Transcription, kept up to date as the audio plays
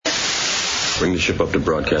Bring the ship up to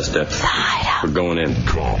broadcast depth. We're going in.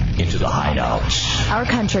 Into the hideout. Our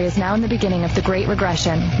country is now in the beginning of the Great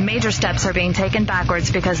Regression. Major steps are being taken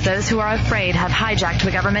backwards because those who are afraid have hijacked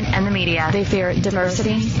the government and the media. They fear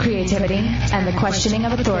diversity, creativity, and the questioning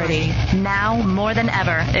of authority. Now, more than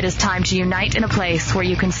ever, it is time to unite in a place where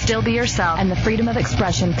you can still be yourself and the freedom of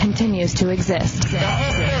expression continues to exist.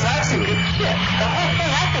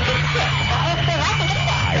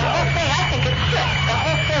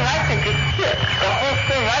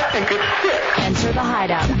 Enter the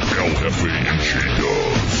hideout.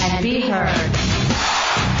 And be heard.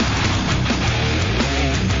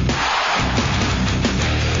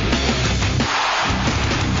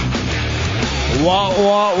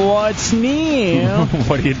 What's new?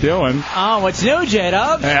 What are you doing? Oh, what's new,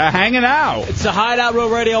 J-Dubs? Hanging out. It's the Hideout Real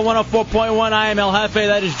Radio 104.1. I am El Jefe.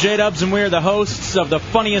 That is J-Dubs, and we are the hosts of the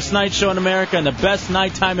funniest night show in America and the best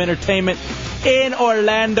nighttime entertainment in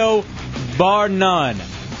Orlando, bar none.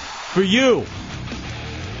 For you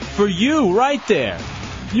right there,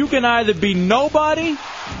 you can either be nobody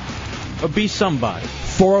or be somebody.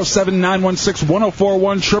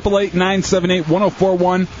 407-916-1041,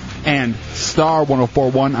 888-978-1041, and star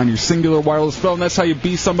 1041 on your singular wireless phone. That's how you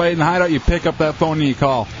be somebody in the hideout. You pick up that phone and you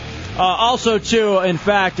call. Also, too, in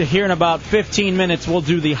fact, here in about 15 minutes, we'll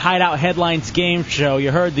do the Hideout Headlines game show.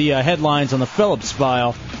 You heard the headlines on the Phillips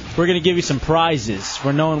file. We're going to give you some prizes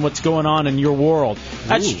for knowing what's going on in your world.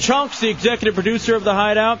 That's Chunks, the executive producer of the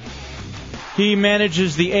Hideout. He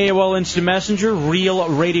manages the AOL Instant Messenger, Real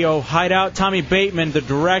Radio Hideout. Tommy Bateman, the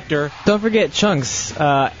director. Don't forget Chunks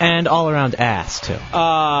and all-around ass, too.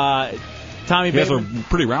 Tommy Bateman. You guys are a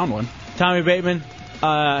pretty round one. Tommy Bateman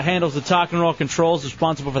handles the talk and roll controls,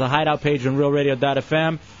 responsible for the Hideout page on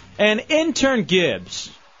RealRadio.fm. And intern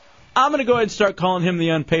Gibbs. I'm going to go ahead and start calling him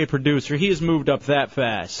the unpaid producer. He has moved up that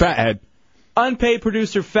fast. Fathead. Unpaid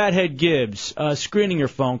producer Fathead Gibbs, screening your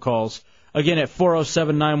phone calls. Again, at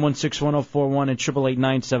 407-916-1041 and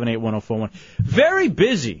 888-978-1041. Very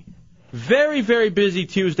busy. Very, very busy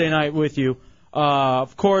Tuesday night with you.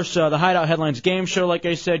 Of course, the Hideout Headlines game show, like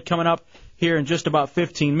I said, coming up here in just about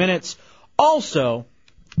 15 minutes. Also,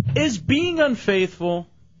 is being unfaithful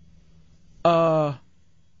bad?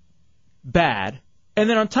 And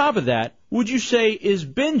then on top of that, would you say is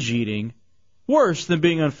binge eating worse than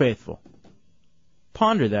being unfaithful?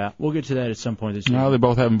 Ponder that. We'll get to that at some point this evening. No, they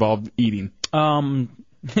both have involved eating.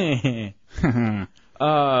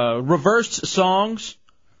 Reversed songs.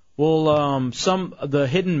 Well, some of the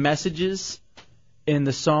hidden messages in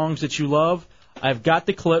the songs that you love. I've got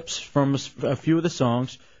the clips from a few of the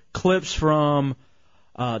songs. Clips from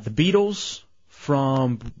the Beatles,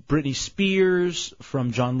 from Britney Spears,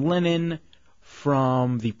 from John Lennon,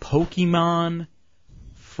 from the Pokemon,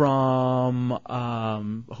 from,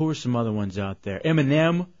 who are some other ones out there?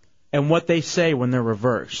 Eminem, and what they say when they're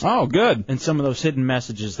reversed. Oh, good. And some of those hidden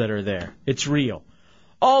messages that are there. It's real.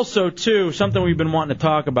 Also, too, something we've been wanting to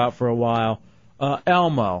talk about for a while,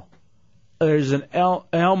 Elmo. There's an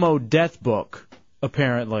Elmo death book,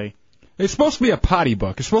 apparently. It's supposed to be a potty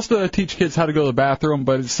book. It's supposed to teach kids how to go to the bathroom,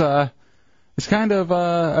 but it's kind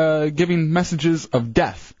of giving messages of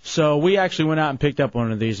death. So we actually went out and picked up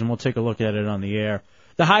one of these, and we'll take a look at it on the air.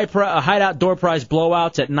 The Hideout door prize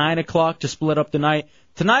blowouts at 9 o'clock to split up the night.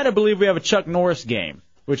 Tonight, I believe we have a Chuck Norris game,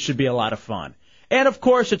 which should be a lot of fun. And, of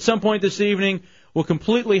course, at some point this evening, we'll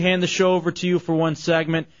completely hand the show over to you for one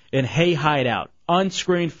segment in Hey Hideout.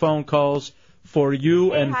 Unscreened phone calls for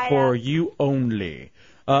you and for you only.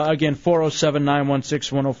 Again,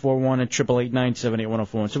 407-916-1041 and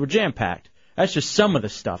 888-978-1041. So we're jam-packed. That's just some of the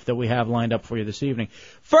stuff that we have lined up for you this evening.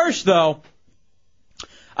 First, though,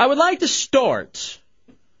 I would like to start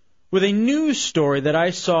with a news story that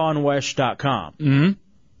I saw on Wesh.com. Mm-hmm.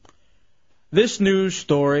 This news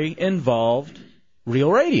story involved Real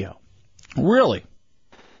Radio. Really?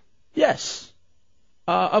 Yes.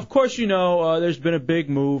 Of course, you know, there's been a big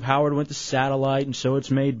move. Howard went to satellite, and so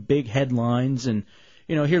it's made big headlines. And,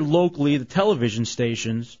 you know, here locally, the television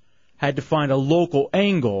stations had to find a local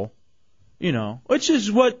angle, you know, which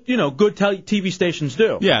is what, you know, good TV stations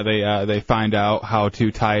do. Yeah, they find out how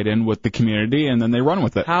to tie it in with the community, and then they run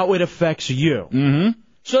with it. How it affects you. Mm-hmm.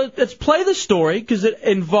 So let's play the story, because it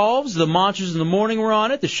involves the Monsters in the Morning were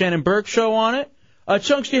on it, the Shannon Burke Show on it.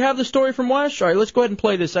 Chunks, do you have the story from Wesh? All right, let's go ahead and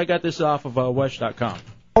play this. I got this off of Wesh.com.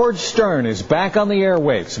 Howard Stern is back on the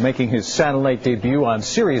airwaves, making his satellite debut on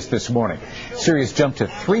Sirius this morning. Sirius jumped to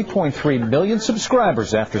 3.3 million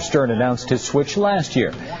subscribers after Stern announced his switch last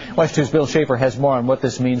year. Wesh 2's Bill Schaefer has more on what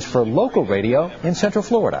this means for local radio in Central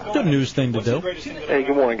Florida. Good news thing to do. Hey,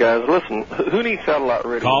 good morning, guys. Listen, who needs satellite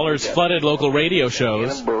radio? Callers flooded local radio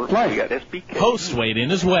shows. Burke, play. You got SBK. Hosts weighed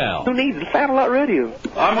in as well. Who needs satellite radio?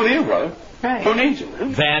 I'm with you, brother. Right. Who needs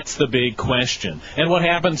it? That's the big question. And what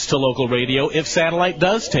happens to local radio if satellite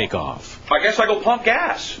does take off? I guess I go pump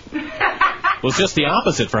gas. Well, it's just the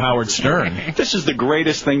opposite for Howard Stern. This is the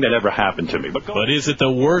greatest thing that ever happened to me. But is it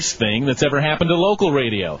the worst thing that's ever happened to local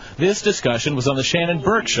radio? This discussion was on the Shannon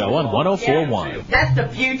Burke Show on 104.1. That's the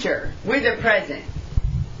future. We're the present.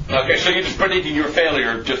 Okay, so you're just predicting your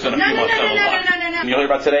failure just in a few months. No. You'll hear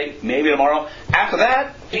about today, maybe tomorrow. After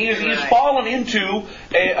that, he's fallen into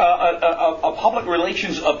a public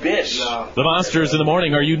relations abyss. The Monsters in the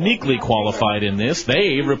Morning are uniquely qualified in this.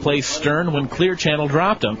 They replaced Stern when Clear Channel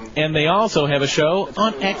dropped him, and they also have a show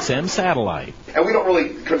on XM satellite. And we don't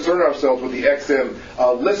really concern ourselves with the XM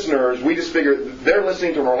listeners. We just figure they're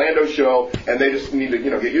listening to an Orlando show, and they just need to,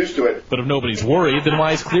 get used to it. But if nobody's worried, then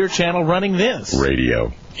why is Clear Channel running this?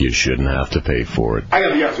 Radio. You shouldn't have to pay for it. I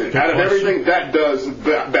gotta be honest with you. Out of everything, that does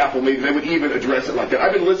baffle me. They would even address it like that.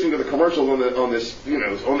 I've been listening to the commercials on this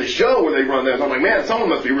show where they run that. I'm like, man, someone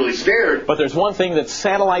must be really scared. But there's one thing that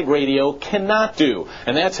satellite radio cannot do,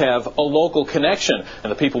 and that's have a local connection. And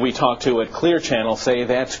the people we talk to at Clear Channel say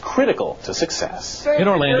that's critical to success. In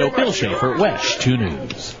Orlando, Bill Schaefer, WESH 2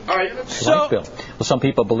 News. All right. Like Bill. Well, some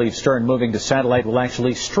people believe Stern moving to satellite will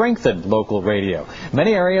actually strengthen local radio.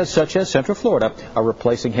 Many areas, such as Central Florida, are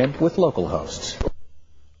replacing him with local hosts.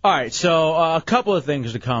 All right, so a couple of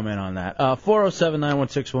things to comment on that.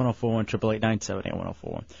 407-916-1041,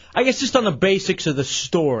 888-978-1041. I guess just on the basics of the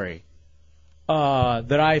story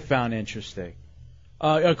that I found interesting.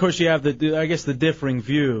 Of course, you have the differing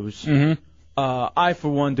views. Mm-hmm. I, for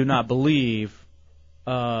one, do not believe.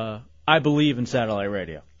 I believe in satellite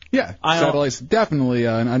radio. Yeah, satellite's definitely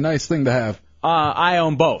a nice thing to have. I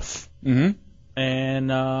own both. Mm-hmm.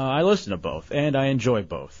 And I listen to both, and I enjoy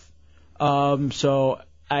both. So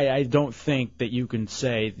I don't think that you can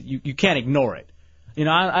say you can't ignore it.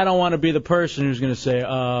 I don't want to be the person who's going to say,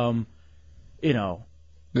 back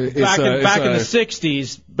in the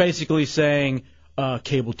 '60s, basically saying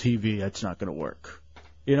cable TV, that's not going to work.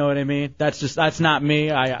 You know what I mean? That's not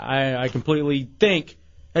me. I completely think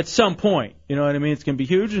at some point, you know what I mean, it's going to be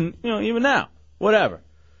huge, and even now, whatever.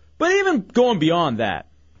 But even going beyond that,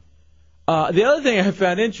 the other thing I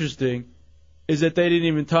found interesting is that they didn't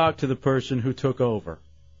even talk to the person who took over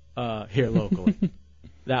here locally.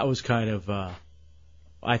 That was kind of,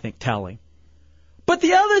 I think, telling. But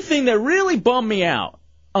the other thing that really bummed me out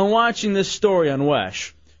on watching this story on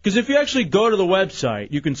WESH, because if you actually go to the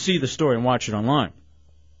website, you can see the story and watch it online.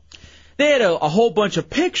 They had a whole bunch of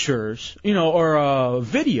pictures, or a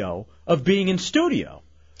video of being in studio.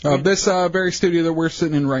 Of this very studio that we're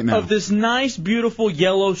sitting in right now. Of this nice, beautiful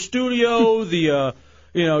yellow studio.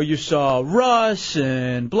 You saw Russ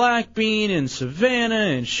and Blackbean and Savannah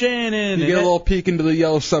and Shannon. You get a little peek into the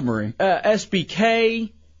yellow submarine.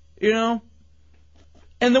 SBK,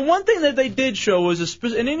 And the one thing that they did show was,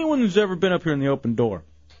 and anyone who's ever been up here in the open door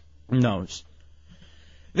knows,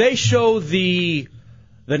 they show the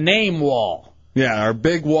name wall. Yeah, our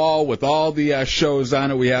big wall with all the shows on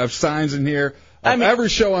it. We have signs in here. Every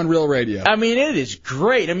show on Real Radio. It is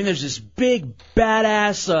great. There's this big,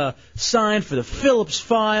 badass sign for the Phillips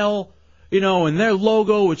File, and their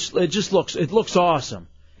logo, which it looks awesome.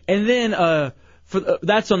 And then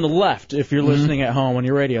that's on the left if you're listening at home on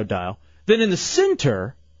your radio dial. Then in the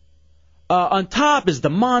center, on top is the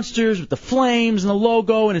monsters with the flames and the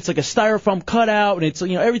logo, and it's like a styrofoam cutout, and it's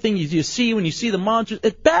everything you see when you see the monsters.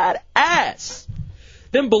 It's badass.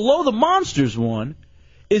 Then below the monsters one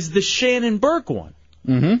is the Shannon Burke one,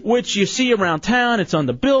 which you see around town. It's on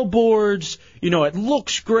the billboards. It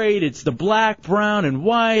looks great. It's the black, brown, and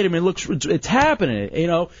white. It's happening,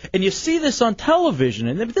 And you see this on television,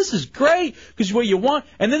 and this is great because what you want.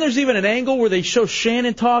 And then there's even an angle where they show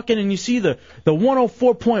Shannon talking, and you see the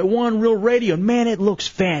 104.1 Real Radio. And man, it looks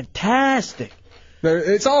fantastic.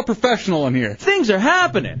 It's all professional in here. Things are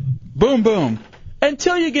happening. Boom, boom.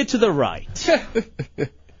 Until you get to the right.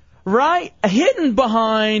 Right, hidden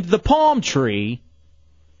behind the palm tree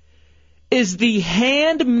is the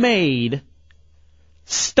handmade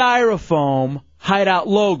styrofoam Hideout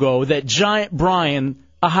logo that Giant Brian,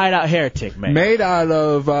 a Hideout heretic, made. Made out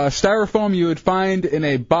of styrofoam you would find in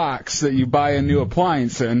a box that you buy a new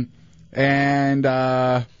appliance in, and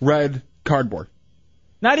red cardboard.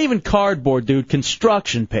 Not even cardboard, dude,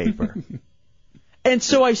 construction paper. And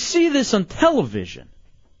so I see this on television,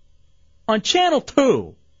 on Channel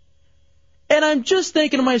 2. And I'm just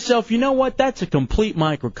thinking to myself, you know what? That's a complete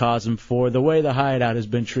microcosm for the way the Hideout has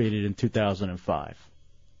been treated in 2005.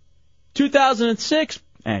 2006,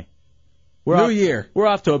 hey. New year. We're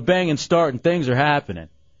off to a banging start and things are happening.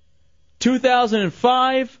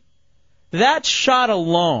 2005, That shot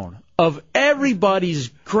alone of everybody's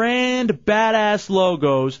grand, badass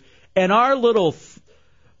logos and our little,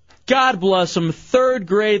 God bless them, third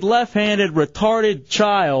grade, left-handed, retarded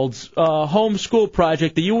child's homeschool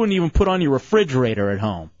project that you wouldn't even put on your refrigerator at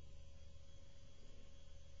home.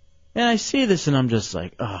 And I see this and I'm just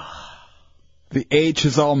like, ugh. The H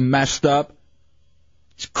is all messed up.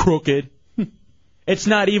 It's crooked. It's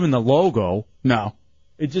not even the logo. No.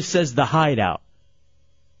 It just says the Hideout.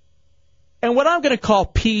 And what I'm going to call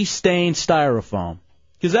pea-stained styrofoam,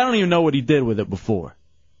 because I don't even know what he did with it before.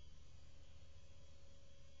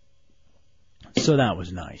 So that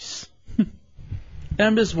was nice. And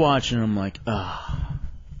I'm just watching, I'm like, ah.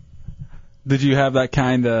 Did you have that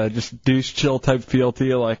kind of just douche chill type feel to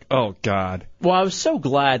you? Like, oh, God. Well, I was so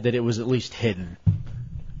glad that it was at least hidden.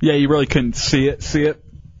 Yeah, you really couldn't see it,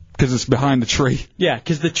 because it's behind the tree. Yeah,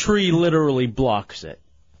 because the tree literally blocks it.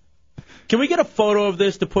 Can we get a photo of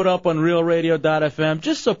this to put up on realradio.fm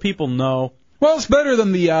just so people know? Well, it's better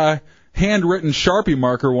than the handwritten Sharpie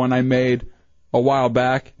marker one I made a while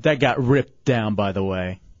back. That got ripped down, by the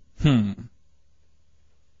way.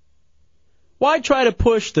 Why try to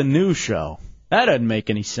push the new show? That doesn't make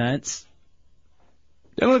any sense.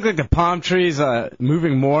 It look like the palm trees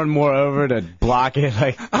moving more and more over to block it.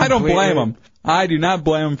 Like I don't blame them. I do not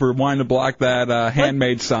blame them for wanting to block that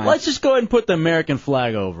handmade sign. Let's just go ahead and put the American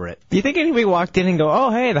flag over it. Do you think anybody walked in and go,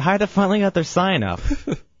 oh, hey, the Hideout finally got their sign up?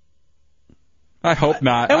 I hope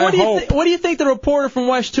not. And what do you think the reporter from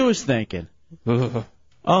West 2 is thinking?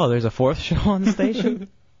 Oh, there's a fourth show on the station?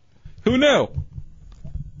 Who knew?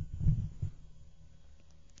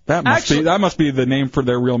 That must be the name for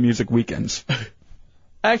their Real Music Weekends.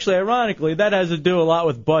 Actually, ironically, that has to do a lot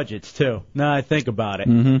with budgets, too, now I think about it.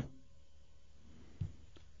 Mm-hmm.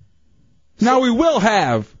 Now, we will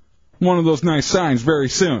have one of those nice signs very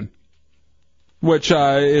soon, which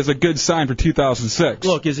is a good sign for 2006.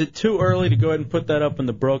 Look, is it too early to go ahead and put that up in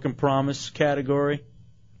the Broken Promise category?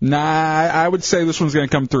 Nah, I would say this one's going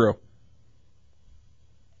to come through.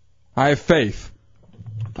 I have faith.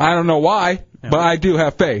 I don't know why, but I do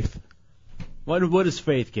have faith. What does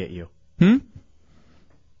faith get you?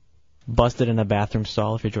 Busted in a bathroom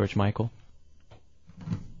stall if you're George Michael.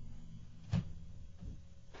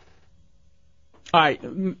 All right,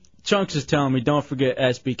 Chunks is telling me don't forget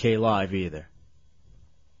SBK Live either.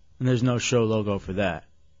 And there's no show logo for that.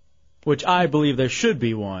 Which I believe there should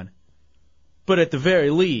be one. But at the very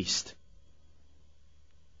least,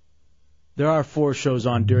 there are 4 shows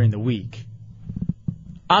on during the week.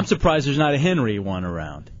 I'm surprised there's not a Henry one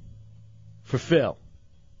around. For Phil.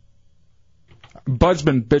 Bud's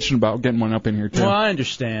been bitching about getting one up in here, too. Well, I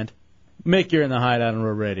understand. Mick, you're in the Hideout on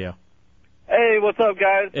Road Radio. Hey, what's up,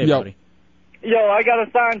 guys? Hey, buddy. Yo, I got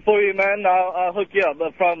a sign for you, man. I'll hook you up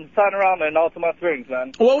from Signorama in Altamont Springs,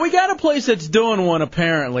 man. Well, we got a place that's doing one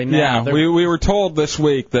apparently now. Yeah, we were told this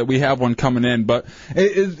week that we have one coming in, but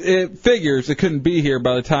it figures it couldn't be here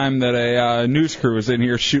by the time that a news crew is in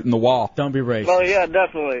here shooting the wall. Don't be racist. Oh, yeah,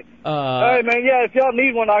 definitely. All right, man, yeah, if y'all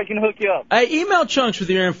need one, I can hook you up. Hey, email Chunks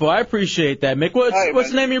with your info. I appreciate that, Mick.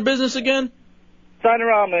 What's the name of your business again?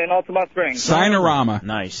 Signorama in Altamont Springs. Signorama.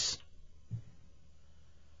 Nice.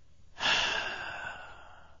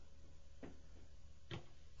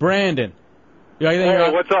 Brandon.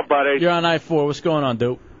 Hey, what's up, buddy? You're on I-4. What's going on,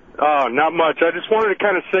 dude? Oh, not much. I just wanted to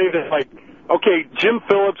kind of say that, like, okay, Jim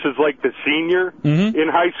Phillips is like the senior in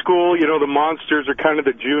high school. You know, the Monsters are kind of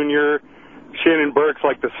the junior. Shannon Burke's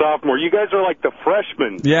like the sophomore. You guys are like the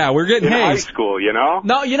freshmen. Yeah, we're getting in high hazed. school, you know?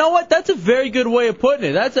 No, you know what? That's a very good way of putting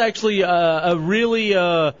it. That's actually a really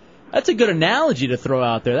that's a good analogy to throw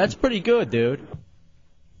out there. That's pretty good, dude.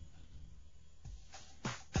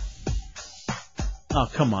 Oh,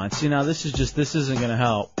 come on. See, now this isn't going to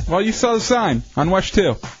help. Well, you saw the sign on West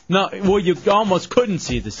 2. No, well, you almost couldn't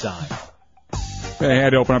see the sign. You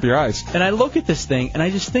had to open up your eyes. And I look at this thing, and I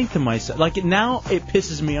just think to myself, like, now it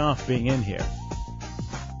pisses me off being in here.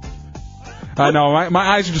 I know. My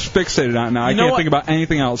eyes are just fixated on it now. I can't think about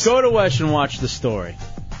anything else. Go to West and watch the story.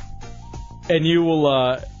 And you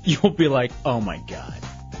will you'll be like, oh, my God.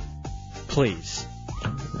 Please.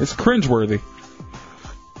 It's cringeworthy.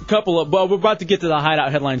 Well, we're about to get to the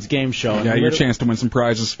Hideout Headlines game show. Yeah, your chance to win some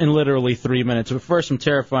prizes. In literally 3 minutes. But first, some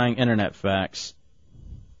terrifying internet facts.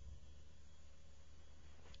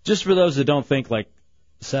 Just for those that don't think, like,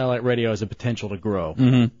 satellite radio has a potential to grow.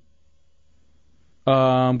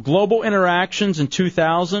 Global interactions in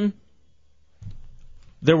 2000,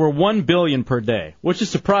 there were 1 billion per day, which is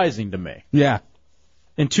surprising to me. Yeah.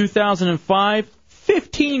 In 2005,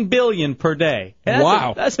 15 billion per day. And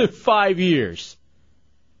wow. That's in 5 years.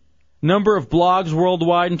 Number of blogs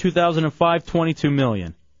worldwide in 2005, 22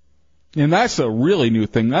 million. And that's a really new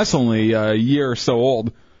thing. That's only a year or so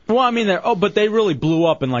old. Well, I mean, but they really blew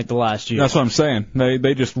up in like the last year. That's what I'm saying.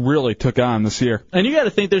 They just really took on this year. And you got to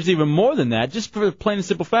think there's even more than that. Just for the plain and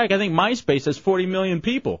simple fact, I think MySpace has 40 million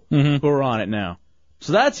people who are on it now.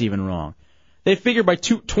 So that's even wrong. They figure by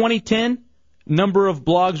 2010, number of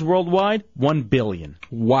blogs worldwide, 1 billion.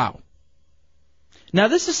 Wow. Now,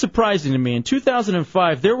 this is surprising to me. In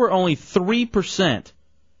 2005, there were only 3%.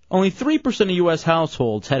 Only 3% of U.S.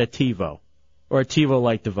 households had a TiVo or a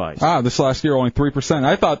TiVo-like device. This last year, only 3%.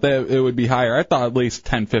 I thought that it would be higher. I thought at least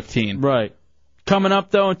 10, 15. Right. Coming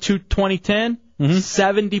up, though, in 2010,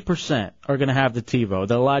 70% are going to have the TiVo.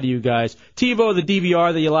 That a lot of you guys, TiVo, the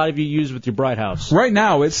DVR that a lot of you use with your Bright House. Right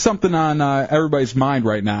now, it's something on everybody's mind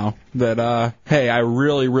right now that, hey, I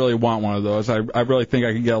really, really want one of those. I really think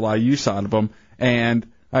I can get a lot of use out of them. And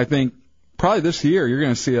I think probably this year you're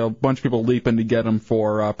going to see a bunch of people leaping to get them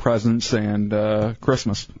for presents and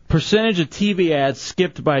Christmas. Percentage of TV ads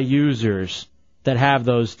skipped by users that have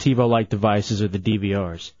those TiVo-like devices or the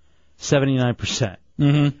DVRs, 79%. I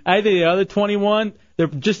think the other 21, they're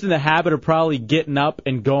just in the habit of probably getting up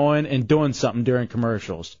and going and doing something during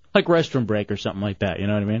commercials, like restroom break or something like that. You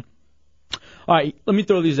know what I mean? All right, let me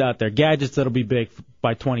throw these out there. Gadgets that'll be big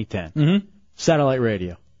by 2010. Satellite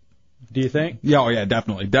radio. Do you think? Yeah, yeah,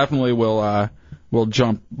 definitely. Definitely will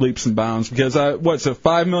jump leaps and bounds because what's it,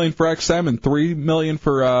 5 million for XM and 3 million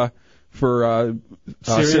for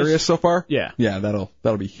Sirius so far? Yeah. Yeah,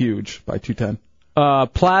 that'll be huge by 2010.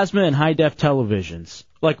 Plasma and high def televisions.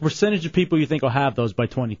 Like percentage of people you think will have those by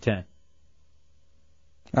 2010?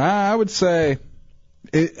 I would say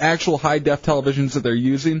actual high def televisions that they're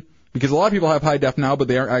using. Because a lot of people have high def now, but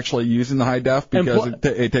they aren't actually using the high def because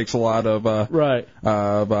it takes a lot of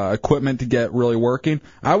equipment to get really working.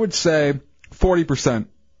 I would say 40%,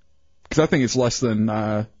 because I think it's less than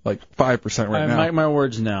like 5% right now. Mark my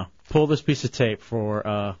words now. Pull this piece of tape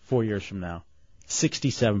for 4 years from now.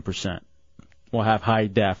 67% will have high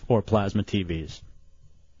def or plasma TVs.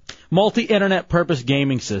 Multi-internet purpose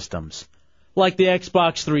gaming systems. Like the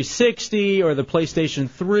Xbox 360 or the PlayStation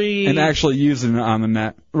 3. And actually using it on the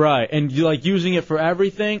net. Right, and you like using it for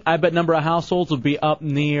everything. I bet number of households will be up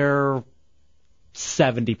near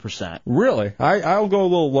 70%. Really? I'll go a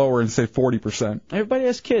little lower and say 40%. Everybody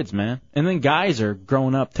has kids, man. And then guys are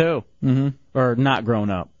growing up, too. Or not grown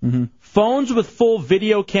up. Phones with full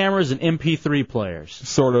video cameras and MP3 players.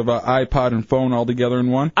 Sort of iPod and phone all together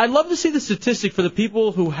in one. I'd love to see the statistic for the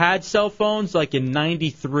people who had cell phones like in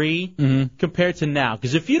 93 compared to now.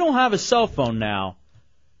 Because if you don't have a cell phone now,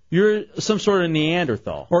 you're some sort of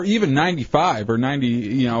Neanderthal. Or even 95 or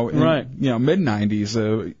 90,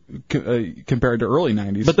 mid-90s compared to early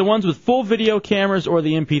 90s. But the ones with full video cameras or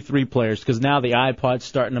the MP3 players, because now the iPod's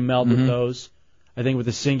starting to meld with those. I think with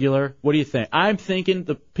the singular. What do you think? I'm thinking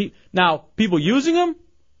now, people using them?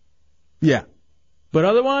 Yeah. But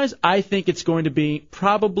otherwise, I think it's going to be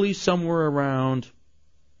probably somewhere around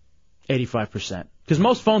 85%. Because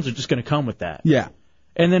most phones are just going to come with that. Yeah.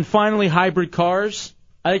 And then finally, hybrid cars.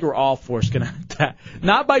 I think we're all forced going to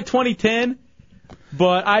not by 2010,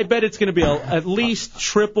 but I bet it's going to be at least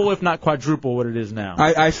triple, if not quadruple, what it is now.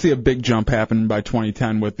 I see a big jump happening by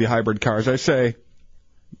 2010 with the hybrid cars. I say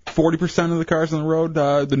 40% of the cars on the road,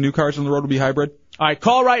 the new cars on the road will be hybrid. All right,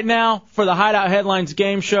 call right now for the Hideout Headlines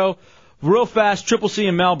game show. Real fast, Triple C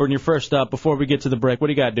in Melbourne, you're first up before we get to the break. What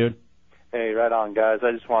do you got, dude? Hey, right on, guys.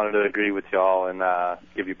 I just wanted to agree with y'all and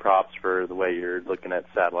give you props for the way you're looking at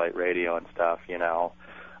satellite radio and stuff, you know.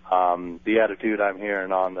 The attitude I'm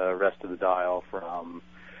hearing on the rest of the dial from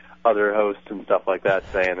other hosts and stuff like that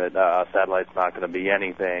saying that satellite's not going to be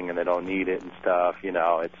anything and they don't need it and stuff, you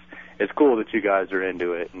know, it's cool that you guys are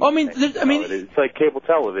into it. And, it's like cable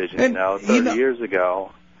television, and, 30 years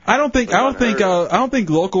ago. I don't think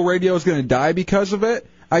local radio is going to die because of it.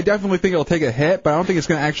 I definitely think it'll take a hit, but I don't think it's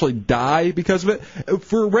going to actually die because of it.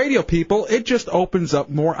 For radio people, it just opens up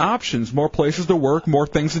more options, more places to work, more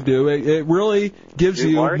things to do. It really gives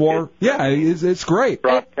you more. Yeah, it's great.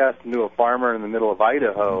 Broadcasting to a farmer in the middle of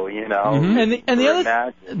Idaho, you know. And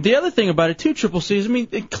the other thing about it too, Triple C, is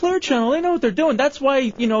Clear Channel, they know what they're doing. That's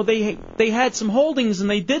why they had some holdings and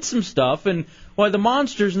they did some stuff, and why the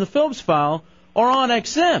Monsters and the Phillips File are on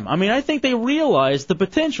XM. I mean, I think they realize the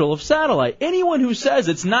potential of satellite. Anyone who says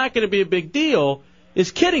it's not going to be a big deal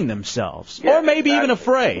is kidding themselves, or maybe even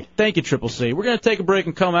afraid. Thank you, Triple C. We're going to take a break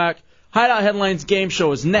and come back. Hideout Headlines Game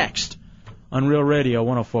Show is next on Real Radio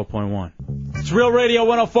 104.1. It's Real Radio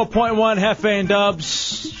 104.1, Hefe and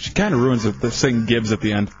Dubs. She kind of ruins it, the sing Gibbs at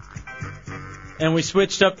the end. And we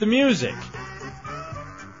switched up the music.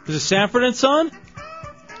 Is it Sanford and Son?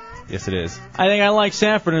 Yes, it is. I think I like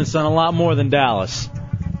Sanford and Son a lot more than Dallas.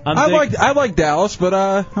 I like Dallas, but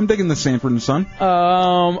I'm digging the Sanford and Son.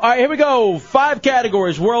 All right, here we go. 5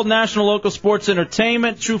 categories: world, national, local, sports,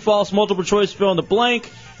 entertainment, true, false, multiple choice, fill in the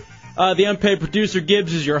blank. The unpaid producer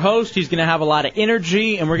Gibbs is your host. He's going to have a lot of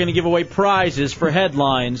energy, and we're going to give away prizes for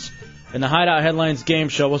headlines in the Hideout Headlines game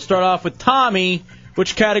show. We'll start off with Tommy.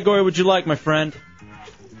 Which category would you like, my friend?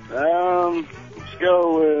 Let's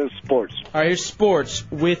go with sports. All right, here's sports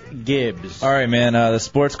with Gibbs. All right, man. The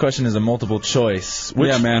sports question is a multiple choice.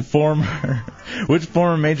 Which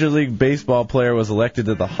former Major League Baseball player was elected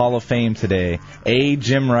to the Hall of Fame today? A.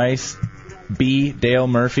 Jim Rice, B. Dale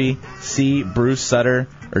Murphy, C. Bruce Sutter,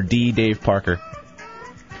 or D. Dave Parker?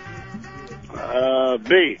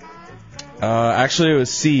 B. Actually, it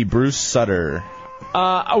was C. Bruce Sutter.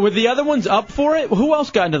 Were the other ones up for it? Who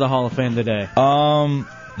else got into the Hall of Fame today?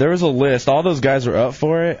 There was a list. All those guys were up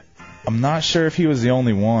for it. I'm not sure if he was the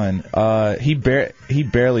only one. He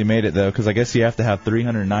barely made it, though, because I guess you have to have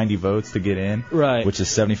 390 votes to get in, right? Which is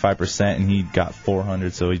 75%, and he got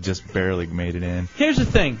 400, so he just barely made it in. Here's the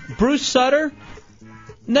thing. Bruce Sutter,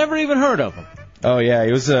 never even heard of him. Oh, yeah,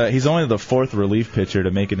 he's only the 4th relief pitcher to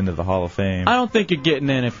make it into the Hall of Fame. I don't think you're getting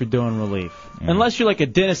in if you're doing relief. Unless you're like a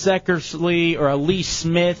Dennis Eckersley or a Lee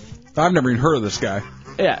Smith. I've never even heard of this guy.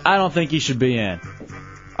 Yeah, I don't think he should be in.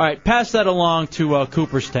 All right, pass that along to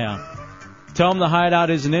Cooperstown. Tell him the Hideout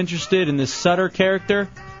isn't interested in this Sutter character,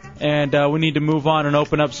 and we need to move on and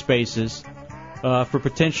open up spaces for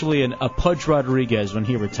potentially a Pudge Rodriguez when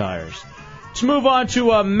he retires. Let's move on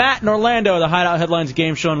to Matt in Orlando, the Hideout Headlines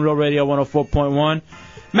game show on Real Radio 104.1.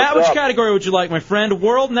 Matt, which category would you like, my friend?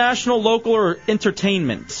 World, national, local, or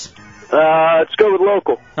entertainment? Let's go with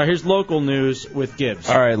local. All right, here's local news with Gibbs.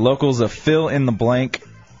 All right, local's a fill in the blank.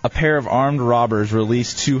 A pair of armed robbers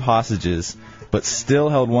released 2 hostages, but still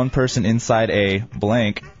held one person inside a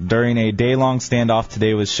blank during a day-long standoff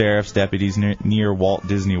today with sheriff's deputies near Walt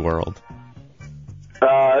Disney World.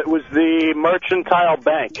 It was the Mercantile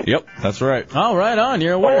Bank. Yep, that's right. Oh, right on.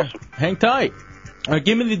 You're aware. Awesome. Hang tight. All right,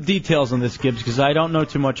 give me the details on this, Gibbs, because I don't know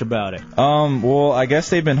too much about it. Well, I guess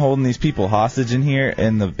they've been holding these people hostage in here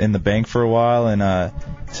in the bank for a while, and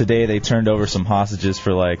today they turned over some hostages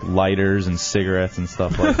for like lighters and cigarettes and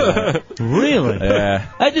stuff like that. Really? Yeah.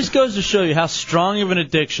 That just goes to show you how strong of an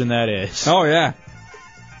addiction that is. Oh yeah.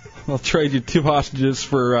 I'll trade you 2 hostages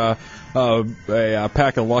for a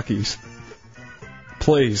pack of Luckies.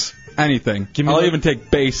 Please, anything. I'll even take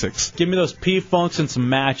basics. Give me those P-Funks and some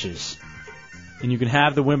matches, and you can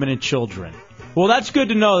have the women and children. Well, that's good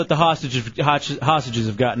to know that the hostages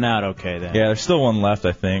have gotten out okay, then. Yeah, there's still one left,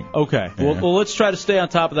 I think. Okay. Yeah. Well, let's try to stay on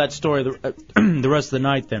top of that story the rest of the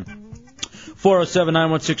night, then.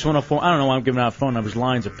 407-916-104. I don't know why I'm giving out phone numbers.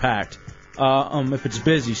 Lines are packed. If it's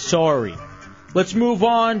busy, sorry. Let's move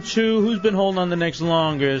on to who's been holding on the next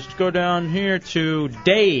longest. Go down here to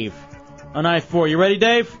Dave on I-4. You ready,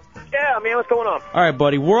 Dave? Yeah, man, what's going on? All right,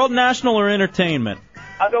 buddy. World, national, or entertainment?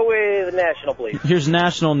 I'll go with national, please. Here's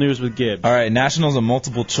national news with Gibbs. All right, national's a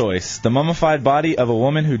multiple choice. The mummified body of a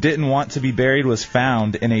woman who didn't want to be buried was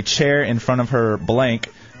found in a chair in front of her blank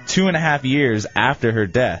 2.5 years after her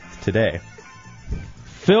death today.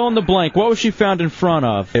 Fill in the blank. What was she found in front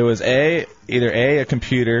of? It was either A, a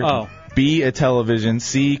computer, B, a television,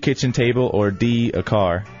 C, kitchen table, or D, a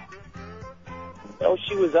car. Well,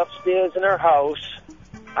 she was upstairs in her house,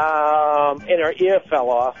 and her ear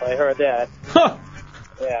fell off. I heard that. Huh.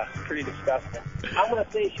 Yeah, pretty disgusting. I'm going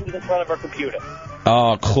to say she was in front of her computer.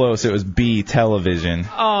 Oh, close. It was B, television.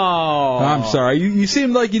 Oh. I'm sorry. You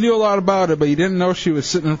seemed like you knew a lot about it, but you didn't know she was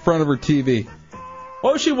sitting in front of her TV.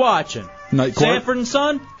 What was she watching? Night Court? Sanford and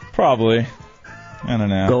Son? Probably. I don't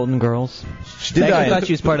know. Golden Girls. She did die. I thought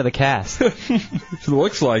she was part of the cast. She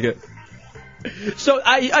looks like it. So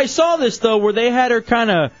I saw this, though, where they had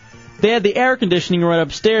her they had the air conditioning right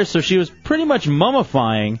upstairs, so she was pretty much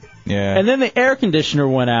mummifying. Yeah. And then the air conditioner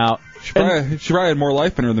went out. She probably had more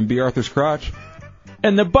life in her than B. Arthur's crotch.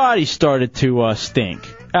 And the body started to stink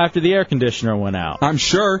after the air conditioner went out. I'm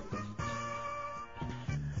sure.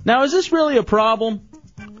 Now, is this really a problem?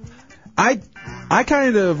 I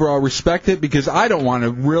kind of respect it because I don't want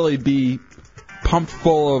to really be pumped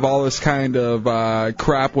full of all this kind of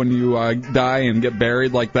crap when you die and get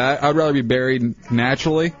buried like that. I'd rather be buried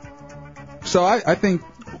naturally. So I think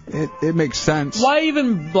it makes sense. Why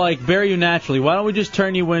even bury you naturally? Why don't we just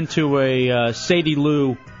turn you into a Sadie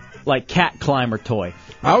Lou cat climber toy?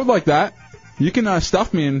 I would like that. You can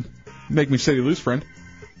stuff me and make me Sadie Lou's friend.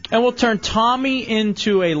 And we'll turn Tommy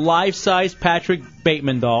into a life-size Patrick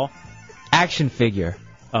Bateman doll. Action figure.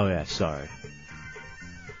 Oh, yeah, sorry.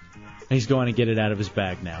 He's going to get it out of his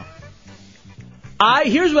bag now.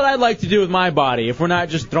 Here's what I'd like to do with my body. If we're not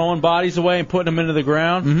just throwing bodies away and putting them into the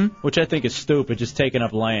ground, which I think is stupid, just taking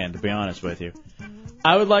up land, to be honest with you.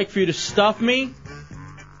 I would like for you to stuff me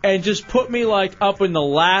and just put me like up in the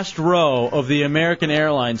last row of the American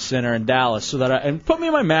Airlines Center in Dallas, and put me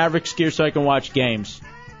in my Mavericks gear so I can watch games.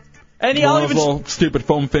 And One of those little stupid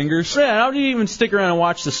foam fingers. Yeah, I'll even stick around and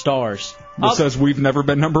watch the stars. That says we've never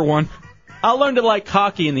been number one. I'll learn to like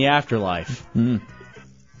hockey in the afterlife. All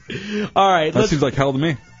right. That seems like hell to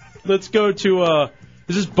me. Let's go to,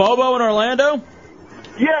 is this Bobo in Orlando?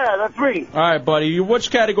 Yeah, that's me. All right, buddy. Which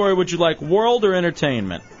category would you like, world or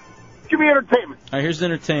entertainment? Give me entertainment. All right, here's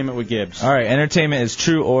entertainment with Gibbs. All right, entertainment is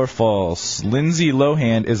true or false. Lindsay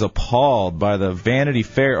Lohan is appalled by the Vanity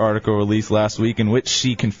Fair article released last week in which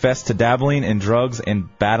she confessed to dabbling in drugs and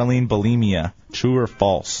battling bulimia. True or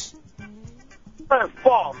false? That's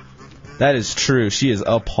false. That is true. She is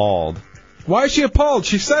appalled. Why is she appalled?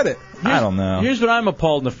 She said it. I don't know. Here's what I'm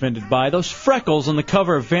appalled and offended by. Those freckles on the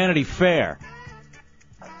cover of Vanity Fair.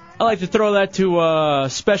 I like to throw that to a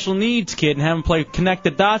special needs kid and have him play Connect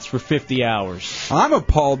the Dots for 50 hours. I'm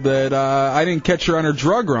appalled that I didn't catch her on her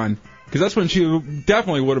drug run, because that's when she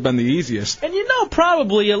definitely would have been the easiest. And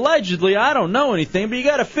probably, allegedly, I don't know anything, but you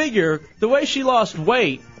got to figure, the way she lost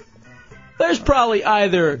weight, there's probably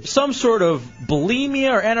either some sort of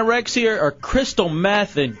bulimia or anorexia or crystal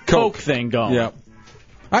meth and coke thing going. Yeah.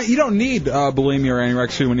 You don't need bulimia or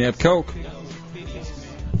anorexia when you have coke.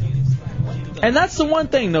 And that's the one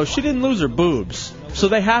thing, though. She didn't lose her boobs, so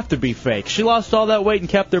they have to be fake. She lost all that weight and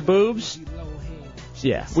kept her boobs?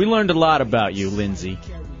 Yeah, we learned a lot about you, Lindsay.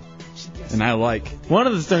 And I like. One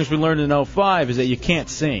of the things we learned in 05 is that you can't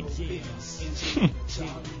sing. The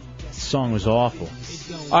song was awful.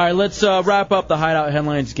 All right, let's wrap up the Hideout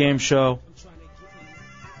Headlines game show.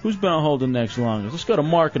 Who's been on hold the next longest? Let's go to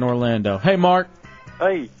Mark in Orlando. Hey, Mark.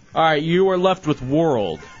 Hey. All right, you are left with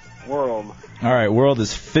world. World. All right, world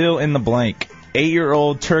is fill in the blank.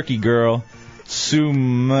 8-year-old turkey girl,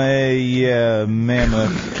 Sumaya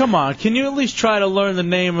Mama. Come on, can you at least try to learn the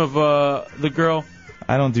name of the girl?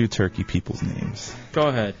 I don't do turkey people's names. Go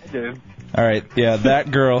ahead. Dude. All right, yeah,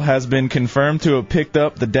 that girl has been confirmed to have picked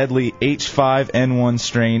up the deadly H5N1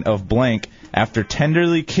 strain of blank after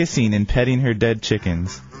tenderly kissing and petting her dead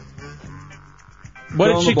chickens.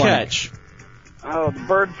 What did she catch? Oh, the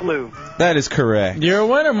bird flu. That is correct. You're a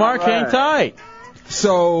winner, Mark. Hang tight.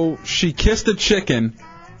 So she kissed a chicken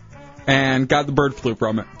and got the bird flu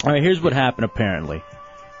from it. All right, here's what happened, apparently.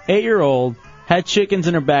 8-year-old had chickens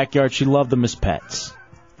in her backyard. She loved them as pets.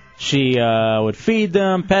 She would feed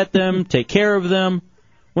them, pet them, take care of them.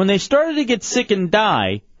 When they started to get sick and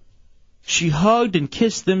die, she hugged and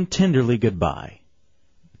kissed them tenderly goodbye.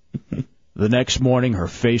 The next morning, her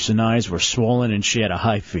face and eyes were swollen and she had a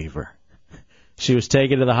high fever. She was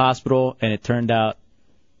taken to the hospital, and it turned out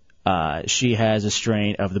she has a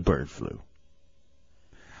strain of the bird flu.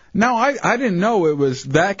 Now, I didn't know it was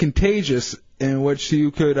that contagious in which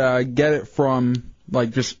you could get it from,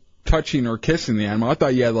 like, just touching or kissing the animal. I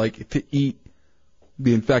thought you had, like, to eat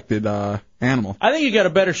the infected animal. I think you got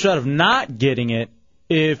a better shot of not getting it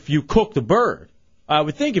if you cook the bird. I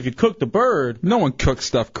would think if you cook the bird... No one cooks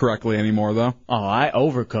stuff correctly anymore, though. Oh, I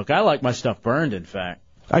overcook. I like my stuff burned, in fact.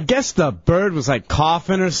 I guess the bird was like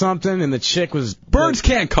coughing or something, and the chick was... Birds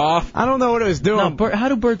can't cough. I don't know what it was doing. No, how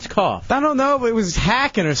do birds cough? I don't know, but it was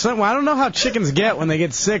hacking or something. I don't know how chickens get when they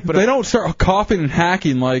get sick. But they don't start coughing and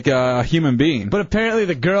hacking like a human being. But apparently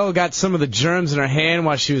the girl got some of the germs in her hand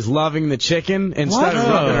while she was loving the chicken and started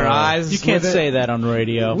rubbing her eyes. You can't say that on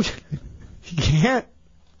radio. You can't?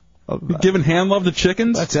 Giving hand love to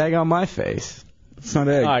chickens? That's egg on my face. It's not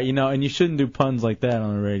egg. All right, and you shouldn't do puns like that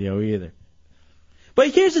on the radio either.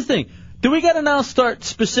 But here's the thing. Do we got to now start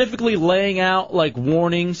specifically laying out, like,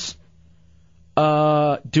 warnings?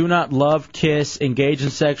 Do not love, kiss, engage in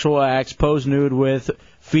sexual acts, pose nude with,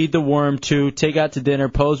 feed the worm to, take out to dinner,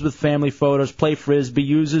 pose with family photos, play frisbee,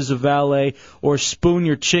 use as a valet, or spoon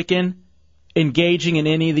your chicken? Engaging in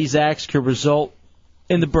any of these acts could result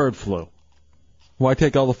in the bird flu. Why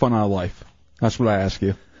take all the fun out of life? That's what I ask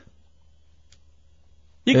you.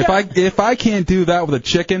 If I can't do that with a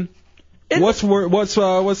chicken... What's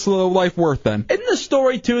life worth then? Isn't the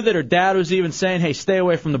story too that her dad was even saying, "Hey, stay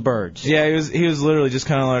away from the birds"? Yeah, he was literally just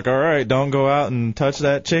kind of like, "All right, don't go out and touch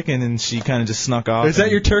that chicken," and she kind of just snuck off. Is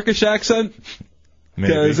that your Turkish accent?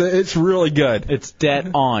 Maybe. Because it's really good. It's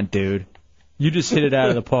dead on, dude. You just hit it out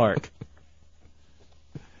of the park.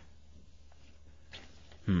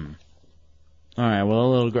 All right. Well, a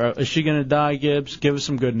little girl. Is she gonna die, Gibbs? Give us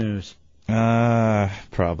some good news.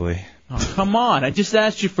 Probably. Oh, come on. I just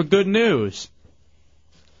asked you for good news.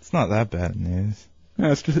 It's not that bad news.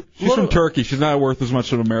 Yeah, she's from Turkey. She's not worth as much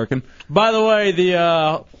as an American. By the way,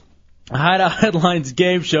 the Hideout Headlines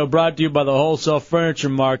game show brought to you by the Wholesale Furniture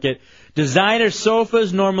Market. Designer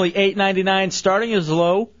sofas normally $8.99, starting as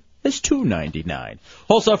low as $2.99.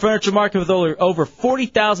 Wholesale Furniture Market with over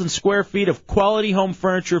 40,000 square feet of quality home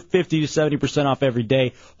furniture, 50 to 70% off every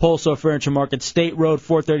day. Wholesale Furniture Market, State Road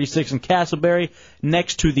 436 in Castleberry,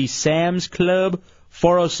 next to the Sam's Club,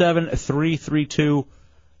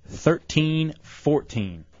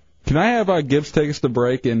 407-332-1314. Can I have Gibbs take us to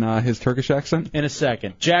break in his Turkish accent? In a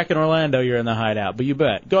second. Jack and Orlando, you're in the Hideout, but you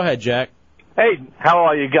bet. Go ahead, Jack. Hey, how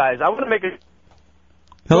are you guys? I want to make a...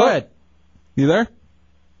 Go ahead. You there?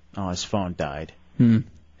 Oh, his phone died. Hmm.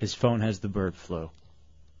 His phone has the bird flu.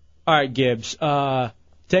 All right, Gibbs,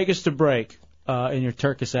 take us to break in your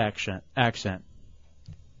Turkish accent.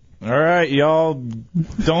 All right, y'all,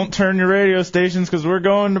 don't turn your radio stations because we're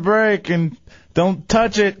going to break, and don't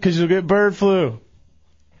touch it because you'll get bird flu.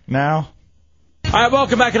 Now. All right,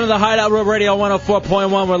 welcome back into the Hideout Road Radio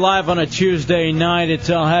 104.1. We're live on a Tuesday night. It's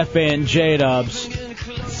El Jefe and J-Dubs.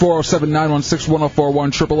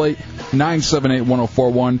 407-916-1041,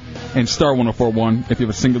 888-978-1041, and star 1041 if you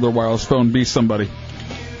have a singular wireless phone. Be somebody.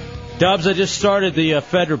 Dubs, I just started the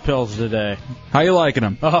Fedra pills today. How you liking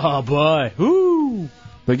them? Oh, boy. Woo!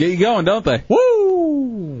 They get you going, don't they?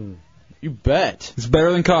 Woo! You bet. It's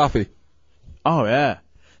better than coffee. Oh, yeah.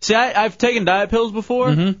 See, I've taken diet pills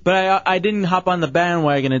before, but I didn't hop on the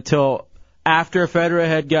bandwagon until after Fedra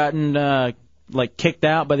had gotten kicked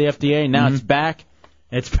out by the FDA. Now it's back.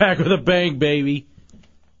 It's back with a bang, baby.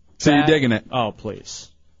 So you're digging it? Oh, please.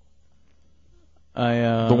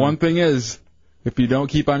 The one thing is, if you don't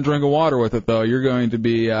keep on drinking water with it, though, you're going to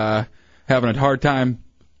be having a hard time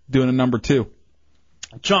doing a number 2.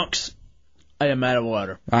 Chunks, I am out of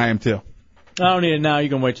water. I am, too. I don't need it now. You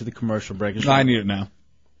can wait till the commercial break. I need it now.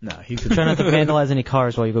 No, Try not to vandalize any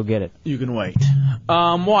cars while you go get it. You can wait.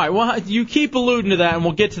 Why? Well, you keep alluding to that, and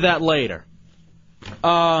we'll get to that later.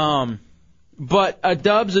 But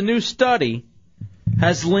Dubs, a new study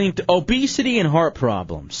has linked obesity and heart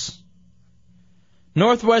problems.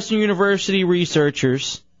 Northwestern University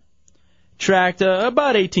researchers tracked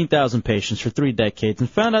about 18,000 patients for 3 decades and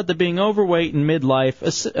found out that being overweight in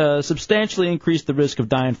midlife substantially increased the risk of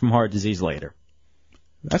dying from heart disease later.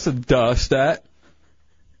 That's a duh stat.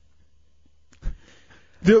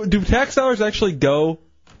 Do tax dollars actually go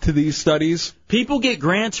to these studies? People get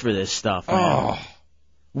grants for this stuff, man. Oh,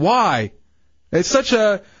 why? It's such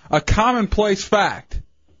a commonplace fact.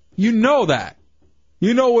 You know that.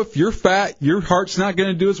 You know if you're fat, your heart's not going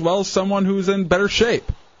to do as well as someone who's in better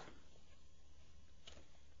shape.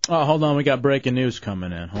 Oh, hold on. We got breaking news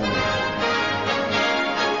coming in. Hold on.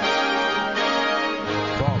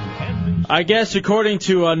 I guess according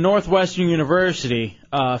to Northwestern University,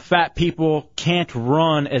 fat people can't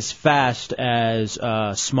run as fast as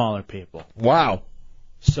smaller people. Wow.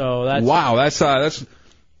 So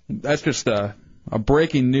that's just a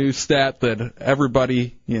breaking news stat that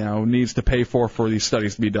everybody needs to pay for these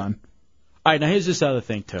studies to be done. All right, now here's this other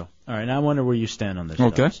thing too. All right, now I wonder where you stand on this.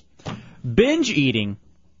 Okay. Dubs. Binge eating.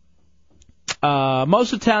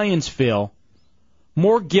 Most Italians feel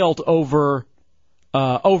more guilt over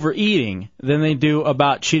overeating than they do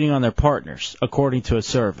about cheating on their partners, according to a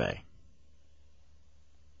survey.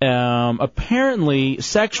 Apparently,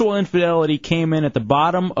 sexual infidelity came in at the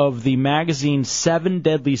bottom of the magazine's 7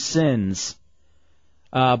 Deadly Sins,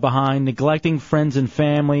 behind neglecting friends and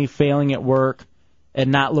family, failing at work,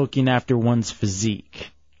 and not looking after one's physique.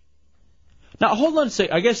 Now, hold on a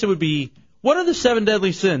second. I guess it would be, what are the 7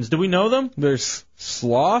 Deadly Sins? Do we know them? There's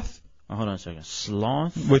sloth. Oh, hold on a second.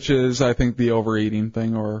 Sloth? Which is, I think, the overeating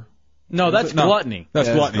thing, or... No, that's gluttony. That's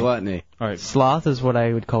gluttony. Gluttony. All right. Sloth is what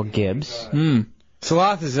I would call Gibbs.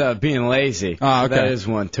 Sloth is being lazy. Ah, okay. That is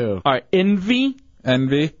one, too. All right. Envy?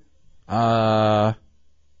 I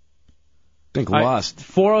think lust.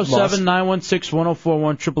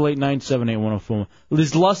 407-916-1041, 888-978-1041.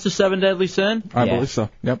 Is lust a 7 deadly sin? I believe so.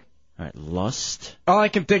 Yep. All right, lust. All I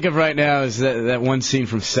can think of right now is that one scene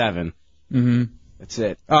from Seven. Mm-hmm. That's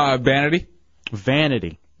it. Vanity.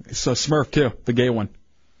 Vanity. So Smurf, too, the gay one.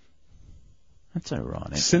 That's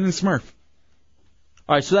ironic. Sin and Smurf.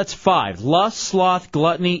 All right, so that's 5. Lust, sloth,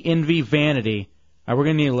 gluttony, envy, vanity. All right, we're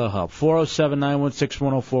going to need a little help.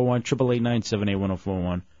 407-916-1041,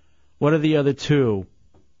 888-978-1041. What are the other two?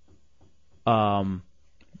 The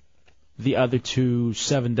other two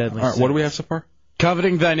 7 deadly sins. What do we have so far?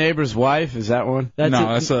 Coveting thy neighbor's wife, is that one?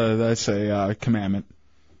 That's a commandment.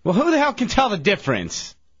 Well, who the hell can tell the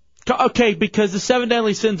difference? Okay, because the 7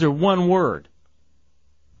 deadly sins are one word.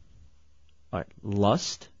 All right,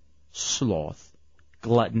 lust, sloth,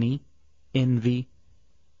 gluttony, envy,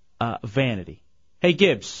 vanity. Hey,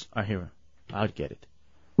 Gibbs. All right, here. I'll get it.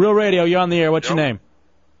 Real Radio, you're on the air. What's your name?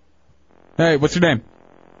 Hey, what's your name?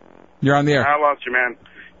 You're on the air. I lost you, man.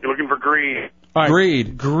 You're looking for greed. All right.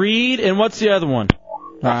 Greed. Greed, and what's the other one?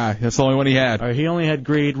 That's the only one he had. All right, he only had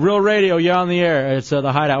greed. Real Radio, you're on the air. It's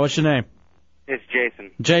the Hideout. What's your name? It's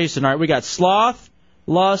Jason. Jason. All right, we got sloth,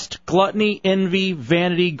 lust, gluttony, envy,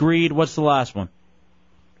 vanity, greed. What's the last one?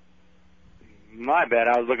 My bad.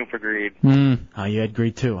 I was looking for greed. Oh, you had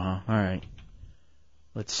greed too, huh? All right.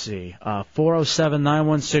 Let's see.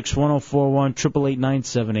 407-916-1041,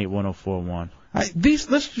 888-978-1041.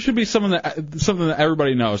 This should be something that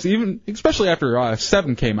everybody knows, even especially after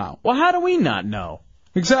 7 came out. Well, how do we not know?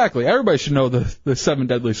 Exactly. Everybody should know the 7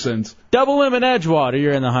 deadly sins. Double M and Edgewater,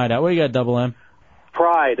 you're in the Hideout. What do you got, Double M?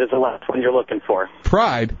 Pride is the last one you're looking for.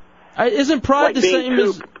 Pride? Isn't pride the same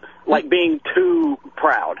as... Like being too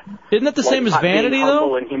proud. Isn't that the same as vanity, being though?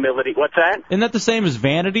 Humble and humility. What's that? Isn't that the same as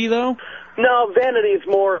vanity, though? No, vanity is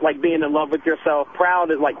more like being in love with yourself.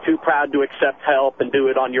 Proud is like too proud to accept help and do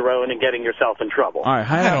it on your own and getting yourself in trouble. All right,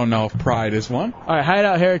 Hideout. I don't know if pride is one. All right,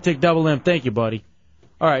 Hideout Heretic Double M. Thank you, buddy.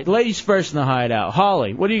 All right, ladies first in the Hideout.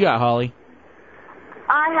 Holly, what do you got, Holly?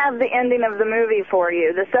 I have the ending of the movie for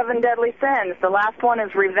you. The 7 deadly sins. The last one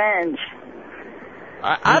is revenge.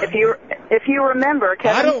 If you remember,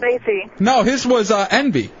 Kevin Spacey. No, his was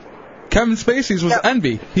envy. Kevin Spacey's was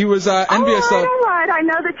envy. He was envious of... All right. I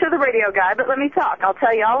know that you're the radio guy, but let me talk. I'll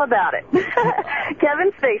tell you all about it.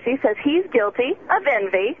 Kevin Spacey says he's guilty of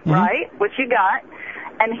envy, right, which you got,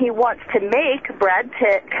 and he wants to make Brad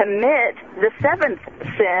Pitt commit the 7th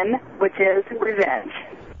sin, which is revenge.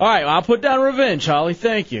 All right, I'll put down revenge, Holly.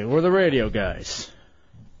 Thank you. We're the radio guys.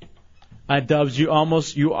 Dubs, you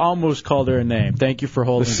almost called her a name. Thank you for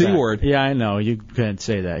holding the C back. word. Yeah, I know. You couldn't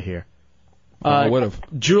say that here. I would have.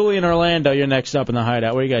 Julie in Orlando, you're next up in the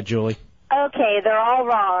Hideout. What do you got, Julie? Okay, they're all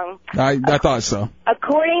wrong. I thought so.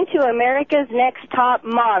 According to America's Next Top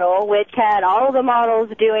Model, which had all the models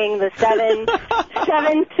doing the 7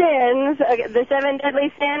 sins, the 7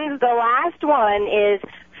 deadly sins, the last one is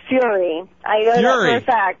fury. I know that for a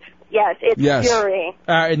fact. Yes, it's fury.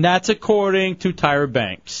 All right, and that's according to Tyra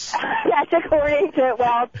Banks. That's according to,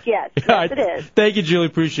 well, yes, it is. Thank you, Julie.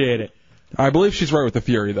 Appreciate it. I believe she's right with the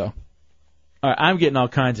fury, though. All right, I'm getting all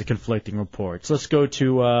kinds of conflicting reports. Let's go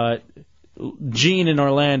to Jean in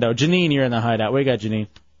Orlando. Janine, you're in the Hideout. What do you got, Janine?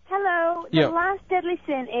 Hello. The last deadly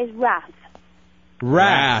sin is wrath.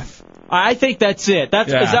 Wrath. I think that's it. Is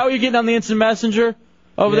that what you're getting on the instant messenger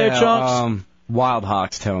over there, Chunks? Wild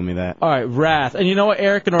Hawk's telling me that. All right, wrath. And you know what?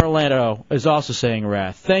 Eric in Orlando is also saying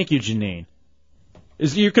wrath. Thank you, Janine.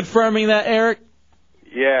 Is you confirming that, Eric?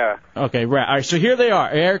 Yeah. Okay, wrath. All right, so here they are.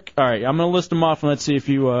 Eric, all right, I'm going to list them off and let's see if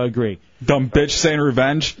you agree. Dumb bitch saying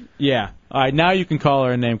revenge? Yeah. All right, now you can call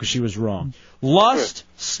her a name because she was wrong. Lust,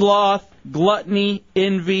 sloth, gluttony,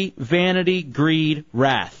 envy, vanity, greed,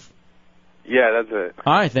 wrath. Yeah, that's it.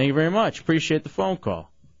 All right, thank you very much. Appreciate the phone call.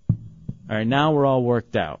 All right, now we're all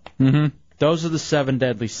worked out. Mm-hmm. Those are the 7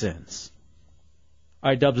 deadly sins. All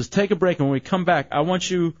right, Dubs, let's take a break, and when we come back, I want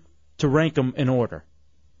you to rank them in order.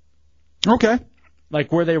 Okay.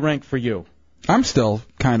 Like where they rank for you. I'm still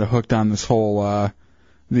kind of hooked on this whole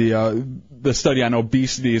the study on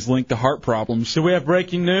obesity is linked to heart problems. Do we have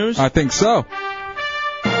breaking news? I think so.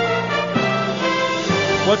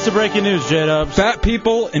 What's the breaking news, J-Dubs? Fat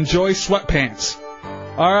people enjoy sweatpants.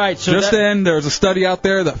 All right, so there's a study out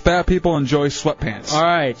there that fat people enjoy sweatpants. All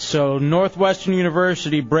right, so Northwestern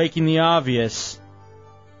University breaking the obvious.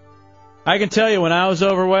 I can tell you when I was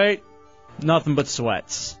overweight, nothing but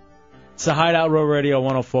sweats. It's the Hideout Road Radio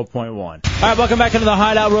 104.1. All right, welcome back into the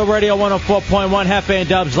Hideout Road Radio 104.1. Hefe and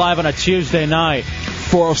Dubs live on a Tuesday night.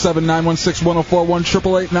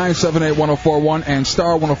 407-916-1041, 888-978-1041, and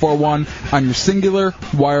star 1041 on your singular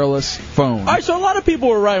wireless phone. All right, so a lot of people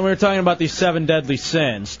were right when we were talking about these 7 deadly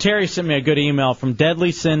sins. Terry sent me a good email from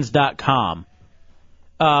deadlysins.com.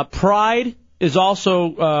 Pride is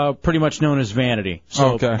also pretty much known as vanity.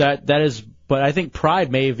 So that is, but I think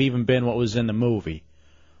pride may have even been what was in the movie.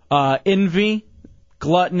 Envy,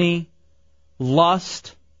 gluttony,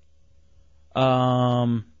 lust,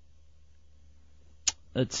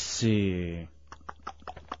 let's see,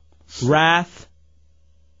 wrath,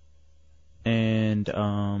 and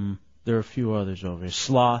there are a few others over here.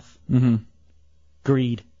 Sloth,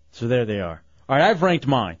 greed. So there they are. All right, I've ranked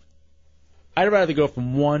mine. I'd rather go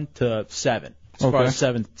from 1 to 7 as far as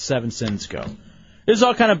seven sins go. This is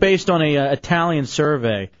all kind of based on a Italian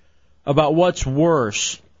survey about what's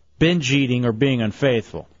worse, binge eating or being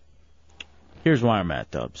unfaithful. Here's why I'm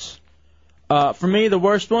at, Dubs. For me, the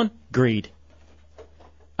worst one, greed.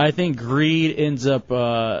 I think greed ends up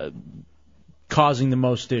causing the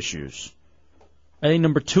most issues. I think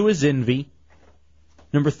number 2 is envy.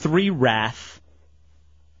 Number 3, wrath.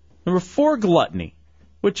 Number 4, gluttony,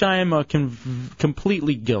 which I am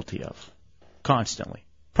completely guilty of, constantly.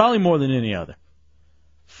 Probably more than any other.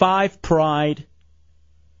 5, pride.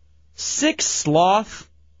 6, sloth.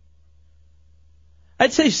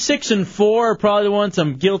 I'd say 6 and 4 are probably the ones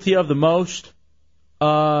I'm guilty of the most.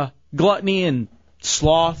 Gluttony and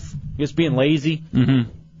sloth, I guess being lazy.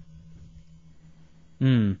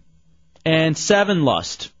 And 7,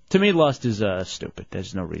 lust. To me, lust is stupid.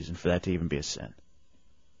 There's no reason for that to even be a sin.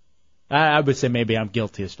 I would say maybe I'm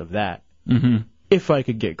guiltiest of that. If I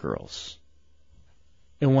could get girls.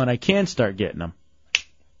 And when I can start getting them,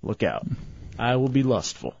 look out. I will be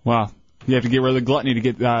lustful. Wow. You have to get rid of the gluttony to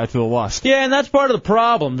get to the lust. Yeah, and that's part of the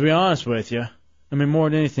problem, to be honest with you. I mean, more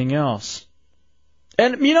than anything else.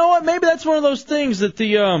 And you know what? Maybe that's one of those things that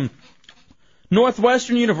the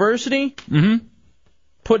Northwestern University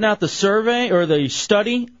putting out the survey or the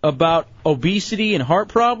study about obesity and heart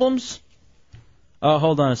problems.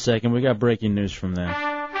 Hold on a second. We got breaking news from them.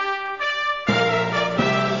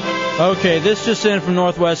 Okay, this just in from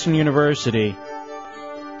Northwestern University.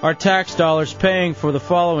 Our tax dollars paying for the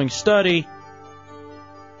following study.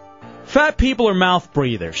 Fat people are mouth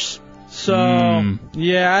breathers. So,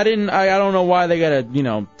 yeah, I don't know why they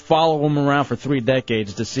gotta, follow them around for 3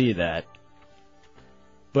 decades to see that.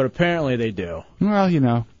 But apparently they do. Well,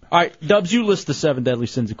 All right, Dubs, you list the 7 deadly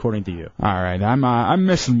sins according to you. All right, I'm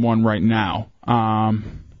missing one right now.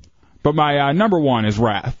 But my number 1 is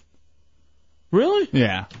wrath. Really?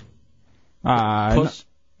 Yeah.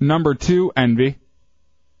 Number 2, envy.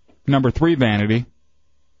 Number 3, vanity.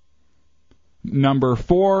 Number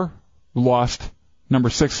 4, lust. Number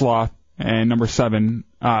 6, sloth. And number 7,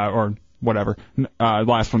 or whatever,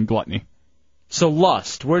 last one, gluttony. So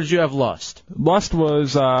lust. Where did you have lust? Lust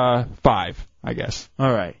was 5, I guess.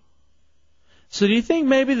 All right. So do you think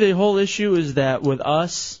maybe the whole issue is that with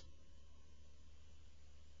us,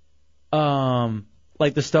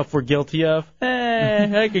 like the stuff we're guilty of,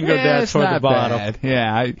 I can go down toward the bottom. Bad.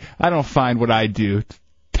 Yeah, I don't find what I do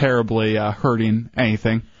terribly hurting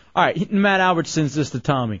anything. All right, Matt Albert sends this to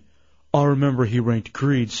Tommy. I remember he ranked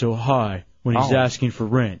greed so high when he's asking for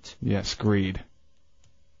rent. Yes, greed.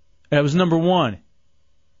 That was number 1.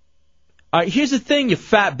 All right, here's the thing, you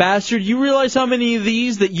fat bastard. You realize how many of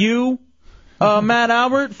these that you, Matt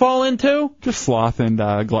Albert, fall into? Just sloth and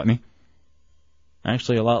gluttony.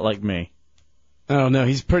 Actually, a lot like me. Oh, no,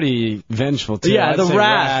 he's pretty vengeful, too. Yeah, I'd the say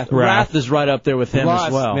wrath. Wrath is right up there with him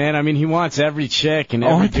as well. Man, I mean, he wants every chick and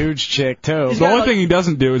every dude's chick, too. The only thing he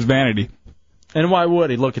doesn't do is vanity. And why would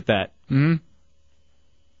he? Look at that.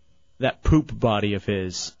 That poop body of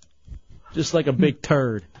his. Just like a big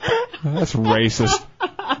turd. That's racist.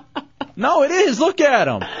 No, it is. Look at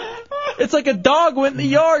him. It's like a dog went in the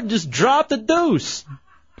yard and just dropped a deuce.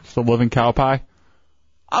 Just a living cow pie?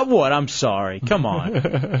 What? I'm sorry. Come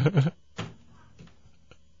on.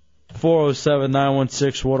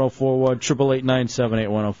 407-916-1041,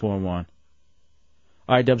 888-978-1041.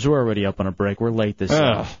 All right, Dubs, we're already up on a break. We're late this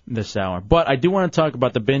hour. But I do want to talk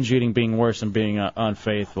about the binge eating being worse than being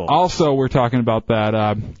unfaithful. Also, we're talking about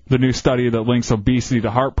that the new study that links obesity to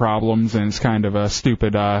heart problems, and it's kind of a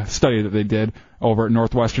stupid study that they did over at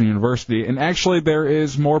Northwestern University. And actually, there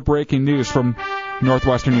is more breaking news from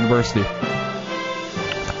Northwestern University.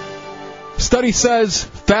 Study says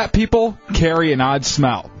fat people carry an odd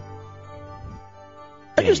smell.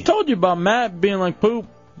 I just told you about Matt being like poop.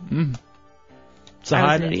 It's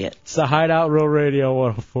an idiot. It's the Hideout Real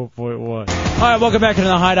Radio 104.1. All right, welcome back to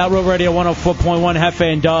the Hideout Real Radio 104.1.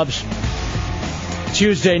 Hefe and Dubs.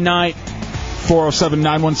 Tuesday night.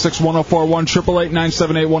 407-916-1041,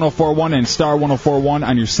 888-978-1041, and star 1041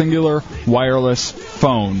 on your singular wireless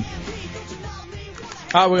phone.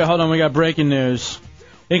 All right, hold on. We got breaking news.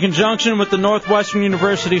 In conjunction with the Northwestern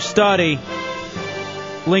University study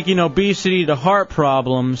linking obesity to heart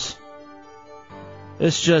problems,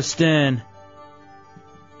 this just in.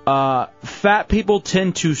 Fat people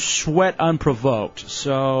tend to sweat unprovoked.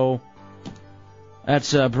 So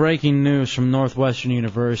that's breaking news from Northwestern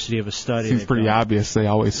University of a study. Seems pretty obvious. They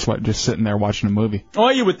always sweat just sitting there watching a movie.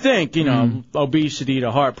 Well, you would think, obesity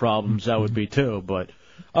to heart problems, that would be too. But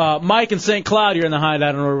Mike in St. Cloud, you're in the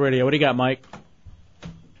Hideout on Road Radio. What do you got, Mike?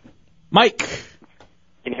 Mike.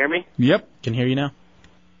 Can you hear me? Yep. Can hear you now.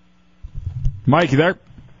 Mike, you there?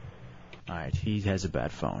 All right, he has a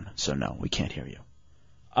bad phone, so no, we can't hear you.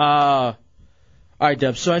 All right,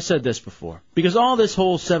 Deb, so I said this before. Because all this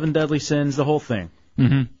whole 7 deadly sins, the whole thing,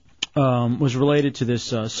 was related to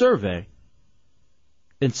this survey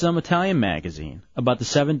in some Italian magazine about the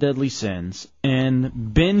 7 deadly sins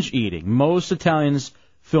and binge eating. Most Italians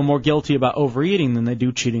feel more guilty about overeating than they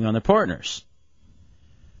do cheating on their partners.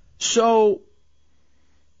 So,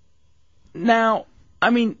 now,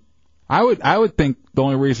 I mean... I would think the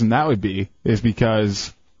only reason that would be is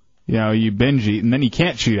because, you binge eat and then you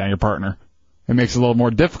can't cheat on your partner. It makes it a little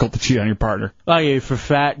more difficult to cheat on your partner. Oh, yeah, for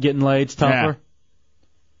fat, getting laid's tougher?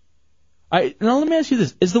 Yeah. Now, let me ask you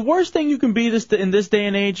this. Is the worst thing you can be in this day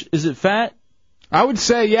and age, is it fat? I would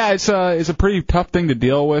say, yeah, it's a pretty tough thing to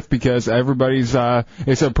deal with because everybody's,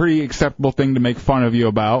 it's a pretty acceptable thing to make fun of you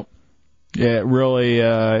about. It really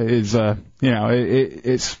is,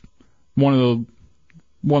 it's one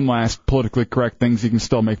last politically correct things you can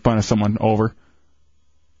still make fun of someone over.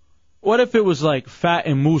 What if it was like fat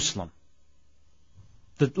and Muslim?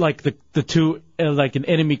 The two, like an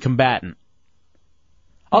enemy combatant.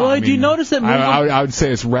 Although, do you notice that Muslim... I would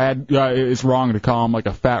say it's it's wrong to call him like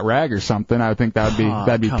a fat rag or something. I think that'd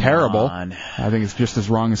be terrible. On. I think it's just as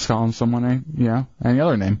wrong as calling someone any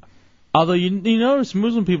other name. Although you notice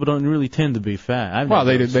Muslim people don't really tend to be fat.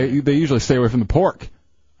 They usually stay away from the pork.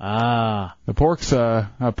 Ah. The pork's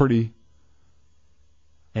a pretty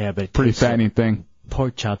fattening thing.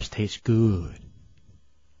 Pork chops taste good.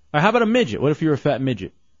 All right, how about a midget? What if you're a fat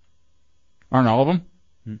midget? Aren't all of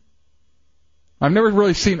them? I've never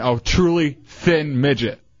really seen a truly thin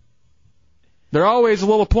midget. They're always a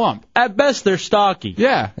little plump. At best, they're stocky.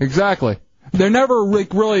 Yeah, exactly. They're never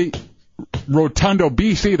really rotund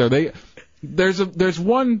obese either. There's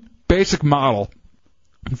one basic model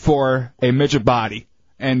for a midget body,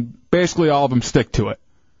 and basically all of them stick to it.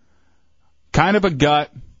 Kind of a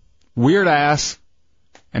gut, weird ass,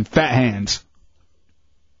 and fat hands.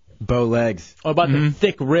 Bow legs. What about the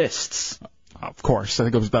thick wrists? Of course, I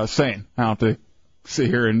think it was without saying. I don't have to sit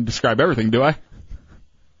here and describe everything, do I? All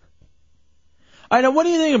right, now what do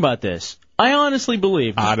you think about this? I honestly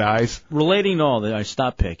believe... Odd eyes. Relating to all that,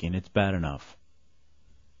 stop picking. It's bad enough.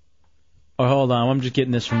 Oh, hold on. I'm just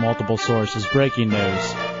getting this from multiple sources. Breaking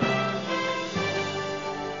news.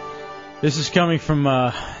 This is coming from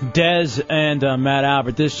Dez and Matt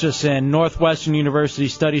Albert. This just saying Northwestern University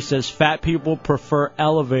study says fat people prefer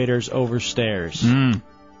elevators over stairs. I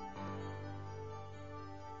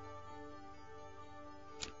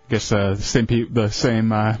guess the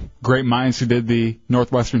same great minds who did the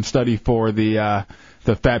Northwestern study for the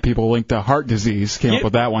fat people linked to heart disease came up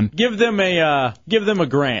with that one. Give them a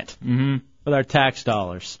grant with our tax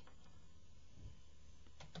dollars.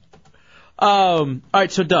 All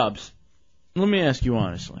right, so Dubs, let me ask you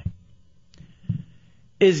honestly: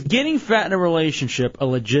 is getting fat in a relationship a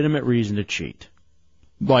legitimate reason to cheat?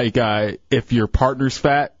 Like, if your partner's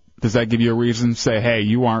fat, does that give you a reason to say, "Hey,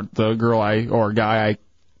 you aren't the girl or guy I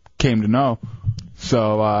came to know,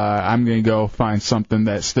 so I'm going to go find something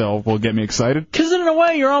that still will get me excited"? Because in a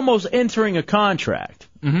way, you're almost entering a contract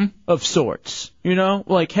of sorts.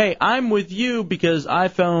 Like, hey, I'm with you because I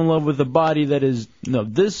fell in love with a body that is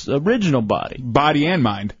this original body. Body and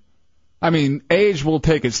mind. I mean, age will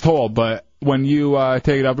take its toll, but when you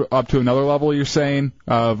take it up to another level, you're saying,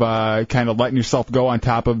 of kind of letting yourself go on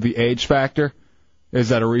top of the age factor, is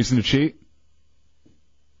that a reason to cheat?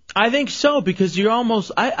 I think so, because you're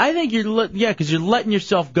almost... I think because you're letting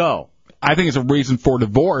yourself go. I think it's a reason for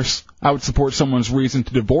divorce. I would support someone's reason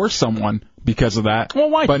to divorce someone because of that,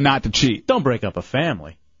 well, why? But not to cheat. Don't break up a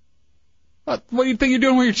family. What do you think you're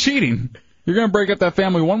doing when you're cheating? You're going to break up that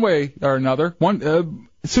family one way or another.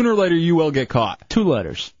 Sooner or later, you will get caught. 2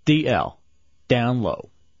 letters. DL. Down low.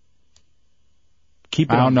 I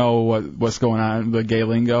don't know what's going on in the gay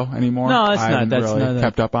lingo anymore. No, that's not. That's really not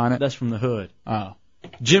kept up on it. That's from the hood. Oh.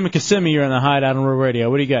 Jim and Kissimmee, you're on the Hideout on Real Radio.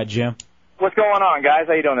 What do you got, Jim? What's going on, guys?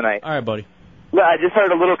 How you doing tonight? All right, buddy. I just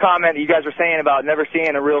heard a little comment that you guys were saying about never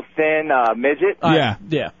seeing a real thin midget.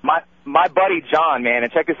 Yeah. My buddy John, man,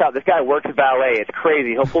 and check this out. This guy works at ballet. It's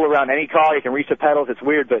crazy. He'll pull around any car. He can reach the pedals. It's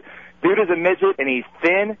weird, but dude is a midget, and he's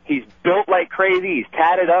thin. He's built like crazy. He's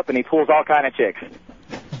tatted up, and he pulls all kind of chicks.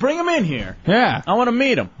 Bring him in here. Yeah. I want to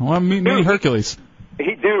meet him. I want to meet Hercules.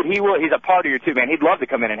 He will. He's a partier, too, man. He'd love to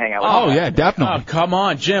come in and hang out with us. Oh, yeah, definitely. Oh, come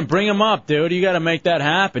on, Jim. Bring him up, dude. You got to make that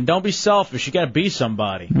happen. Don't be selfish. You got to be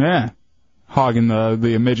somebody. Yeah. Hogging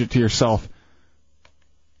the midget to yourself.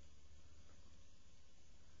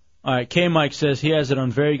 All right, K-Mike says he has it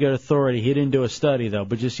on very good authority. He didn't do a study, though,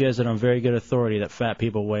 but just he has it on very good authority that fat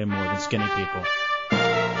people weigh more than skinny people.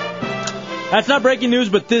 That's not breaking news,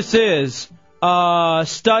 but this is.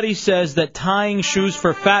 Study says that tying shoes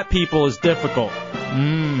for fat people is difficult.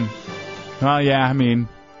 Well, yeah, I mean,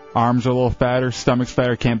 arms are a little fatter, stomach's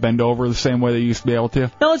fatter, can't bend over the same way they used to be able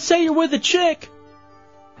to. Now, let's say you're with a chick,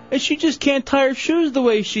 and she just can't tie her shoes the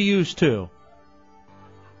way she used to.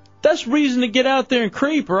 That's reason to get out there and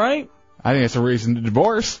creep, right? I think it's a reason to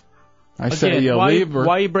divorce. I say Again, you leave her.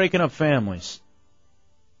 Why are you breaking up families?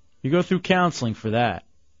 You go through counseling for that.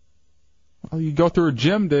 Well, you go through a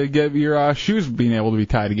gym to get your shoes being able to be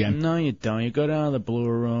tied again. No, you don't. You go down to the Blue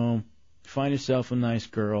Room, find yourself a nice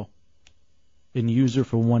girl, and use her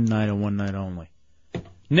for one night and one night only.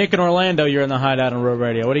 Nick in Orlando, you're in the Hideout on Road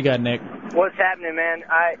Radio. What do you got, Nick? What's happening, man?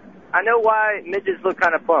 I know why midgets look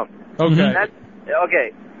kind of plump. Okay.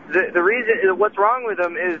 Okay. The reason, what's wrong with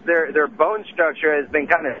them is their bone structure has been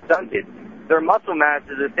kind of stunted. Their muscle mass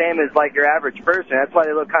is the same as like your average person. That's why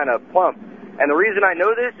they look kind of plump. And the reason I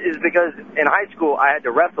know this is because in high school I had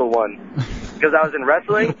to wrestle one because I was in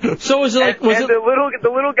wrestling. So was it like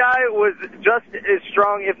the little guy was just as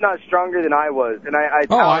strong, if not stronger than I was, and I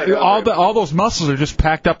all those muscles are just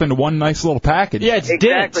packed up into one nice little package. Yeah, it's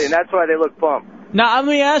exactly, and that's why they look plump. Now, let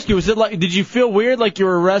me ask you, was it like, did you feel weird like you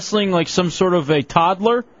were wrestling like some sort of a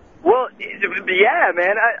toddler? Well, yeah,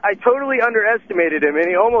 man, I totally underestimated him, and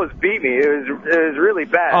he almost beat me. It was really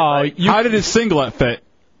bad. How did his singlet fit?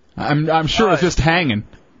 I'm sure it was just hanging.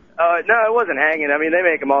 No, it wasn't hanging. I mean, they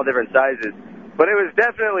make them all different sizes. But it was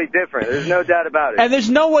definitely different. There's no doubt about it. And there's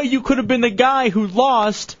no way you could have been the guy who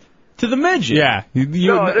lost to the midget. Yeah, you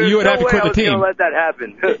would have to quit the team. I was going to let that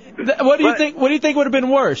happen. What do you think? What do you think would have been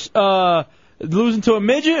worse? Losing to a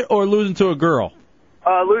midget or losing to a girl?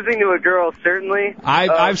 Losing to a girl, certainly.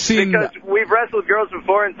 I've seen... Because we've wrestled girls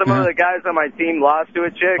before, and some of the guys on my team lost to a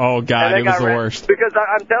chick. Oh, God, it was the worst. Because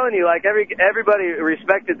I'm telling you, like, everybody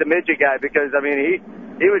respected the midget guy because, I mean,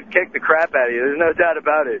 he would kick the crap out of you. There's no doubt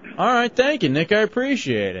about it. All right, thank you, Nick. I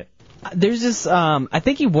appreciate it. There's this, I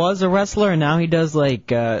think he was a wrestler, and now he does,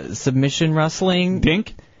 like, submission wrestling.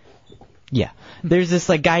 Dink? Yeah. There's this,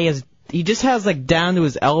 like, guy he just has, like, down to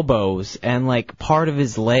his elbows and, like, part of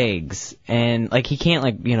his legs. And, like, he can't,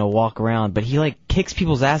 like, walk around. But he, like, kicks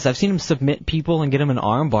people's ass. I've seen him submit people and get them in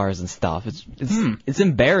arm bars and stuff. It's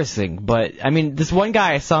embarrassing. But, I mean, this one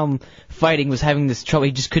guy I saw him fighting was having this trouble.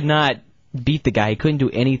 He just could not beat the guy. He couldn't do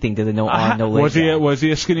anything to the no arm, no leg guy. Was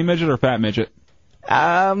he a skinny midget or a fat midget?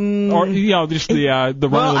 Or, just the run of the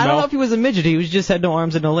mill? I don't know if he was a midget. He just had no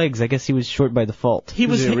arms and no legs. I guess he was short by default.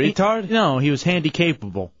 Was he a retard? No, he was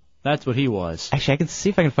handy-capable. That's what he was. Actually, I can see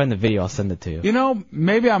if I can find the video. I'll send it to you. You know,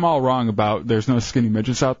 maybe I'm all wrong about there's no skinny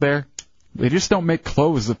midgets out there. They just don't make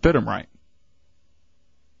clothes that fit them right.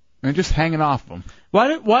 They're just hanging off them.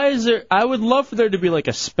 Why is there... I would love for there to be like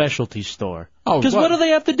a specialty store. Oh, because what do they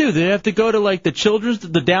have to do? They have to go to like the children's,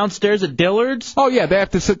 the downstairs at Dillard's? Oh, yeah, they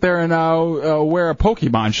have to sit there and wear a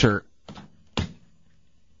Pokemon shirt.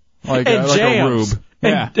 Like a Rube.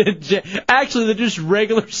 Yeah. Actually, they're just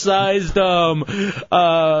regular-sized,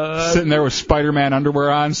 sitting there with Spider-Man underwear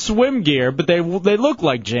on. Swim gear, but they look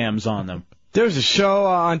like jams on them. There was a show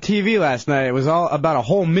on TV last night. It was all about a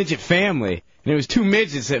whole midget family. And it was two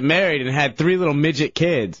midgets that married and had 3 little midget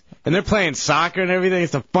kids. And they're playing soccer and everything.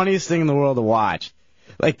 It's the funniest thing in the world to watch.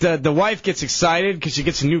 Like, the wife gets excited because she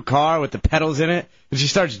gets a new car with the pedals in it. And she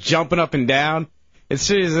starts jumping up and down. It's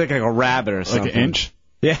like a rabbit or something. Like an inch?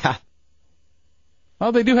 Yeah.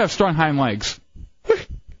 Well, they do have strong hind legs.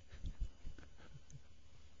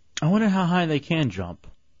 I wonder how high they can jump.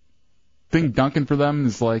 I think dunking for them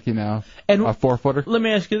is like, a 4-footer. Let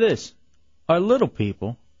me ask you this. Are little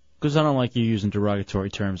people, because I don't like you using derogatory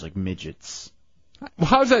terms like midgets. Well,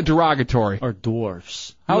 how is that derogatory? Or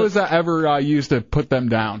dwarfs. How is that ever used to put them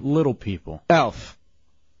down? Little people. Elf.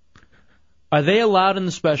 Are they allowed in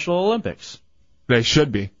the Special Olympics? They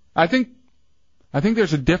should be. I think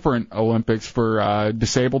there's a different Olympics for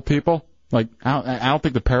disabled people. Like, I don't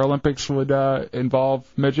think the Paralympics would involve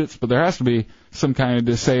midgets, but there has to be some kind of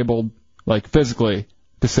disabled, like physically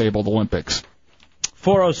disabled Olympics.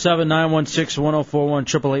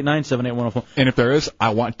 407-916-1041, 888-978-1041. And if there is, I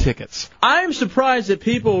want tickets. I'm surprised that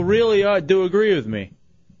people really do agree with me.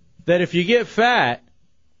 That if you get fat,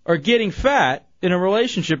 or getting fat in a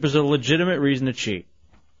relationship is a legitimate reason to cheat.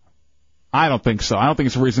 I don't think so. I don't think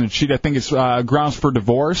it's a reason to cheat. I think it's grounds for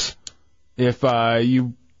divorce. If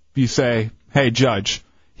you say, hey, judge,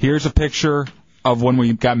 here's a picture of when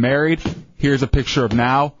we got married. Here's a picture of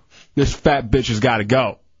now. This fat bitch has got to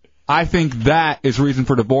go. I think that is reason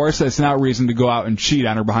for divorce. It's not reason to go out and cheat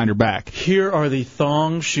on her behind her back. Here are the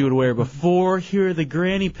thongs she would wear before. Here are the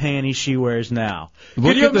granny panties she wears now.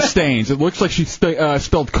 Look at the stains. It looks like she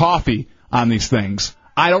spilled coffee on these things.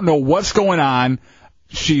 I don't know what's going on.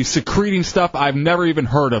 She's secreting stuff I've never even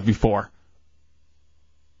heard of before.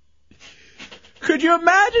 Could you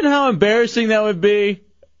imagine how embarrassing that would be?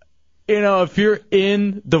 If you're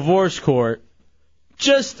in divorce court,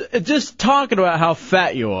 Just talking about how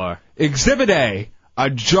fat you are. Exhibit A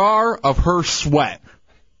jar of her sweat.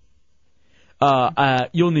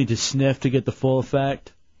 You'll need to sniff to get the full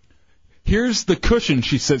effect. Here's the cushion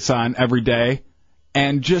she sits on every day,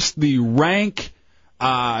 and just the rank,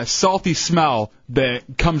 salty smell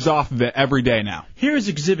that comes off of it every day now. Here's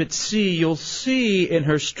Exhibit C. You'll see in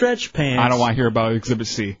her stretch pants. I don't want to hear about Exhibit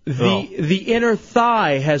C. The inner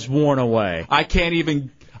thigh has worn away. I can't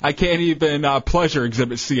even pleasure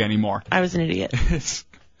Exhibit C anymore. I was an idiot.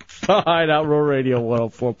 Hideout Roll Radio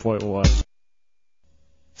 104.1.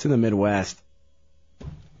 It's in the Midwest.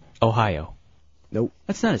 Ohio. Nope.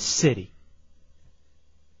 That's not a city.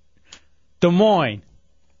 Des Moines.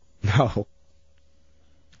 No.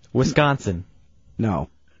 Wisconsin. No.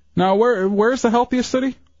 Now, where's the healthiest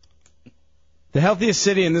city? The healthiest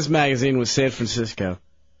city in this magazine was San Francisco.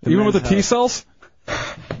 Even with the T-cells?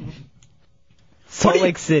 Salt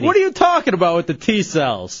Lake City. What are you talking about with the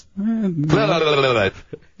T-cells?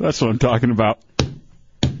 That's what I'm talking about.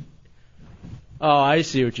 Oh, I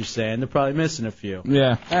see what you're saying. They're probably missing a few.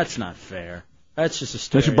 Yeah. That's not fair. That's just a They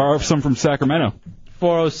stereotype. should borrow some from Sacramento.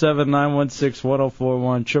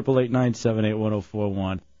 407-916-1041,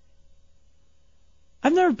 888-978-1041.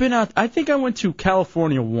 I've never been out. I think I went to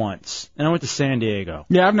California once, and I went to San Diego.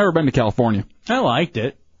 Yeah, I've never been to California. I liked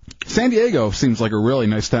it. San Diego seems like a really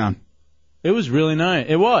nice town. It was really nice.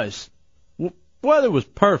 It was. Weather was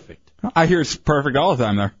perfect. I hear it's perfect all the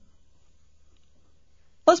time there.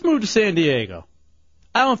 Let's move to San Diego.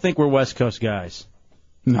 I don't think we're West Coast guys.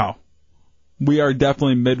 No. We are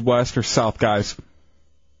definitely Midwest or South guys.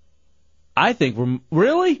 I think we're...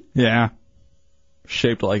 Really? Yeah.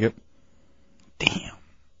 Shaped like it. Damn.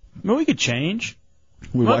 Well, we could change.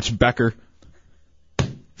 We watch Becker.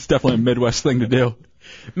 It's definitely a Midwest thing to do.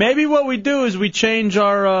 Maybe what we do is we change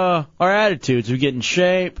our attitudes. We get in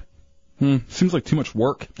shape. Seems like too much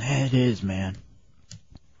work. It is, man.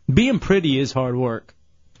 Being pretty is hard work.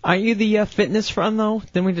 Are you the fitness friend, though?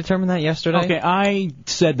 Didn't we determine that yesterday? Okay, I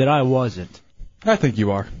said that I wasn't. I think you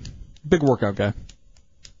are. Big workout guy.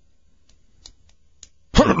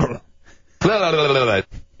 If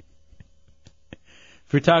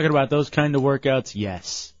you're talking about those kind of workouts,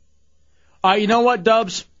 yes. You know what,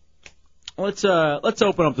 Dubs? Let's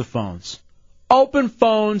open up the phones. Open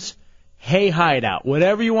phones. Hey, Hideout.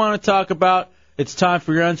 Whatever you want to talk about, it's time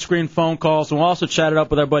for your on-screen phone calls. And we'll also chat it up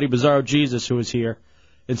with our buddy Bizarro Jesus, who is here,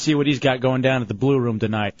 and see what he's got going down at the Blue Room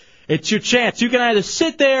tonight. It's your chance. You can either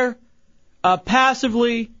sit there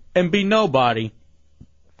passively and be nobody,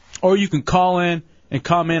 or you can call in and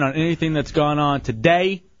comment on anything that's gone on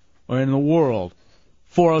today or in the world.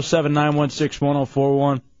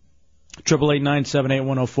 407-916-1041,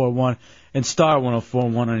 888-978-1041, and star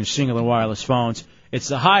 1041 on your singular wireless phones. It's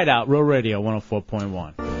the Hideout, Real Radio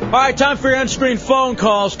 104.1. All right, time for your on-screen phone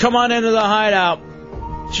calls. Come on into the Hideout.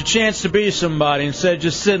 It's your chance to be somebody. Instead of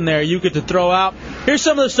just sitting there, you get to throw out. Here's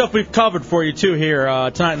some of the stuff we've covered for you, too, here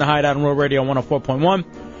tonight in the Hideout on Real Radio 104.1.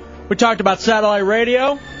 We talked about satellite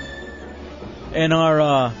radio and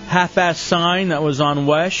our half-ass sign that was on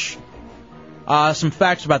Wesh. Some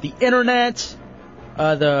facts about the Internet,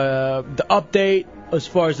 the update as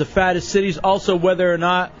far as the fattest cities, also whether or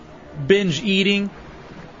not binge eating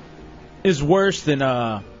is worse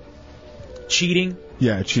than cheating.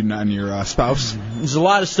 Yeah, cheating on your spouse. There's a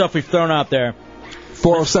lot of stuff we've thrown out there.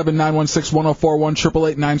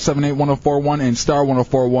 407-916-1041, 888-978-1041, and star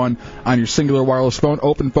 1041 on your singular wireless phone.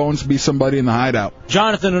 Open phones, be somebody in the Hideout.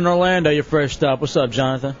 Jonathan in Orlando, you're first up. What's up,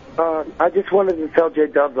 Jonathan? I just wanted to tell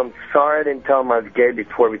J-Dubs I'm sorry I didn't tell him I was gay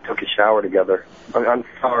before we took a shower together. I'm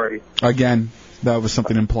sorry. Again, that was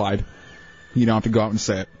something implied. You don't have to go out and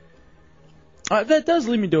say it. That does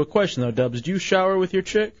lead me to a question, though, Dubs. Do you shower with your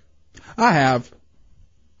chick? I have.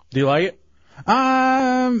 Do you like it?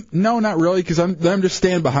 No, not really, because I'm just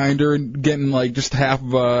standing behind her and getting like just half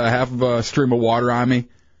of a stream of water on me,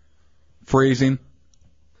 freezing.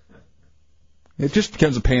 It just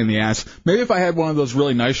becomes a pain in the ass. Maybe if I had one of those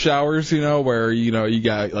really nice showers, where you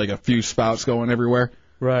got like a few spouts going everywhere,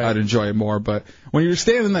 right? I'd enjoy it more. But when you're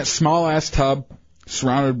standing in that small ass tub,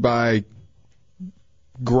 surrounded by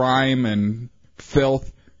grime and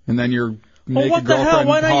filth, and then your naked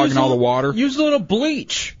girlfriend hogging all the water. Use a little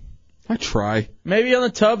bleach. I try. Maybe on the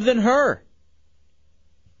tub than her.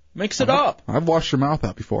 Mix it up. I've washed your mouth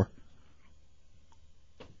out before.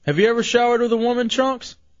 Have you ever showered with a woman,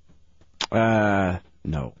 Chunks?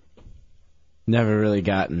 No. Never really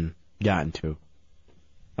gotten to.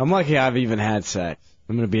 I'm lucky I've even had sex.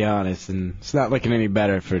 I'm going to be honest, and it's not looking any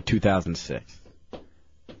better for 2006.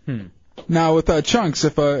 Now, with Chunks,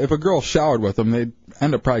 if a girl showered with him, they'd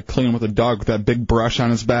end up probably cleaning with a dog with that big brush on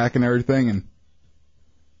his back and everything, and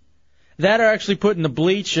That are actually putting the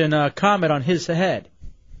bleach and Comet on his head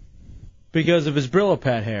because of his Brillo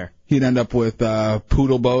pad hair. He'd end up with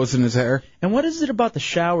poodle bows in his hair. And what is it about the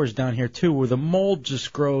showers down here, too, where the mold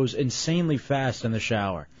just grows insanely fast in the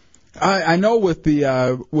shower? I know with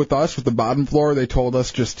us, with the bottom floor, they told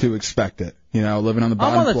us just to expect it. You know, living on the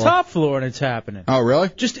bottom I'm on floor. the top floor and it's happening. Oh, really?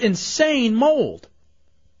 Just insane mold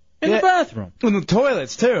in the bathroom. In the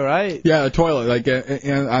toilets, too, right? Yeah, the toilet, like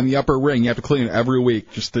on the upper ring, you have to clean it every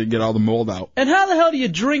week just to get all the mold out. And how the hell do you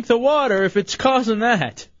drink the water if it's causing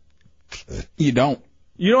that? You don't.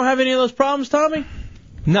 You don't have any of those problems, Tommy?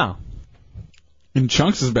 No. In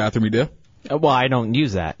Chunks' bathroom, you do. Well, I don't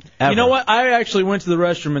use that. Ever. You know what? I actually went to the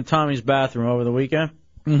restroom in Tommy's bathroom over the weekend.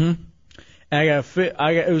 Mm-hmm. And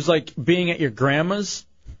it was like being at your grandma's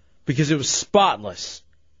because it was spotless.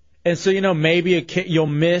 And so, you know, maybe you'll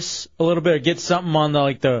miss a little bit or get something on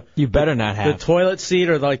the You better not have. the toilet seat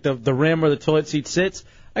or like the rim where the toilet seat sits.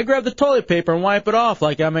 I grab the toilet paper and wipe it off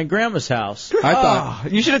like I'm at grandma's house. I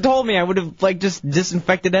thought you should have told me. I would have just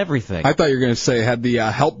disinfected everything. I thought you were going to say it had the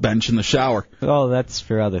help bench in the shower. Oh, that's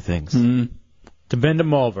for other things. Mm-hmm. To bend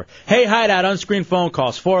them over. Hey, Hideout, unscreened phone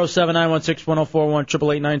calls, 407-916-1041,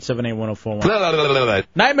 888-978-1041.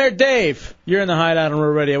 Nightmare Dave, you're in the Hideout on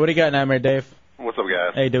Real Radio. What do you got, Nightmare Dave? What's up,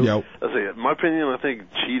 guys? Hey, dude. Yo. Let's see. In my opinion, I think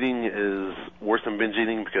cheating is worse than binge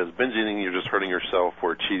eating because binge eating, you're just hurting yourself,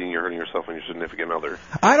 where cheating, you're hurting yourself and your significant other.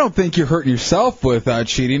 I don't think you're hurting yourself with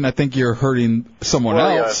cheating. I think you're hurting someone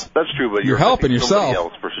else. Yeah, that's true, but You're helping yourself. Somebody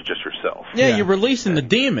else versus just yourself. Yeah, you're releasing the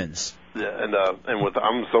demons. Yeah, and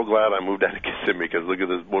I'm so glad I moved out of Kissimmee because look at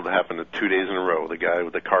this, what happened 2 days in a row. The guy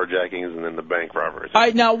with the carjackings and then the bank robberies. All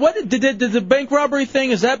right, now, what did the bank robbery thing,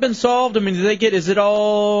 has that been solved? I mean, is it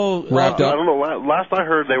all wrapped up? I don't know. Last I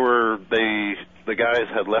heard, the guys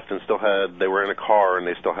had left and they were in a car and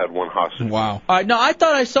they still had one hostage. Wow. All right, no, I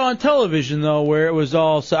thought I saw on television, though, where it was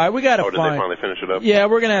all... So, all right, we got to did find... they finally finish it up? Yeah,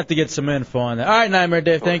 we're going to have to get some info on that. All right, Nightmare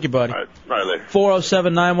Dave, thank you, buddy. All right later.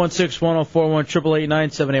 407-916-1041,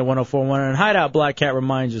 888-978-1041. And Hideout Black Cat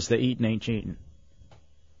reminds us that eating ain't cheating.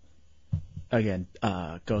 Again,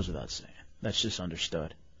 goes without saying. That's just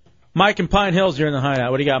understood. Mike in Pine Hills, you're in the Hideout.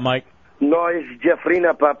 What do you got, Mike? No, it's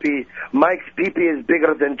Jeffrina, papi. Mike's pee-pee is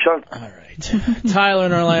bigger than Chunks. All right. Tyler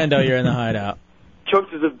in Orlando, you're in the Hideout.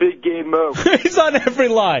 Chunks is a big game move. He's on every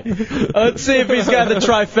line. Let's see if he's got the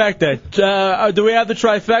trifecta. Do we have the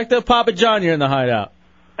trifecta? Papa John, you're in the Hideout.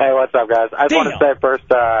 Hey, what's up, guys? I just want to say first,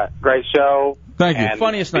 great show. Thank you. And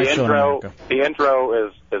Funniest night show in America. The intro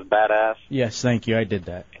is badass. Yes, thank you. I did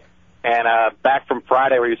that. And back from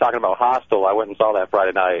Friday where you were talking about Hostel, I went and saw that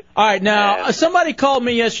Friday night. All right, now, somebody called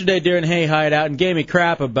me yesterday during Hey Hideout and gave me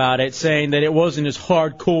crap about it, saying that it wasn't as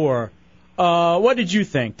hardcore. What did you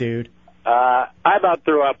think, dude? I about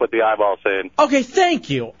threw up with the eyeball scene. Okay, thank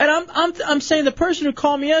you. And I'm saying the person who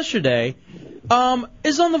called me yesterday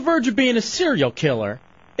is on the verge of being a serial killer.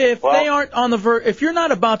 If they aren't on the verge, if you're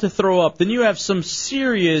not about to throw up, then you have some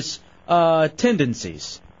serious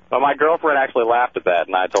tendencies. Well, my girlfriend actually laughed at that,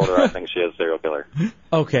 and I told her I think she is a serial killer.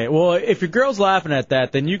 Okay, well, if your girl's laughing at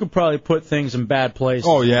that, then you could probably put things in bad places.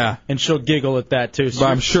 Oh, yeah. And she'll giggle at that, too. So But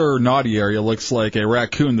I'm sure naughty area looks like a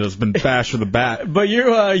raccoon that's been bashed with a bat. But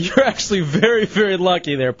you're actually very, very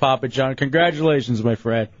lucky there, Papa John. Congratulations, my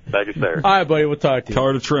friend. Thank you, sir. All right, buddy, we'll talk to you. Tell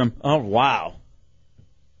her to trim. Oh, wow.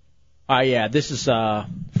 Yeah, this is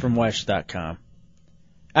from West.com.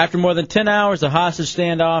 After more than 10 hours, the hostage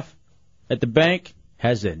standoff at the bank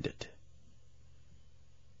has ended.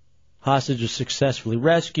 Hostage was successfully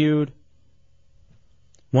rescued.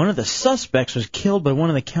 One of the suspects was killed by one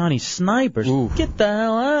of the county snipers. Ooh. Get the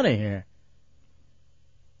hell out of here.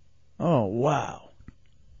 Oh, wow.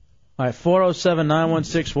 All right,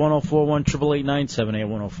 407-916-1041,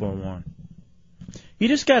 888-978-1041. You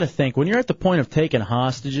just got to think, when you're at the point of taking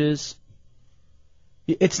hostages,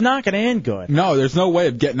 it's not going to end good. No, there's no way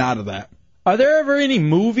of getting out of that. Are there ever any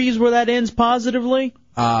movies where that ends positively?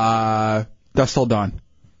 Dust Till Dawn.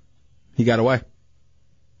 He got away.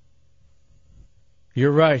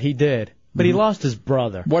 You're right, he did. But he lost his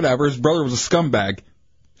brother. Whatever, his brother was a scumbag.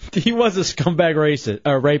 He was a scumbag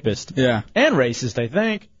rapist. Yeah. And racist, I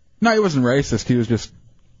think. No, he wasn't racist. He was just...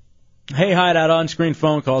 Hey, Hideout on-screen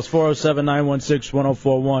phone calls,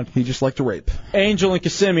 407-916-1041. He just liked to rape. Angel and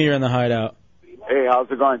Kissimmee are in the Hideout. Hey, how's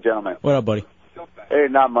it going, gentlemen? What up, buddy? Hey,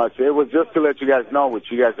 not much. It was just to let you guys know, which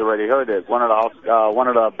you guys already heard, is one of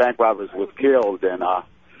the bank robbers was killed, and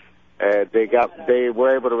they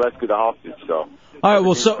were able to rescue the hostage. So. All right.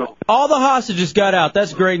 Well, so all the hostages got out.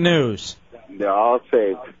 That's great news. They're all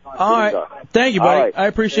saved. All right. Thank you, buddy. All right. I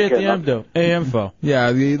appreciate the info.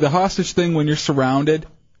 Yeah, the hostage thing. When you're surrounded,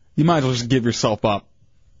 you might as well just give yourself up.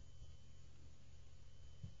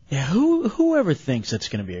 Yeah, whoever thinks that's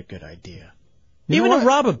going to be a good idea? You know Even to what?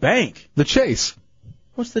 rob a bank. The Chase.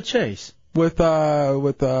 What's the Chase? With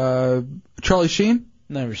Charlie Sheen?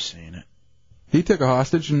 Never seen it. He took a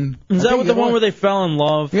hostage and... Is that the one where they fell in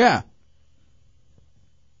love? Yeah.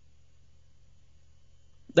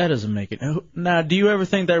 That doesn't make it. Now, do you ever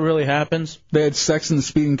think that really happens? They had sex in the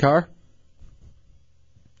speeding car?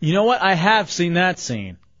 You know what? I have seen that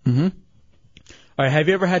scene. Mm-hmm. All right, have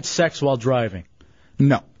you ever had sex while driving?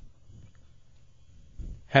 No.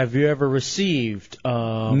 Have you ever received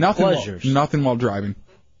Nothing pleasures? Nothing while driving.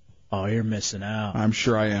 Oh, you're missing out. I'm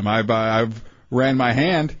sure I am. I've ran my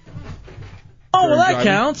hand. Oh, well, that driving.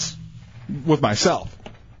 counts. With myself.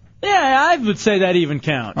 Yeah, I would say that even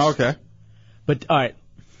counts. Okay. But, all right,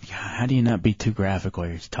 God, how do you not be too graphic while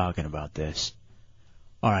you're talking about this?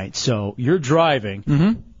 All right, so you're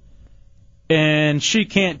driving, and she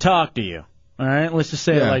can't talk to you. All right, let's just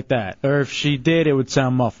say it like that. Or if she did, it would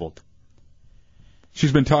sound muffled.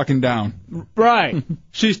 She's been talking down. Right.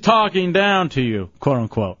 She's talking down to you, quote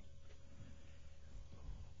unquote.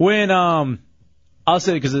 When I'll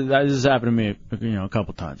say it because this has happened to me, a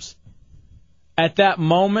couple times. At that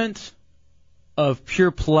moment of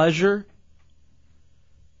pure pleasure,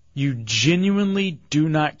 you genuinely do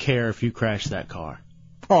not care if you crash that car.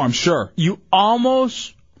 Oh, I'm sure. You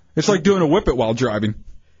almost... It's like doing a whip it while driving.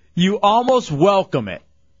 You almost welcome it.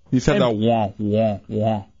 You said that wah, wah,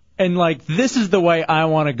 wah. And, like, this is the way I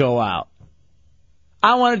want to go out.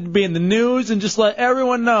 I wanted to be in the news and just let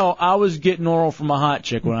everyone know I was getting oral from a hot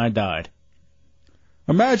chick when I died.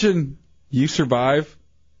 Imagine you survive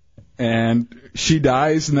and she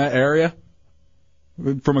dies in that area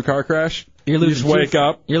from a car crash. You just wake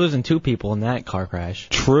up. You're losing 2 people in that car crash.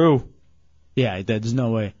 True. Yeah, there's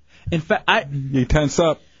no way. In fact, you tense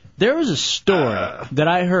up. There was a story that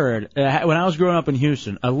I heard when I was growing up in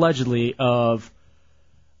Houston, allegedly of...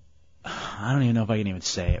 I don't even know if I can even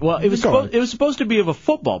say it. Well, it was supposed to be of a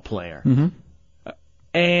football player.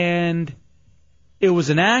 And it was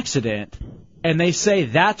an accident, and they say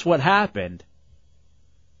that's what happened,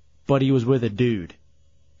 but he was with a dude.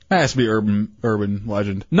 That has to be urban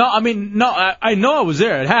legend. No, I mean, no, I know I was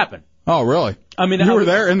there. It happened. Oh, really? I mean, you were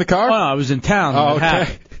there in the car? Oh, no, I was in town when it it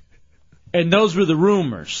happened. And those were the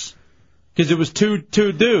rumors. Because it was two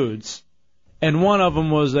dudes, and one of them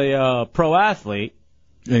was a pro athlete.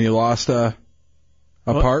 And he lost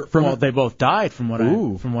apart from Well, it? they both died from what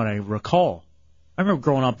I recall. I remember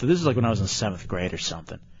growing up, this is like when I was in 7th grade or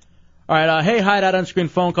something. All right, hey, Hideout on-screen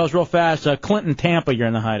phone calls real fast. Clinton, Tampa, you're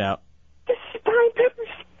in the Hideout. This is Brian Peppers.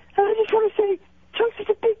 I just want to say, Chunks is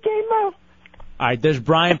a big game mouth. All right, there's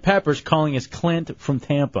Brian Peppers calling us Clint from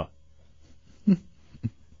Tampa.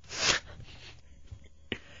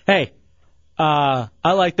 Hey, I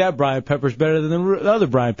like that Brian Peppers better than the other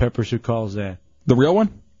Brian Peppers who calls in. The real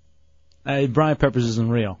one? Brian Peppers isn't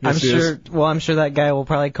real. I'm sure that guy will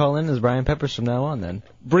probably call in as Brian Peppers from now on then.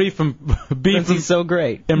 Beef he's so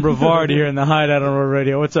great. And Brevard here in the Hideout on Road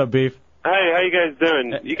Radio. What's up, Beef? Hey, how you guys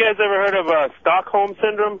doing? You guys ever heard of Stockholm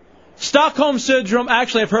Syndrome? Stockholm Syndrome.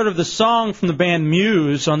 Actually, I've heard of the song from the band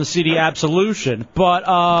Muse on the CD Absolution. But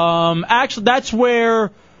actually, that's where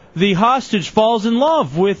the hostage falls in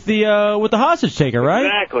love with the hostage taker, right?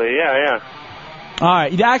 Exactly. Yeah. All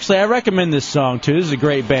right. Actually, I recommend this song too. This is a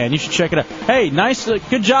great band. You should check it out. Hey, nice,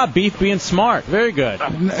 good job, Beef, being smart. Very good.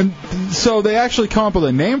 So they actually come up with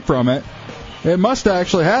a name from it. It must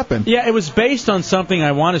actually happen. Yeah, it was based on something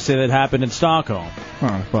I want to say that happened in Stockholm.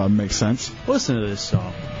 Oh, well, it makes sense. Listen to this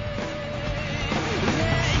song.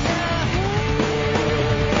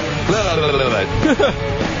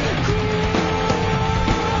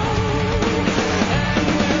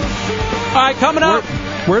 All right, coming up.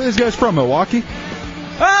 Where are these guys from? Milwaukee?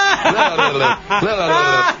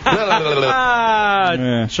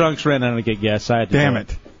 Chunks ran out to get gas. Damn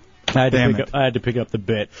it. I had to pick up the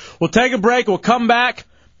bit. We'll take a break. We'll come back.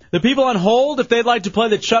 The people on hold, if they'd like to play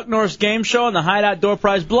the Chuck Norris Game Show and the Hideout Door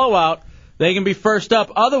Prize Blowout, they can be first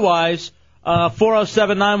up. Otherwise,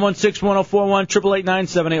 407-916-1041,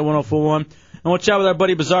 888-978-1041. And watch out with our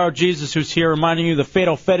buddy Bizarro Jesus, who's here reminding you the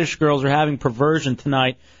Fatal Fetish Girls are having Perversion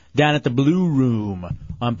tonight down at the Blue Room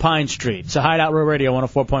on Pine Street. It's a Hideout Road Radio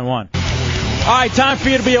 104.1. All right, time for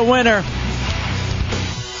you to be a winner.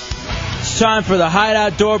 It's time for the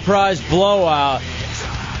Hideout Door Prize Blowout.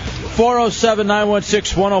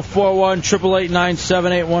 407-916-1041,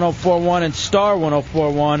 888-978-1041, and star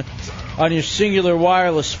 1041 on your singular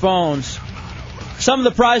wireless phones. Some of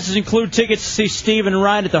the prizes include tickets to see Steve and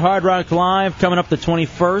Ryan at the Hard Rock Live coming up the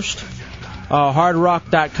 21st.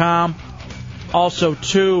 Hardrock.com. Also,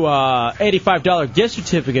 $85 gift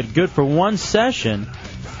certificate, good for one session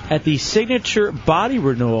at the Signature Body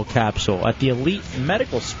Renewal Capsule at the Elite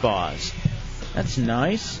Medical Spas. That's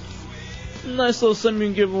nice. Nice little something you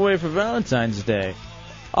can give away for Valentine's Day.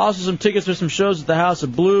 Also some tickets for some shows at the House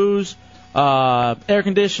of Blues, air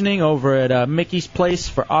conditioning over at Mickey's Place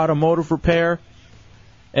for automotive repair,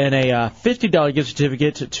 and a $50 gift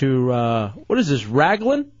certificate to what is this,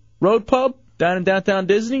 Raglan Road Pub down in downtown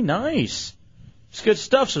Disney? Nice. It's good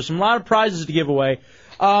stuff. So a lot of prizes to give away.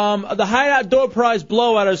 The Hideout Door Prize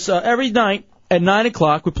Blowout is every night at 9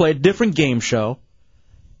 o'clock. We play a different game show.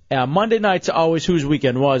 Monday nights are always Whose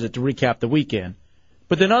Weekend Was It to recap the weekend.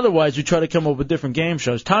 But then otherwise we try to come up with different game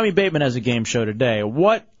shows. Tommy Bateman has a game show today.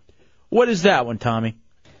 What is that one, Tommy?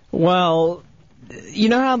 Well, you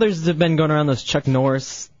know how there's been going around those Chuck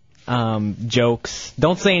Norris jokes?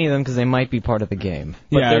 Don't say any of them because they might be part of the game.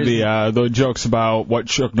 But the jokes about what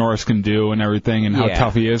Chuck Norris can do and everything and how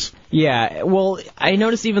tough he is. Yeah, well, I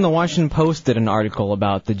noticed even the Washington Post did an article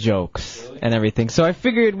about the jokes and everything. So I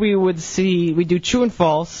figured we do true and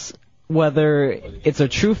false, whether it's a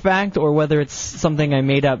true fact or whether it's something I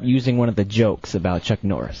made up using one of the jokes about Chuck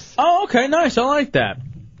Norris. Oh, okay, nice. I like that.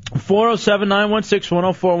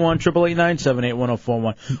 407-916-1041,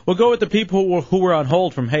 888-978-1041. We'll go with the people who were on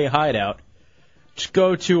hold from Hey Hideout. Just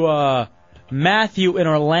go to Matthew in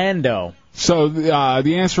Orlando. So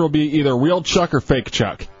the answer will be either real Chuck or fake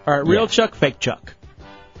Chuck. All right, real Chuck, fake Chuck.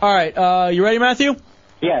 All right, you ready, Matthew?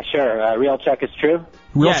 Yeah, sure. Real Chuck is true?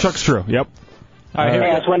 Real Chuck's true, yep. All right,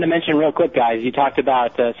 I just wanted to mention real quick, guys. You talked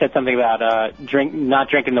about, said something about not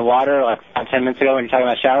drinking the water like 10 minutes ago when you're talking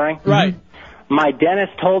about showering. Right. My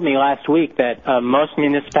dentist told me last week that most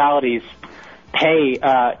municipalities pay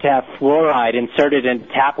to have fluoride inserted into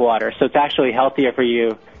tap water, so it's actually healthier for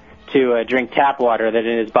you to drink tap water than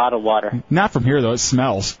it is bottled water. Not from here, though. It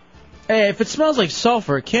smells. Hey, if it smells like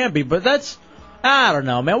sulfur, it can't be, but that's... I don't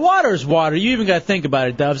know, man. Water is water. You even got to think about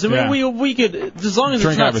it, Dubs. I mean, we could, as long as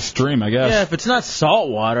drink it's not... out of a stream, I guess. Yeah, if it's not salt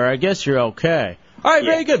water, I guess you're okay. All right,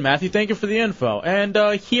 very good, Matthew. Thank you for the info. And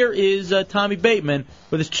here is Tommy Bateman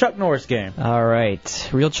with his Chuck Norris game. All right.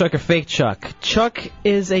 Real Chuck or fake Chuck? Chuck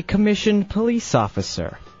is a commissioned police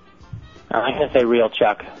officer. I'm going to say real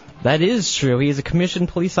Chuck. That is true. He is a commissioned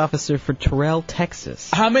police officer for Terrell,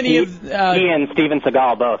 Texas. How many of... he and Steven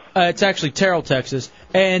Seagal both. It's actually Terrell, Texas.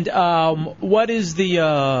 And what is the...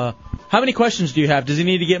 how many questions do you have? Does he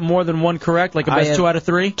need to get more than one correct, like a best 2 out of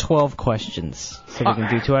 3? 12 questions. So we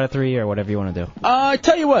can do 2 out of 3 or whatever you want to do. I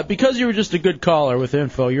tell you what, because you were just a good caller with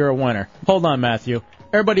info, you're a winner. Hold on, Matthew.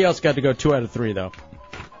 Everybody else got to go 2 out of 3, though.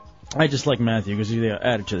 I just like Matthew because he's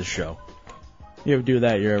added to the show. You ever do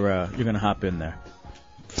that, you're going to hop in there.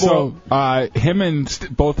 So, both him and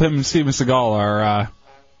Steven Seagal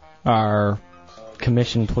are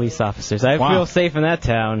commissioned police officers. I feel safe in that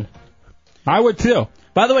town. I would too.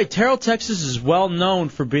 By the way, Terrell, Texas is well known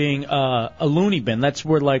for being a loony bin. That's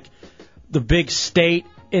where like the big state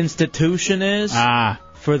institution is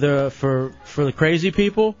for the crazy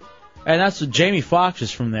people, and that's what Jamie Foxx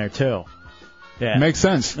is from there too. Yeah, makes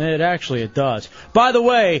sense. It does. By the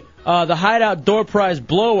way, the Hideout Door Prize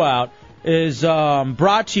Blowout is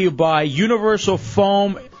brought to you by Universal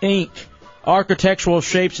Foam Inc., architectural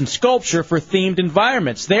shapes and sculpture for themed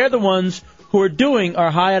environments. They're the ones who are doing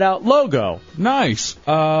our Hideout logo. Nice.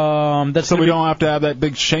 So we don't have to have that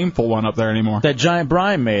big shameful one up there anymore. That giant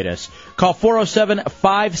Brian made us. Call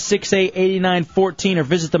 407-568-8914 or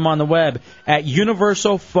visit them on the web at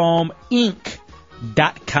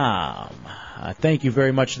universalfoaminc.com. Thank you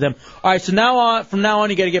very much to them. All right, so from now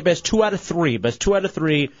on, you got to get best 2 out of 3. Best 2 out of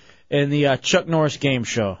 3 in the Chuck Norris game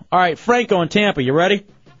show. All right, Franco in Tampa, you ready?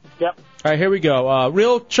 Yep. All right, here we go.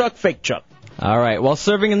 Real Chuck, fake Chuck. All right. While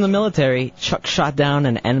serving in the military, Chuck shot down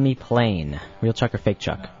an enemy plane. Real Chuck or fake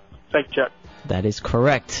Chuck? Fake Chuck. That is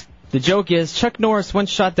correct. The joke is Chuck Norris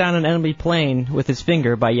once shot down an enemy plane with his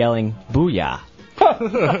finger by yelling, "Booyah." All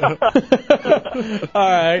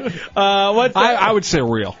right. I would say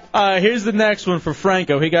real. Here's the next one for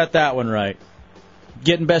Franco. He got that one right.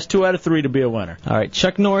 Getting best 2 out of 3 to be a winner. All right.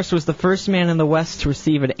 Chuck Norris was the first man in the West to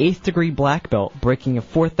receive an 8th-degree black belt, breaking a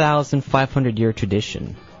 4,500-year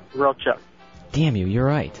tradition. Real Chuck. Damn you, you're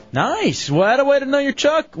right. Nice. What a way to know you're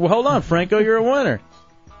Chuck. Well, hold on, Franco, you're a winner.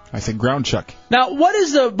 I said ground Chuck. Now, what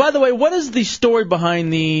is the story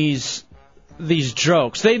behind these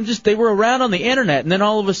jokes? They were around on the internet, and then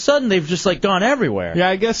all of a sudden they've just like gone everywhere. Yeah,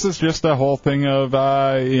 I guess it's just the whole thing of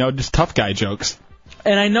just tough guy jokes.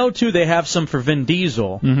 And I know too they have some for Vin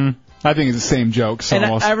Diesel. Mm-hmm. I think it's the same jokes. And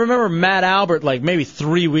almost. I remember Matt Albert, like maybe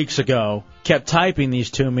 3 weeks ago, kept typing these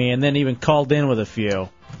to me, and then even called in with a few,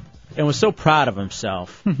 and was so proud of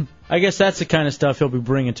himself. I guess that's the kind of stuff he'll be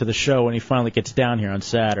bringing to the show when he finally gets down here on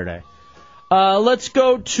Saturday. Let's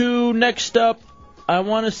go to next up. I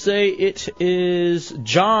want to say it is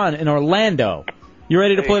John in Orlando. You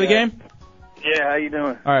ready to play the game? Yeah, how you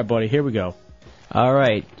doing? All right, buddy. Here we go. All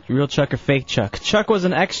right, real Chuck or fake Chuck? Chuck was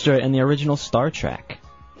an extra in the original Star Trek.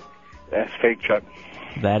 That's fake Chuck.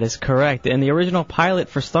 That is correct. In the original pilot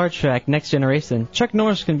for Star Trek Next Generation, Chuck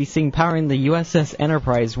Norris can be seen powering the USS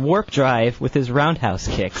Enterprise warp drive with his roundhouse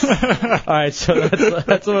kicks. All right, so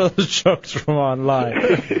that's one of those jokes from online.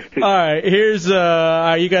 All right, here's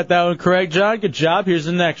you got that one correct, John. Good job. Here's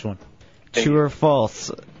the next one. True or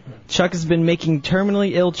false? Chuck has been making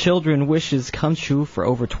terminally ill children wishes come true for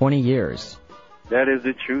over 20 years. That is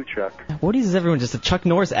a true Chuck. What is everyone, just a Chuck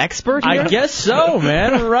Norris expert here? I guess so,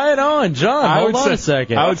 man. Right on, John. Hold on a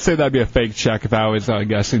second. I would say that'd be a fake Chuck if I was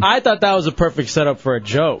guessing. I thought that was a perfect setup for a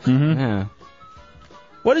joke. Mm-hmm. Yeah.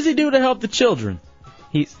 What does he do to help the children?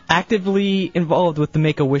 He's actively involved with the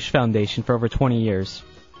Make-A-Wish Foundation for over 20 years.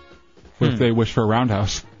 What if they wish for a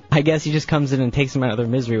roundhouse? I guess he just comes in and takes them out of their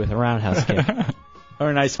misery with a roundhouse kick. Or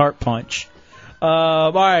a nice heart punch.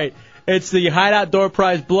 All right. It's the Hideout Door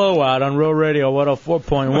Prize Blowout on Real Radio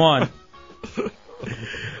 104.1.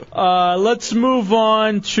 Let's move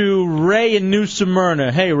on to Ray in New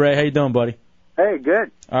Smyrna. Hey, Ray. How you doing, buddy? Hey, good.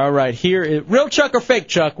 All right. Here is real Chuck or fake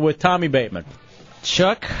Chuck with Tommy Bateman.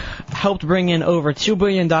 Chuck helped bring in over $2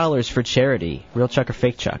 billion for charity. Real Chuck or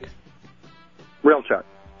fake Chuck? Real Chuck.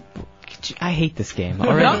 I hate this game. No,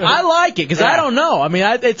 I like it because I don't know. I mean,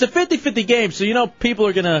 it's a 50-50 game, so people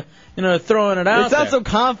are gonna throwing it out. It's not so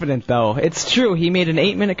confident though. It's true. He made an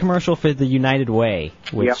 8-minute commercial for the United Way,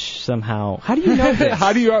 which somehow. How do you know this?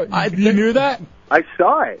 How do you knew that? I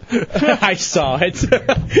saw it. I saw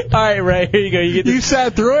it. All right, Ray. Here you go. You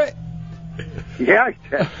sat through it. Yeah, I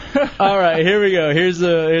did. All right, here we go. Here's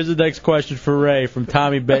the next question for Ray from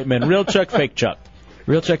Tommy Bateman. Real Chuck, fake Chuck.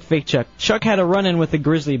 Real Chuck, fake Chuck. Chuck had a run-in with a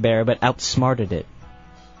grizzly bear, but outsmarted it.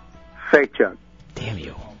 Fake Chuck. Damn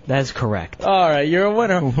you. That is correct. All right, you're a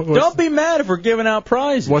winner. Don't be mad if we're giving out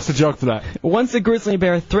prizes. What's the joke for that? Once a grizzly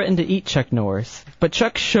bear threatened to eat Chuck Norris, but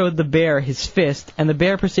Chuck showed the bear his fist, and the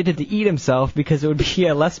bear proceeded to eat himself because it would be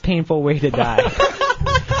a less painful way to die.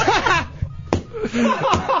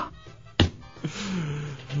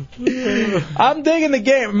 I'm digging the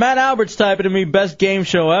game. Matt Albert's typing to me, best game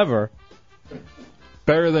show ever.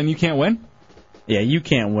 Better than You Can't Win? Yeah, You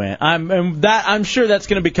Can't Win. I'm sure that's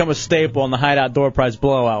going to become a staple in the Hideout Door Prize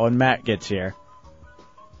Blowout when Matt gets here.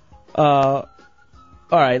 All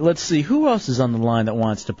right, let's see. Who else is on the line that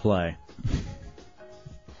wants to play?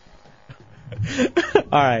 All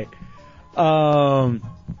right. All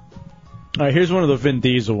right, here's one of the Vin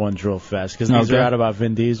Diesel ones real fast, because these are out about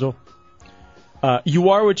Vin Diesel. You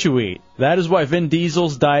are what you eat. That is why Vin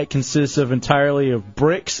Diesel's diet consists of entirely of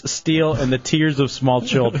bricks, steel, and the tears of small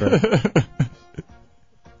children.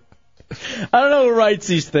 I don't know who writes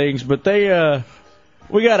these things, but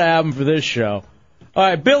we got to have them for this show. All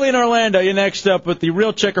right, Billy in Orlando, you're next up with the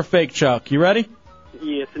real Chuck or fake Chuck. You ready?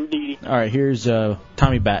 Yes, indeed. All right, here's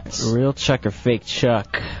Tommy Batts. Real Chuck or fake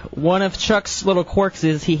Chuck? One of Chuck's little quirks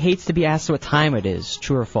is he hates to be asked what time it is.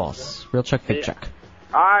 True or false? Real Chuck, fake Chuck?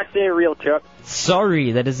 I say real Chuck.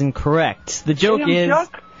 Sorry, that is incorrect. The joke is,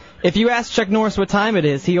 Chuck? if you ask Chuck Norris what time it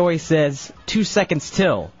is, he always says 2 seconds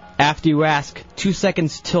till. After you ask 2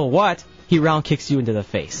 seconds till what, he round kicks you into the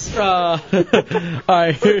face. All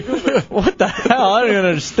right, what the hell? I don't even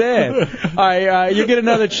understand. All right, you get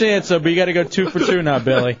another chance, but you got to go 2 for 2 now,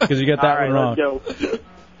 Billy, because you got that one wrong. Let's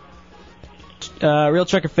go. Real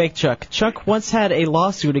Chuck or fake Chuck? Chuck once had a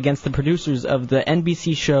lawsuit against the producers of the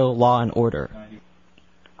NBC show Law and Order.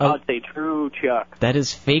 I'll say true Chuck. That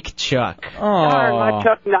is fake Chuck. Darn, my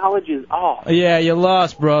Chuck knowledge is off. Yeah, you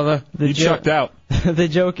lost, brother. You chucked out. The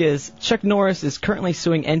joke is, Chuck Norris is currently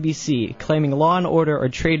suing NBC, claiming Law and Order are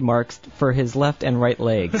trademarks for his left and right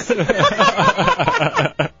legs. Those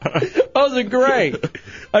are great.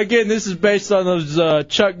 Again, this is based on those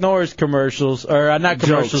Chuck Norris commercials, or not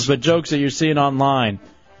commercials, but jokes that you're seeing online,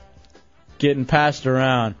 getting passed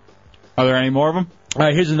around. Are there any more of them? All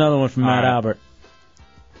right, here's another one from Matt Albert.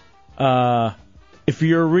 If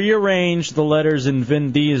you rearrange the letters in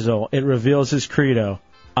Vin Diesel, it reveals his credo: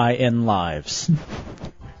 I end lives.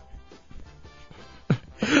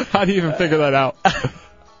 How do you even figure that out?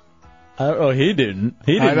 He didn't.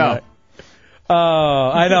 He didn't. I know.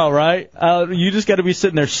 I know, right? You just got to be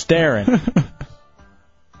sitting there staring.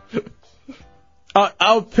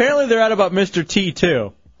 Apparently they're out about Mr. T,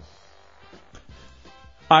 too.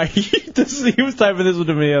 He was typing this one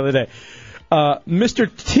to me the other day. Mr.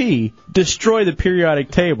 T destroyed the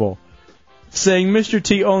periodic table, saying Mr.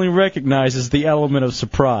 T only recognizes the element of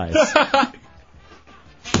surprise.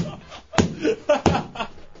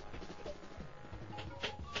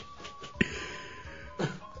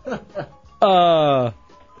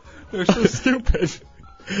 They're so stupid.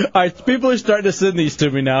 All right, people are starting to send these to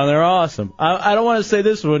me now, and they're awesome. I don't want to say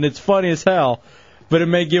this one; it's funny as hell, but it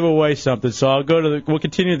may give away something. So we'll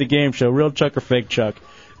continue the game show. Real Chuck or fake Chuck?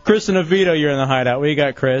 Chris and Avito, you're in the hideout. What you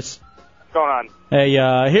got, Chris? What's going on? Hey,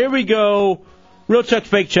 here we go. Real Chuck,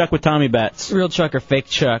 fake Chuck with Tommy Betts. Real Chuck or fake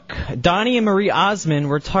Chuck? Donnie and Marie Osmond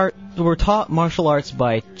were taught martial arts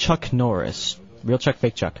by Chuck Norris. Real Chuck,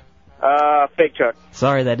 fake Chuck? Fake Chuck.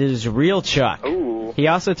 Sorry, that is real Chuck. Ooh. He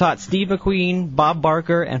also taught Steve McQueen, Bob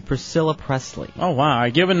Barker, and Priscilla Presley. Oh, wow. All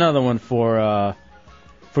right, give another one for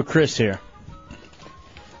Chris here.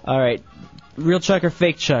 All right. Real Chuck or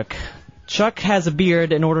fake Chuck? Chuck has a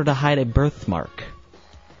beard in order to hide a birthmark.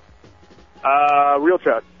 Real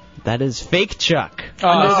Chuck. That is fake Chuck.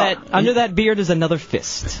 Under that beard is another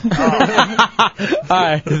fist. All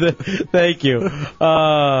right, thank you.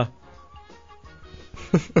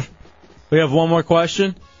 We have one more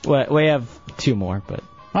question? We have two more, but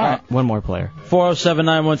all right. One more player.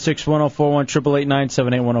 407-916-1041,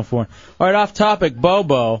 888-978-1041. All right, off topic,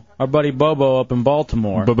 Bobo, our buddy Bobo up in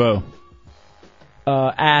Baltimore. Bobo.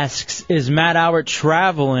 Asks, is Matt Albert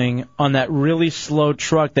traveling on that really slow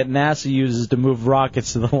truck that NASA uses to move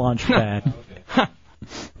rockets to the launch pad?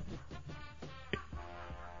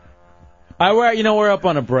 All right, we're up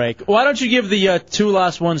on a break. Why don't you give the two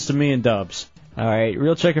last ones to me and Dubs? All right,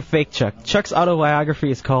 real Chuck or fake Chuck? Chuck's autobiography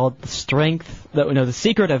is called The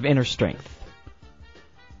Secret of Inner Strength.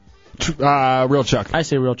 Real Chuck. I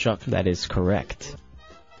say real Chuck. That is correct.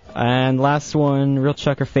 And last one, real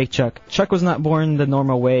Chuck or fake Chuck? Chuck was not born the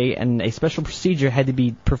normal way, and a special procedure had to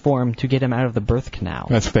be performed to get him out of the birth canal.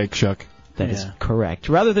 That's fake Chuck. That is correct.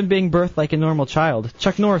 Rather than being birthed like a normal child,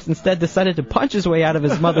 Chuck Norris instead decided to punch his way out of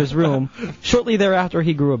his mother's room. Shortly thereafter,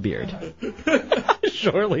 he grew a beard.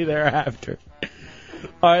 Shortly thereafter.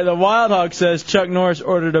 All right, the Wild Hog says Chuck Norris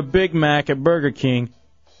ordered a Big Mac at Burger King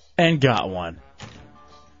and got one.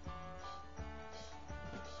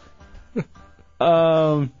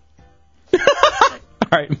 All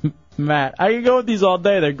right, Matt, I can go with these all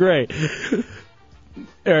day. They're great.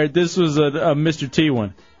 All right, this was a Mr. T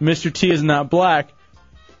one. Mr. T is not black.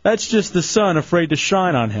 That's just the sun afraid to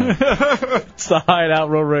shine on him. It's the Hideout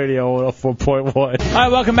Real Radio 104.1. All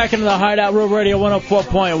right, welcome back into the Hideout Real Radio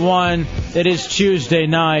 104.1. It is Tuesday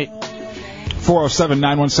night.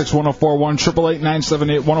 407-916-1041,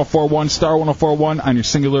 888-978-1041, star 1041 on your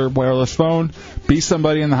singular wireless phone. Be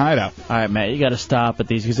somebody in the Hideout. All right, Matt, you got to stop at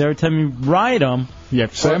these because every time you write them, you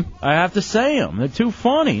have to say them. I have to say them. They're too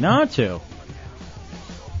funny not to.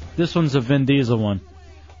 This one's a Vin Diesel one.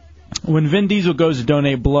 When Vin Diesel goes to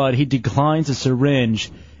donate blood, he declines a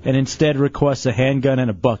syringe and instead requests a handgun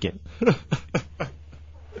and a bucket.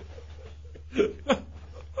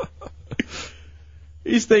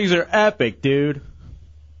 These things are epic, dude.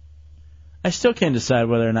 I still can't decide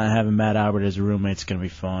whether or not having Matt Albert as a roommate is going to be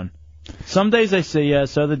fun. Some days I say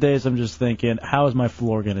yes, other days I'm just thinking, how is my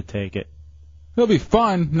floor going to take it? It'll be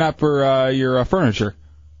fun, not for your furniture.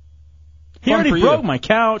 He already broke my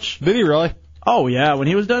couch. Did he really? Oh, yeah, when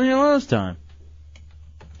he was down here last time.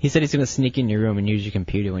 He said he's going to sneak in your room and use your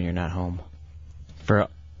computer when you're not home for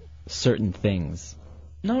certain things.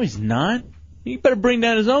 No, he's not. He better bring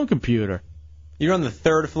down his own computer. You're on the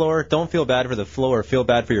third floor. Don't feel bad for the floor. Feel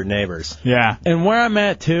bad for your neighbors. Yeah. And where I'm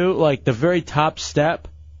at, too, like the very top step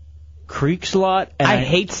creaks a lot. And I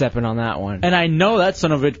hate stepping on that one. And I know that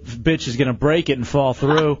son of a bitch is going to break it and fall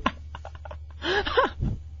through.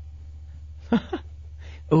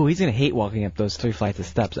 Ooh, he's going to hate walking up those 3 flights of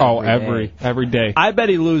steps every day. I bet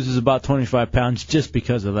he loses about 25 pounds just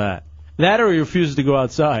because of that. That or he refuses to go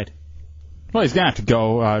outside. Well, he's going to have to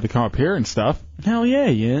go to come up here and stuff. Hell yeah,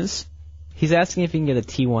 he is. He's asking if he can get a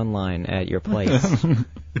T1 line at your place.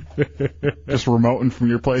 Just remoting from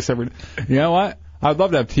your place every day. You know what? I'd love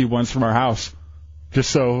to have T1s from our house. Just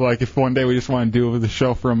so, like, if one day we just want to do the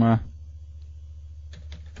show from,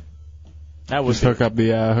 that was just hook up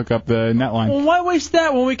the net line. Well, why waste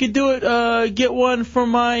that when we could do it? Get one from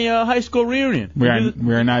my high school reunion.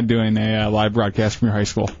 We are not doing a live broadcast from your high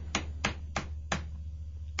school.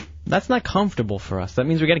 That's not comfortable for us. That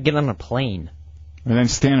means we got to get on a plane. And then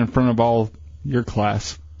stand in front of all your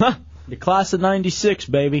class. Huh. Your class of 96,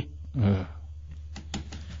 baby.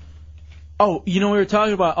 Oh, we were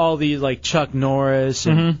talking about all these, like, Chuck Norris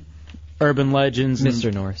and urban legends.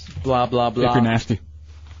 Mr. Norris. Blah, blah, blah. If you're nasty.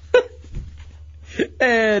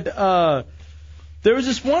 And there was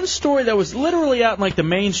this one story that was literally out in, like, the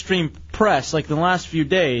mainstream press, like, the last few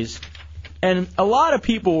days. And a lot of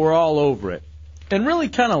people were all over it. And really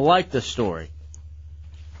kind of liked the story.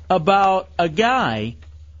 About a guy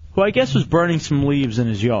who I guess was burning some leaves in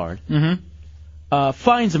his yard.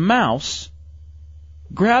 finds a mouse,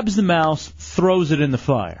 grabs the mouse, throws it in the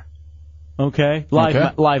fire. Okay?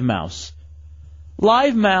 Live mouse.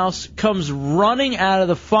 Live mouse comes running out of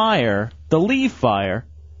the fire, the leaf fire,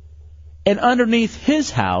 and underneath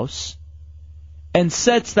his house, and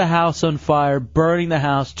sets the house on fire, burning the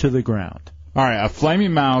house to the ground. All right, a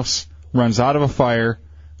flaming mouse runs out of a fire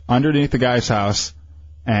underneath the guy's house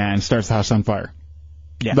and starts the house on fire.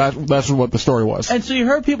 Yeah. That's what the story was. And so you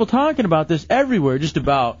heard people talking about this everywhere, just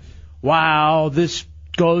about, wow, this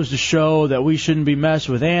goes to show that we shouldn't be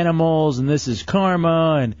messing with animals, and this is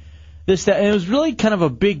karma, and this, that. And it was really kind of a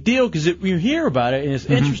big deal because you hear about it, and it's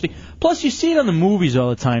interesting. Plus, you see it on the movies all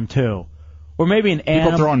the time, too. Or maybe an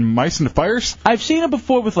animal. People throwing mice into fires? I've seen it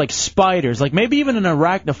before with, like, spiders. Like, maybe even an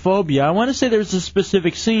arachnophobia. I want to say there's a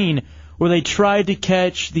specific scene where they tried to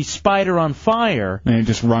catch the spider on fire. And it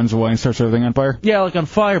just runs away and starts everything on fire? Yeah, like on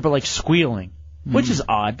fire, but like squealing. Which is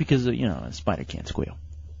odd because, you know, a spider can't squeal.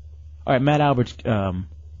 All right, Matt Albert's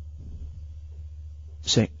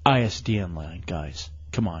saying ISDN line, guys.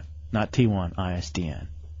 Come on. Not T1, ISDN.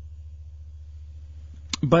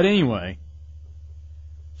 But anyway,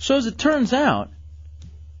 so as it turns out,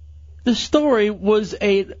 the story was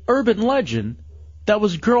an urban legend that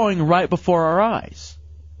was growing right before our eyes.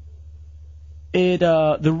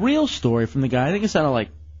 The real story from the guy, I think it's out of like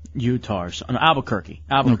Utah or something, Albuquerque.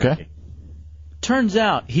 Okay. Turns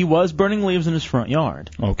out he was burning leaves in his front yard.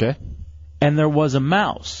 Okay. And there was a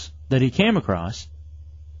mouse that he came across.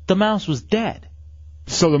 The mouse was dead.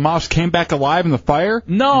 So the mouse came back alive in the fire?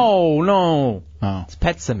 No. Oh. It's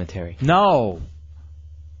Pet Cemetery. No.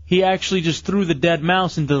 He actually just threw the dead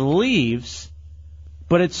mouse into the leaves,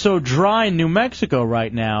 but it's so dry in New Mexico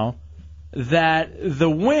right now that the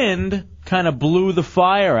wind kind of blew the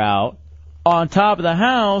fire out on top of the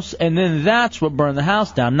house, and then that's what burned the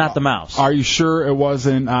house down, not the mouse. Are you sure it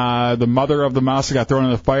wasn't the mother of the mouse that got thrown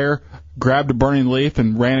in the fire, grabbed a burning leaf,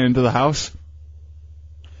 and ran it into the house?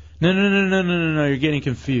 No, you're getting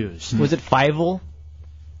confused. Was it Fievel?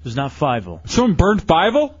 It was not Fievel. Someone burned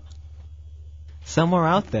Fievel? Somewhere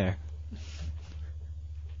out there.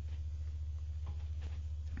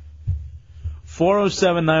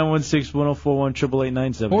 407-916-1041,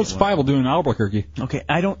 888-978. What's Fievel doing in Albuquerque? Okay,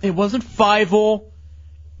 it wasn't Fievel.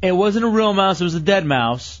 It wasn't a real mouse. It was a dead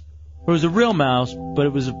mouse. Or it was a real mouse, but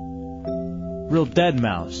it was a real dead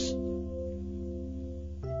mouse.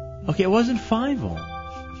 Okay, it wasn't Fievel.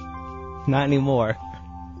 Not anymore.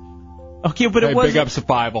 Okay, but it wasn't. Big ups to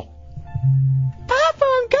Fievel. Papa,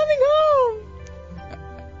 I'm coming home.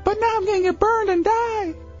 But now I'm going to get burned and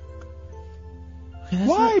die.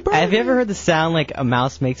 Why burn? Have you ever heard the sound like a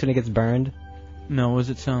mouse makes when it gets burned? No, what does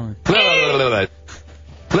it sound like?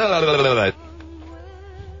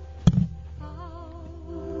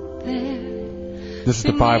 This is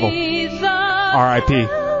the Fievel. R.I.P.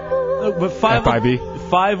 But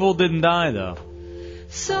Fievel didn't die, though.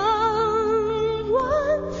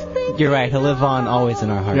 You're right. He'll live on always in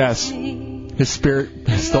our hearts. Yes. His spirit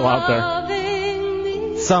is still out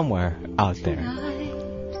there. Somewhere out there.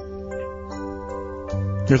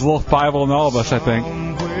 There's a little Fievel in all of us, I think.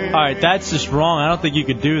 All right, that's just wrong. I don't think you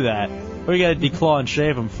could do that. We got to declaw and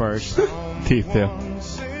shave him first. Teeth, too.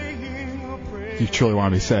 You truly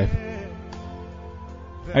want to be safe.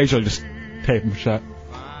 I usually just tape them shut.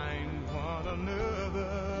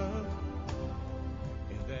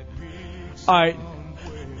 All right.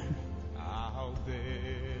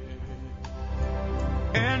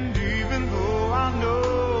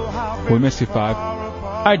 We missed you, Five.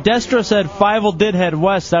 All right, Destro said Fievel did head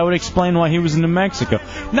west. That would explain why he was in New Mexico.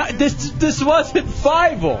 No, this wasn't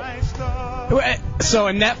Fievel. So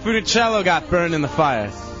Annette Funicello got burned in the fire.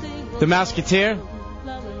 The Mouseketeer?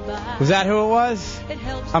 Was that who it was?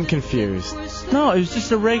 I'm confused. No, it was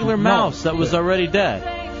just a regular mouse that was already dead.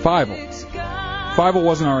 Fievel. Fievel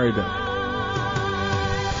wasn't already dead.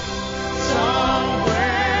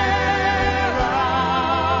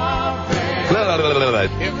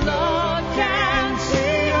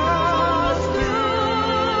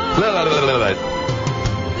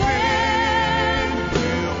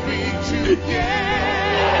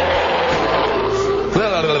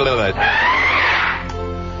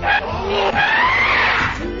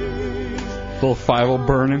 Little Fievel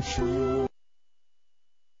burning.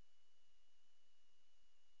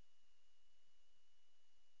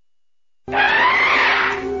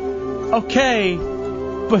 Okay,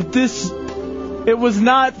 but it was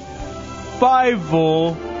not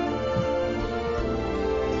Fievel.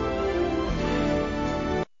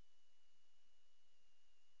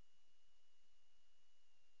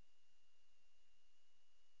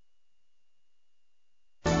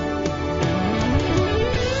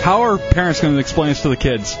 How are parents going to explain this to the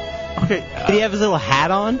kids? Okay. Did he have his little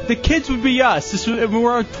hat on? The kids would be us.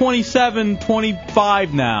 We're 27,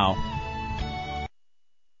 25 now.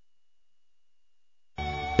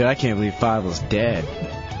 Dude, I can't believe Fievel's dead.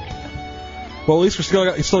 Well, at least we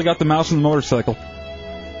still got the mouse and the motorcycle.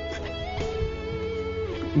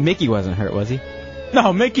 Mickey wasn't hurt, was he?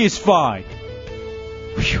 No, Mickey is fine.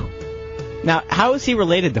 Whew. Now, how is he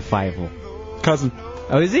related to Fievel? Cousin.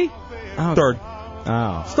 Oh, is he? Oh. Third.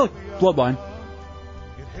 Oh. Still bloodline.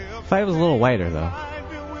 Fievel's a little whiter, though.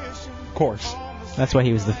 Of course. That's why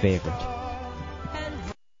he was the favorite.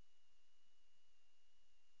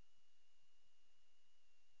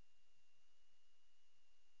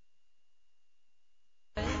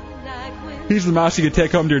 He's the mouse you could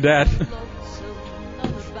take home to your dad.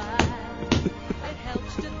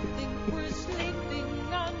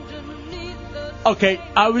 Okay,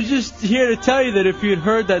 I was just here to tell you that if you'd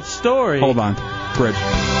heard that story... Hold on. Bridge.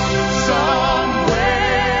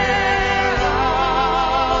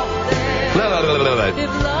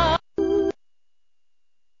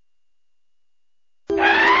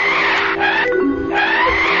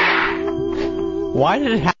 Why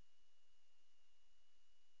did it have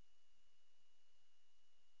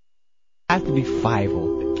to be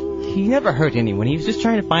Fievel? He never hurt anyone. He was just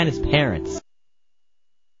trying to find his parents.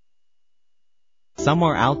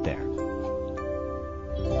 Somewhere out there.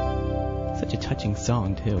 Such a touching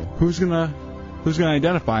song, too. Who's gonna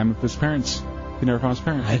identify him if his parents... He never found his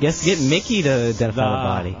parents. I guess get Mickey to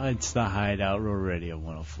identify the body. It's the Hideout Real Radio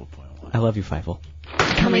 104.1. I love you, Fievel.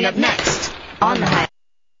 Coming up next on the Hideout.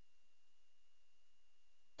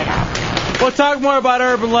 We'll talk more about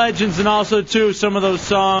urban legends and also, too, some of those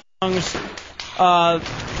songs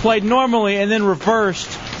played normally and then reversed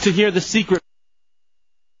to hear the secret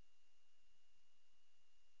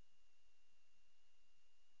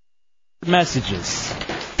messages.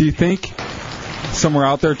 Do you think somewhere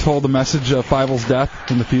out there told the message of Fievel's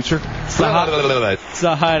death in the future? It's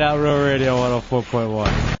the Hideout Real Radio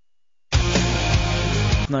 104.1.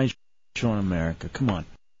 Nice show in America. Come on.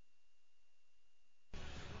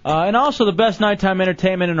 And also the best nighttime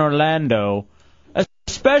entertainment in Orlando,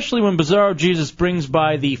 especially when Bizarro Jesus brings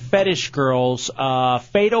by the Fetish Girls,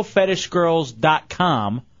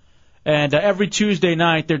 fatalfetishgirls.com. And every Tuesday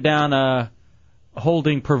night they're down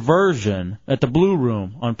holding Perversion at the Blue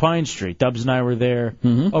Room on Pine Street. Dubs and I were there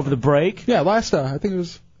over the break. Yeah, last, I think it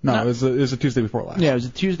was... No, it was a Tuesday before last. Yeah, it was a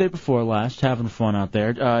Tuesday before last, having fun out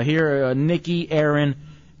there. Here, Nikki, Aaron,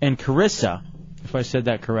 and Carissa, if I said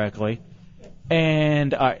that correctly.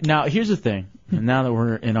 And now, here's the thing. And now that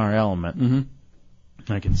we're in our element,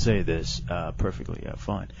 I can say this perfectly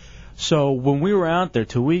fine. So when we were out there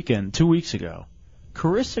 2 weeks ago,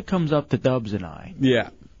 Carissa comes up to Dubs and I. Yeah.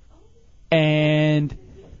 And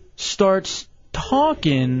starts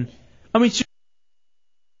talking. I mean, she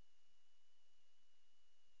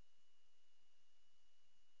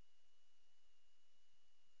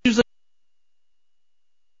was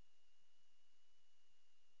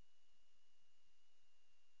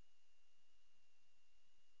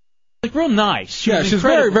like real nice. She's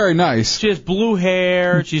very, very nice. She has blue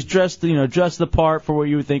hair. She's dressed the part for what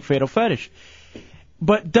you would think Fatal Fetish.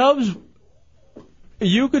 But Dubs,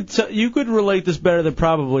 you could relate this better than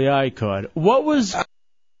probably I could. What was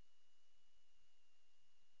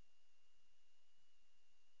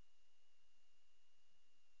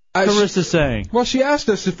Carissa saying? Well, she asked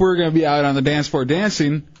us if we were going to be out on the dance floor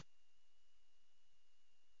dancing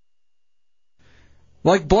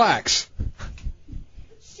like blacks.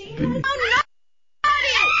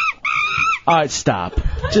 All right, stop.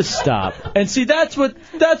 Just stop. And see, that's what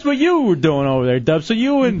you were doing over there, Dub. So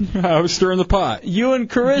you and I was stirring the pot. You and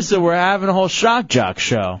Carissa were having a whole shock jock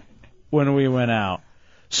show when we went out.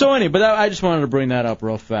 So anyway, but I just wanted to bring that up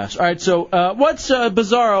real fast. All right, so what's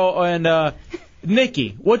Bizarro and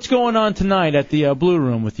Nikki? What's going on tonight at the Blue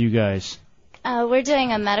Room with you guys? We're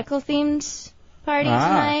doing a medical themed party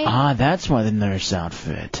tonight. Ah, that's why the nurse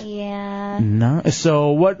outfit. Yeah. No.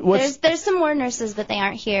 So what's There's some more nurses, but they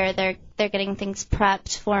aren't here. They're getting things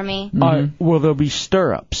prepped for me. Will there be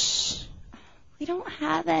stirrups? We don't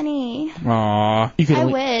have any. Aw. I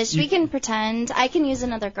wish. We can pretend. I can use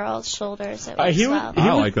another girl's shoulder, so it works well.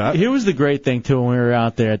 I like that. Here was the great thing, too, when we were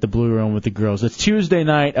out there at the Blue Room with the girls. It's Tuesday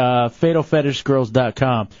night,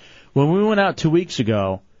 fatalfetishgirls.com. When we went out 2 weeks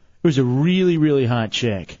ago, it was a really, really hot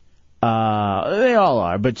chick. They all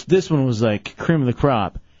are, but this one was like cream of the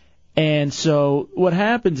crop. And so what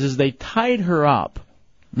happens is they tied her up.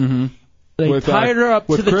 Mm-hmm. They tied her up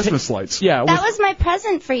with to the Christmas lights. Yeah, that was my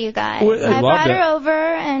present for you guys. I I brought her over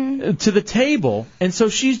and to the table, and so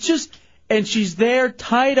she's just and she's there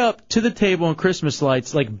tied up to the table in Christmas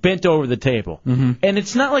lights, like bent over the table. Mm-hmm. And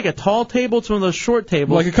it's not like a tall table, it's one of those short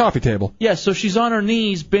tables. Like a coffee table. Yeah, so she's on her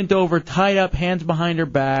knees, bent over, tied up, hands behind her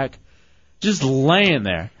back, just laying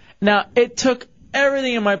there. Now, it took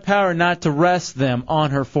everything in my power not to rest them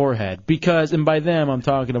on her forehead, because, and by them I'm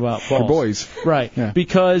talking about balls. For boys. Right, Yeah.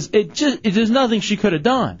 because there's nothing she could have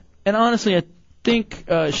done. And honestly, I think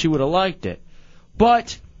she would have liked it.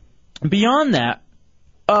 But beyond that,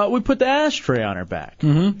 we put the ashtray on her back.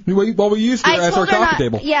 Mm-hmm. Well, we used it as our coffee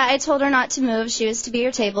table. Yeah, I told her not to move. She was to be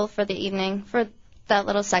your table for the evening, for that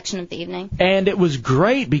little section of the evening. And it was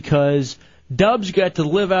great because Dubs got to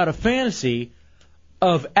live out a fantasy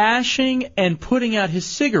of ashing and putting out his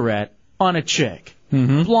cigarette on a chick.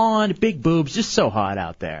 Mm-hmm. Blonde, big boobs, just so hot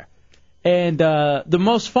out there. And the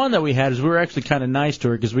most fun that we had is we were actually kind of nice to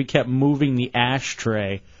her because we kept moving the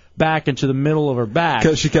ashtray back into the middle of her back.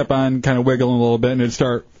 Because she kept on kind of wiggling a little bit and it'd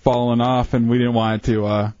start falling off, and we didn't want it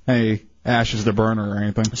to any ashes to burn her or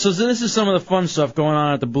anything. So this is some of the fun stuff going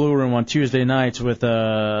on at the Blue Room on Tuesday nights with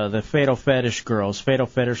the Fatal Fetish Girls,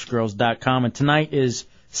 fatalfetishgirls.com, and tonight is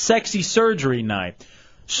Sexy Surgery Night.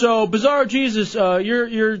 So, Bizarro Jesus,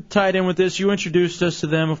 you're tied in with this. You introduced us to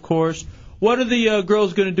them, of course. What are the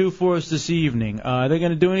girls going to do for us this evening? Are they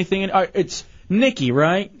going to do anything? It's Nikki,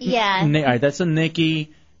 right? Yeah. All right, that's a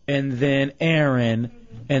Nikki, and then Aaron,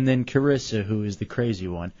 and then Carissa, who is the crazy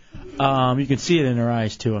one. You can see it in her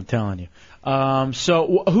eyes too. I'm telling you.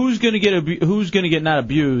 So who's going to get not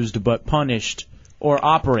abused but punished or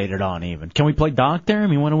operated on even? Can we play doctor? I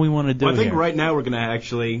mean, what do we want to do? Well, I think here? right now we're going to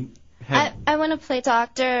actually. I want to play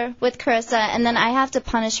doctor with Carissa, and then I have to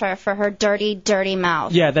punish her for her dirty, dirty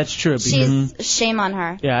mouth. Yeah, that's true. She's shame on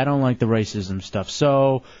her. Yeah, I don't like the racism stuff.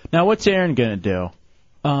 So now, what's Erin gonna do?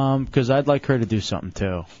 Because I'd like her to do something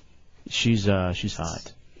too. She's hot.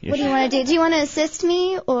 Yeah, What do you want to do? Do you want to assist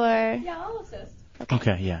me or? Yeah, I'll assist.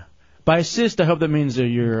 Okay, yeah. By assist, I hope that means that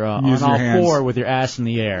you're on Use your all hands. four with your ass in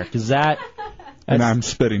the air, because that's And I'm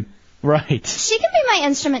spitting. right. She can be my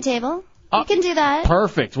instrument table. You can do that.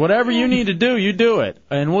 Perfect. Whatever you need to do, you do it,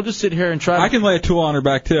 and we'll just sit here and try. I can lay a tool on her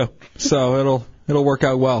back too, so it'll work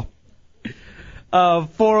out well.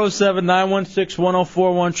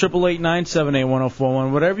 407-916-1041,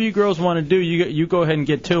 888-978-1041. Whatever you girls want to do, you go ahead and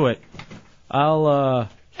get to it. I'll.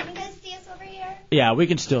 Can you guys see us over here? Yeah, we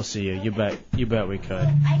can still see you. You bet we could.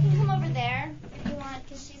 I can come over there if you want,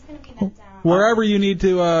 because she's going to be bent down. Wherever you need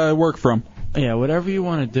to work from. Yeah, whatever you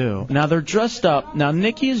want to do. Now they're dressed up. Now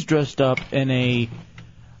Nikki is dressed up in a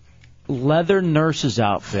leather nurse's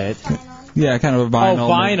outfit. Yeah, kind of a vinyl. Oh,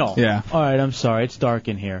 vinyl. Yeah. All right, I'm sorry. It's dark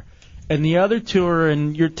in here. And the other two are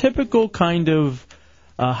in your typical kind of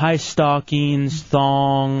high stockings,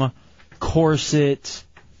 thong, corset,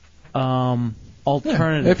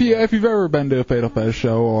 alternative. Yeah. If you've ever been to a Fatal Fetish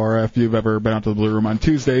show, or if you've ever been out to the Blue Room on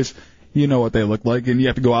Tuesdays, you know what they look like, and you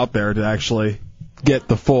have to go out there to actually get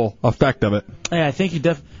the full effect of it. Yeah, I think you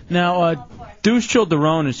Now, Deuce Chill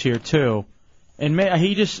Derone is here too, and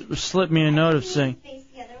he just slipped me a note of saying. Face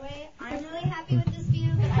the other way. I'm really happy with this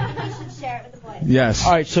view, but I think we should share it with the boys. Yes.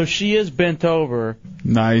 All right, so she is bent over.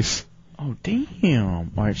 Nice. Oh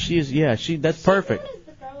damn! All right, she is. Yeah, that's perfect. Is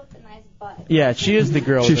the girl with the nice butt. Yeah, she is the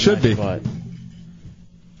girl. She with the should nice be. Butt.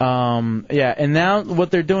 Yeah, and now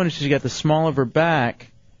what they're doing is she's got the small of her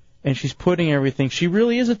back, and she's putting everything. She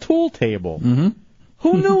really is a tool table. Mm-hmm.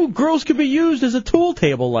 Who knew girls could be used as a tool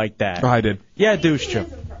table like that? I did. Yeah, Deuce Chill.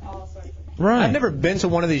 Right. I've never been to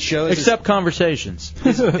one of these shows. Except conversations.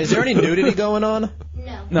 Is there any nudity going on?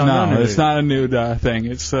 No, it's not a nude thing.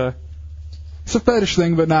 It's a fetish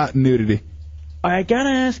thing, but not nudity. I gotta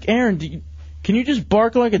ask Aaron, can you just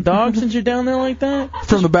bark like a dog since you're down there like that?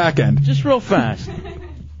 From the back end. Just real fast.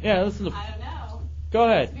 Yeah, listen to. I don't know. Go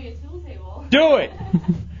ahead. It must be a tool table. Do it.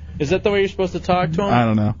 Is that the way you're supposed to talk to him? I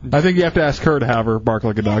don't know. I think you have to ask her to have her bark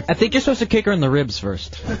like a dog. I think you're supposed to kick her in the ribs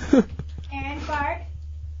first. Aaron, bark.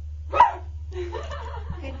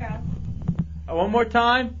 Good girl. One more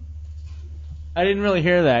time. I didn't really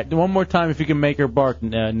hear that. One more time, if you can make her bark,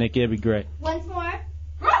 Nikki, that'd be great. Once more.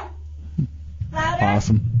 Louder.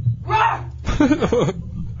 Awesome.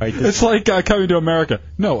 It's like Coming to America.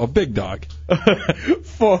 No, a big dog.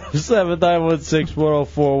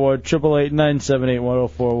 479161041,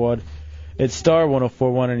 888-978-1041. It's star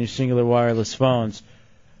 1041 on your singular wireless phones.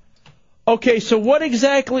 Okay, so what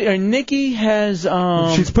exactly? Nikki has.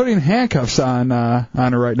 She's putting handcuffs on her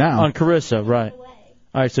right now. On Carissa, right?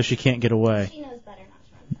 All right, so she can't get away. She knows better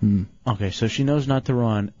not to run. Okay, so she knows not to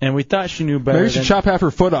run, and we thought she knew better. Maybe she should chop half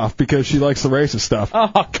her foot off because she likes the racist stuff.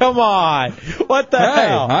 Oh, come on! What the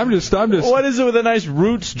hell? I'm just. What is it with a nice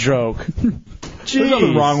roots joke? There's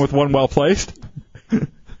nothing wrong with one well placed.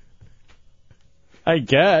 I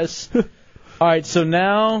guess. All right, so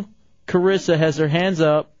now Carissa has her hands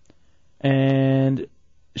up, and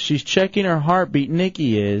she's checking her heartbeat.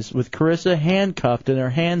 Nikki is, with Carissa handcuffed and her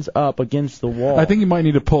hands up against the wall. I think you might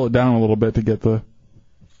need to pull it down a little bit to get the...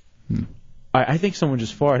 I think someone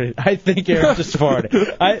just farted. I think Aaron just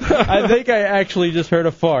farted. I think I actually just heard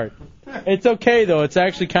a fart. It's okay, though. It's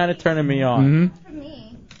actually kind of turning me on.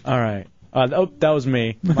 Me. All right. That was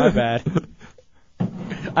me. My bad.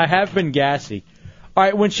 I have been gassy. All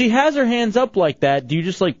right, when she has her hands up like that, do you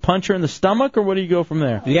just, like, punch her in the stomach, or what do you go from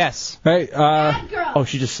there? Yes. Hey, Bad girl. Oh,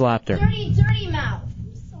 she just slapped her. Dirty mouth.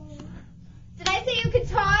 Did I say you could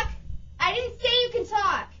talk? I didn't say you could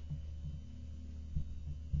talk.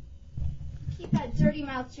 Keep that dirty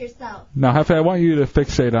mouth to yourself. Now, Hefe, I want you to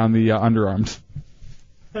fixate on the underarms.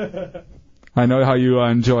 I know how you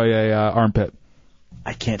enjoy a armpit.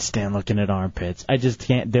 I can't stand looking at armpits. I just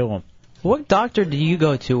can't do them. What doctor do you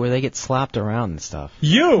go to where they get slapped around and stuff?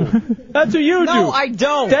 You! That's what you do! No, I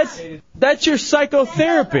don't! That's your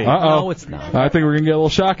psychotherapy. Uh-oh. No, it's not. I think we're going to get a little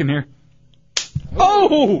shock in here.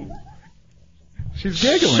 Oh! She's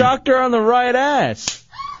giggling. Shocked her on the right ass.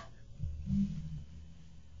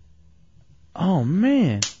 Oh,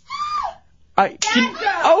 man.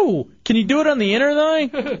 Can you do it on the inner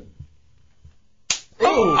thigh?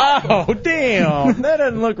 Oh, damn. That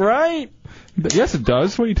doesn't look right. Yes, it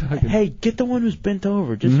does. What are you talking? Hey, get the one who's bent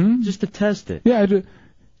over, just to test it. Yeah,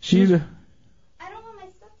 she's. I don't want my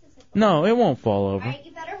stuff to sit. No, it won't fall over. Alright,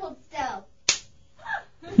 you better hold still.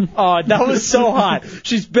 Oh, that was so hot.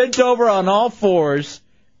 She's bent over on all fours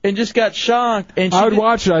and just got shocked. And I would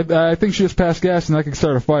watch it. I think she just passed gas and that could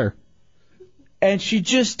start a fire. And she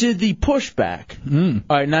just did the pushback.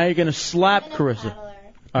 All right, now you're going to slap Carissa. All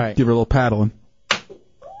right. Give her a little paddling.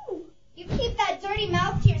 You keep that dirty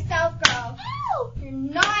mouth to yourself, girl. You're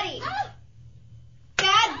naughty.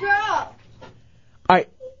 Bad girl.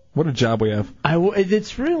 What a job we have.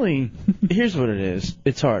 It's really, here's what it is.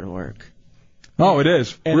 It's hard work. Oh, it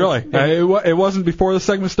is. And really. It wasn't before the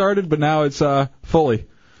segment started, but now it's fully.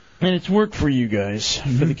 And it's work for you guys,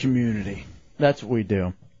 for the community. That's what we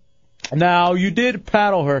do. Now, you did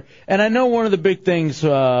paddle her, and I know one of the big things,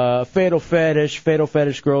 Fatal Fetish,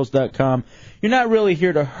 fatalfetishgirls.com, you're not really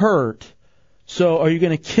here to hurt. So are you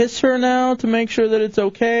going to kiss her now to make sure that it's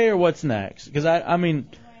okay, or what's next? Because, I mean,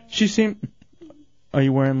 she seemed... Are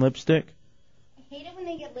you wearing lipstick? I hate it when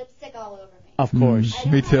they get lipstick all over me. Of course. I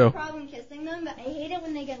don't Me have too. a problem kissing them, but I hate it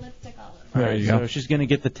when they get lipstick all over me. There you go. So she's going to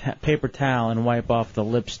get the paper towel and wipe off the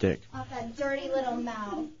lipstick. Off that dirty little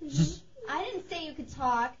mouth. I didn't say you could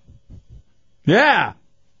talk. Yeah!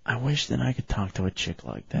 I wish that I could talk to a chick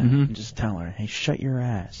like that and just tell her, hey, shut your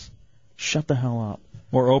ass. Shut the hell up.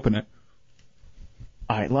 Or open it.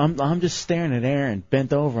 All right, I'm just staring at Aaron,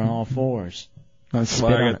 bent over on all fours.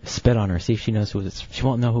 Spit on her. See if she knows who it's. She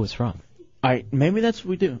won't know who it's from. All right, maybe that's what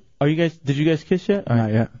we do. Did you guys kiss yet?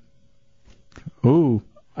 Not yet. Ooh.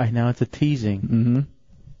 All right, now it's a teasing. Mm-hmm.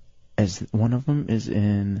 As one of them is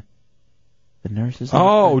in the nurse's.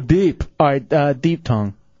 Oh, deep. All right, deep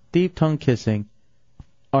tongue kissing.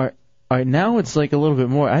 All right, now it's like a little bit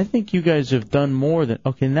more. I think you guys have done more than.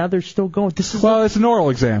 Okay, now they're still going. This is it's an oral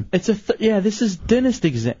exam. It's this is dentist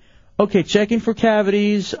exam. Okay, checking for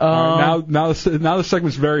cavities. Now the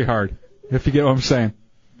segment's very hard. If you get what I'm saying.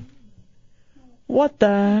 What the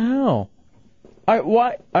hell?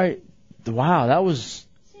 Wow, that was.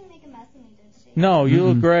 She didn't make a mess of me, did she? No, you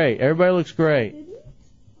look great. Everybody looks great.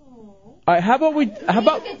 All right, how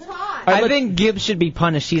about? I think Gibbs should be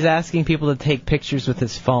punished. He's asking people to take pictures with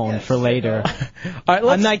his phone for later. All right,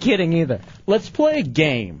 I'm not kidding either. Let's play a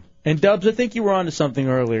game. And Dubs, I think you were onto something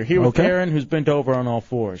earlier. Here with Aaron, who's bent over on all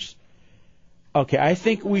fours. Okay, I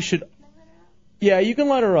think we should. Yeah, you can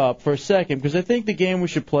let her up for a second, because I think the game we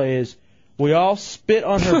should play is we all spit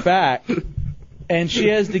on her back, and she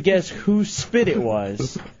has to guess whose spit it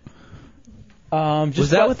was.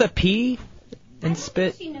 Was that with a P and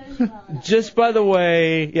spit? Just by the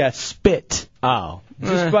way, spit. Oh.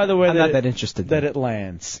 Just by the way I'm not that interested. That it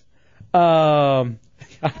lands. I'm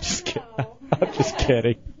just kidding. I'm just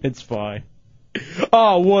kidding. It's fine.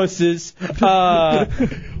 Oh, wusses.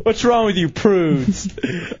 What's wrong with you prudes?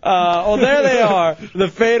 Well, there they are, the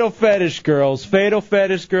Fatal Fetish Girls.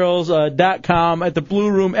 FatalFetishGirls.com at the Blue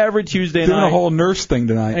Room every Tuesday night. Doing a whole nurse thing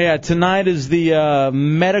tonight. Yeah, tonight is the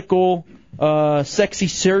medical sexy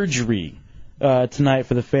surgery tonight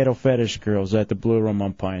for the Fatal Fetish Girls at the Blue Room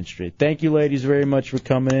on Pine Street. Thank you, ladies, very much for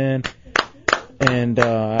coming in. And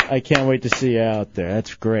I can't wait to see you out there.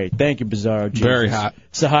 That's great. Thank you, Bizarro Jesus. Very hot.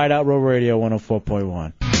 It's the Hideout Road Radio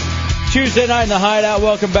 104.1. Tuesday night in the Hideout.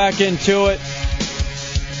 Welcome back into it.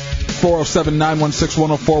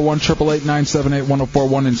 407-916-1041,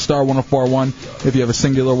 888-978-1041, and star 1041 if you have a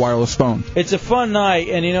singular wireless phone. It's a fun night,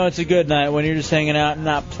 and you know it's a good night when you're just hanging out and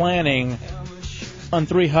not planning on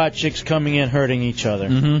three hot chicks coming in hurting each other.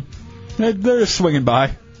 Mm-hmm. They're just swinging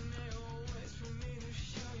by.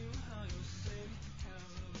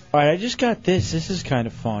 All right, I just got this. This is kind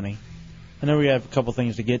of funny. I know we have a couple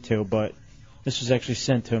things to get to, but this was actually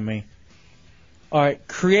sent to me. All right,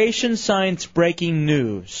 creation science breaking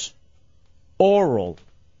news. Oral,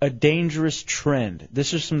 a dangerous trend.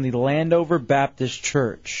 This is from the Landover Baptist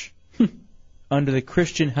Church under the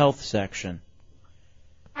Christian Health section.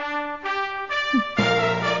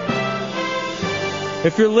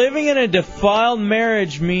 If you're living in a defiled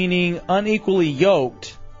marriage, meaning unequally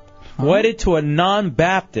yoked, wedded to a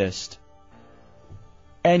non-Baptist,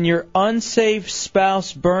 and your unsafe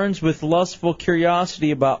spouse burns with lustful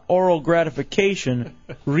curiosity about oral gratification,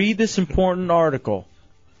 read this important article.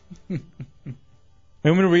 You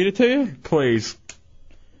want me to read it to you? Please.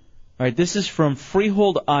 All right, this is from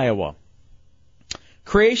Freehold, Iowa.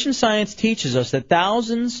 Creation science teaches us that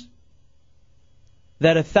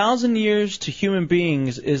 1,000 years to human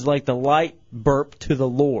beings is like the light burp to the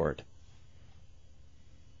Lord.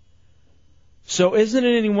 So isn't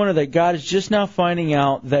it any wonder that God is just now finding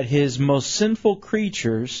out that his most sinful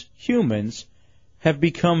creatures, humans, have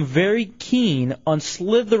become very keen on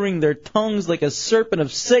slithering their tongues like a serpent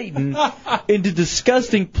of Satan into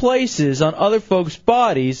disgusting places on other folks'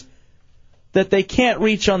 bodies that they can't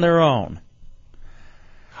reach on their own?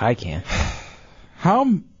 I can. How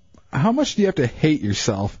much do you have to hate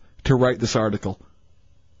yourself to write this article?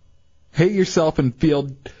 Hate yourself and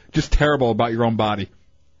feel just terrible about your own body.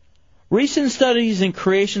 Recent studies in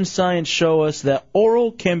creation science show us that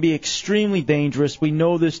oral can be extremely dangerous. We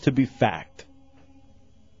know this to be fact.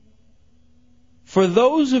 For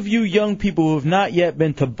those of you young people who have not yet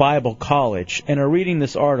been to Bible college and are reading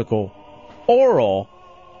this article, oral,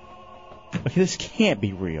 this can't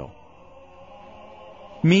be real,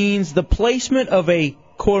 means the placement of a,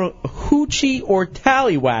 quote, hoochie or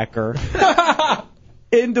tallywhacker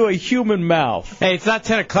into a human mouth. Hey, it's not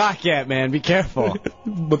 10 o'clock yet, man. Be careful.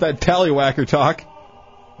 With that tallywhacker talk.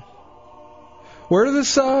 Where did this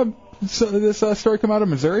story come out of?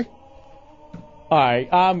 Missouri? All right,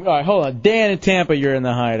 hold on. Dan in Tampa, you're in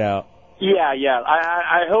the Hideout. Yeah.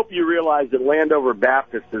 I hope you realize that Landover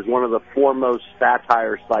Baptist is one of the foremost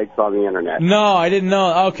satire sites on the Internet. No, I didn't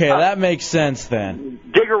know. Okay, that makes sense then.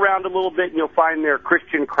 Dig around a little bit and you'll find their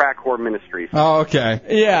Christian crack whore ministries. Oh, okay.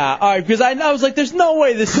 Yeah, all right, because I was like, there's no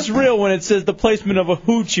way this is real when it says the placement of a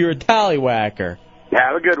hoochie or a tallywhacker.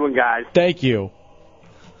 Have a good one, guys. Thank you.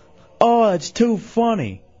 Oh, it's too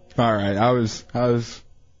funny. All right,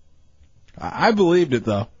 I believed it,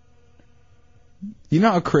 though. You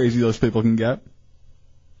know how crazy those people can get?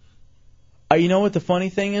 You know what the funny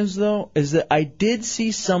thing is, though? Is that I did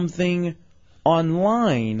see something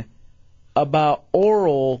online about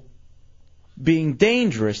oral being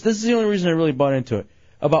dangerous. This is the only reason I really bought into it.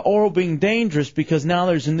 About oral being dangerous because now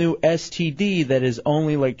there's a new STD that is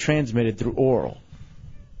only, like, transmitted through oral.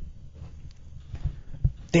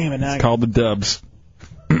 Damn it, now it's called the dubs.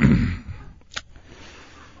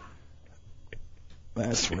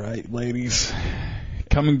 That's right, ladies.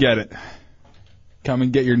 Come and get it. Come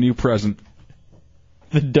and get your new present.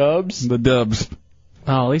 The dubs? The dubs.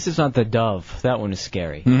 Oh, at least it's not the dove. That one is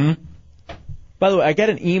scary. Mm-hmm. By the way, I got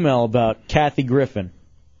an email about Kathy Griffin.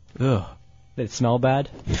 Ugh. Did it smell bad?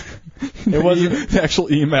 It wasn't the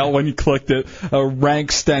actual email. When you clicked it, a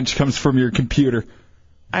rank stench comes from your computer.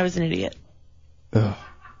 I was an idiot. Ugh.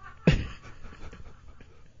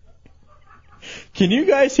 Can you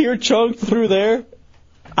guys hear Chunk through there?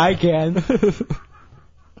 I can.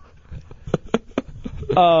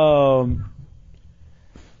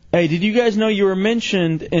 Hey, did you guys know you were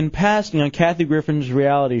mentioned in passing on Kathy Griffin's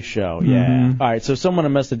reality show? Yeah. Mm-hmm. All right, so someone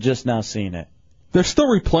must have just now seen it. They're still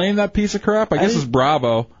replaying that piece of crap? I guess it's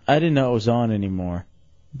Bravo. I didn't know it was on anymore.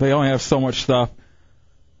 They only have so much stuff.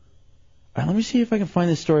 All right, let me see if I can find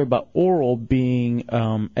this story about oral being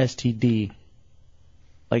STD.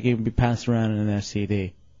 Like it can be passed around in an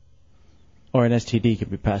STD. Or an STD can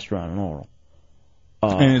be passed around in oral.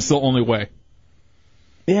 And it's the only way.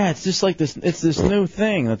 Yeah, it's just like this. It's this new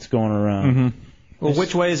thing that's going around. Mm-hmm. Well,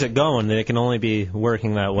 which way is it going that it can only be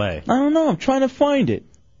working that way? I don't know. I'm trying to find it.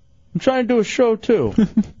 I'm trying to do a show, too.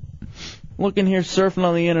 Looking here, surfing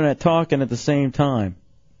on the Internet, talking at the same time.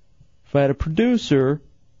 If I had a producer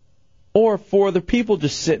or 4 other people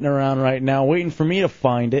just sitting around right now waiting for me to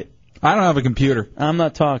find it. I don't have a computer. I'm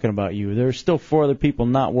not talking about you. There's still 4 other people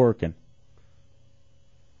not working.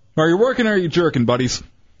 Are you working or are you jerking, buddies?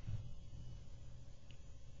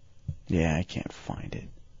 Yeah, I can't find it.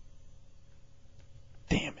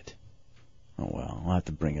 Damn it. Oh well, I'll have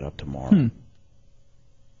to bring it up tomorrow.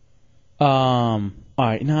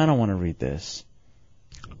 Alright, no, I don't want to read this.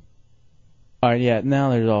 Alright, yeah, now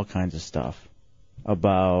there's all kinds of stuff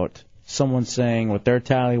about someone saying what their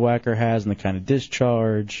tallywhacker has and the kind of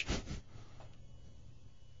discharge.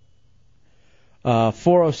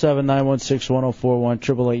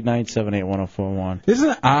 407-916-1041, 888-978-1041. Isn't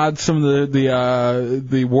it odd some of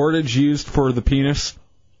the wordage used for the penis?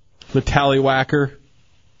 The tallywhacker,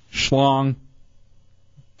 schlong,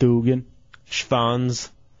 Dugan, Schwanz.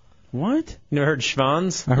 What? You never heard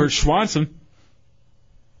Schwanz? I heard Schwanson.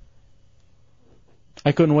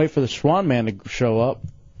 I couldn't wait for the Swan Man to show up.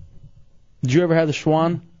 Did you ever have the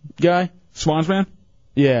Swan guy? Swans Man?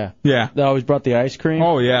 Yeah. Yeah. That always brought the ice cream?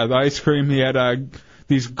 Oh, yeah, the ice cream. He had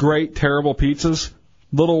these great, terrible pizzas.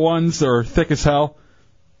 Little ones that are thick as hell.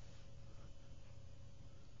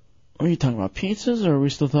 Are you talking about pizzas, or are we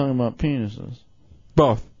still talking about penises?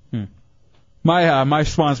 Both. My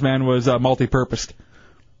Swans Man was multi-purposed.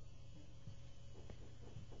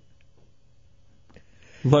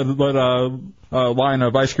 Led a line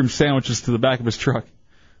of ice cream sandwiches to the back of his truck.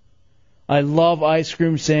 I love ice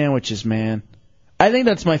cream sandwiches, man. I think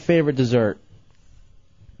that's my favorite dessert.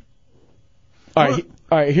 All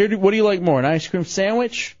right. Here, what do you like more, an ice cream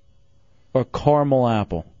sandwich or caramel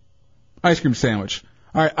apple? Ice cream sandwich.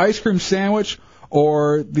 All right, ice cream sandwich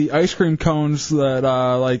or the ice cream cones that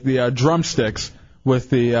like the drumsticks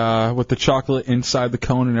with the chocolate inside the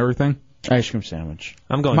cone and everything. Ice cream sandwich.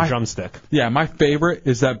 I'm going drumstick. Yeah, my favorite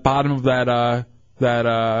is that bottom of that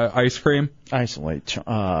ice cream. Isolate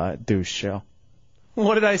douche shell.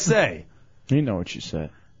 What did I say? You know what you said.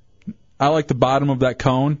 I like the bottom of that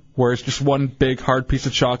cone where it's just one big hard piece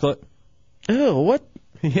of chocolate. Ew, what?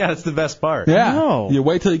 Yeah, that's the best part. Yeah. No. You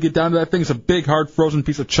wait till you get down to that thing. It's a big, hard, frozen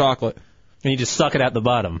piece of chocolate. And you just suck it at the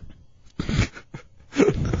bottom. All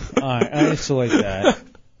right, isolate that. What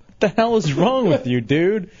the hell is wrong with you,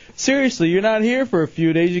 dude? Seriously, you're not here for a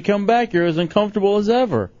few days. You come back, you're as uncomfortable as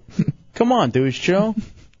ever. Come on, douche Joe.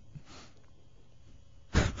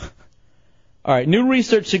 All right, new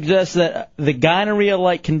research suggests that the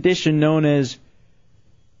gonorrhea-like condition known as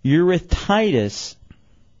urethritis,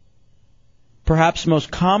 perhaps the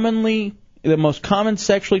most common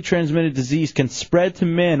sexually transmitted disease, can spread to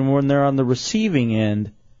men when they're on the receiving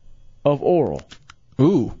end of oral.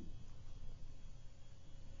 Ooh.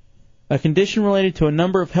 A condition related to a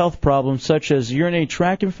number of health problems such as urinary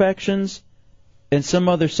tract infections and some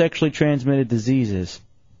other sexually transmitted diseases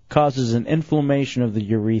causes an inflammation of the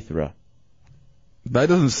urethra. That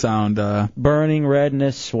doesn't sound... burning,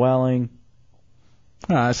 redness, swelling.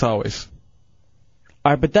 That's always...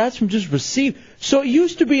 All right, but that's from just receive. So it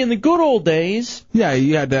used to be in the good old days. Yeah,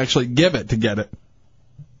 you had to actually give it to get it.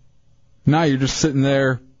 Now you're just sitting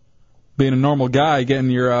there being a normal guy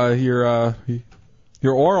getting your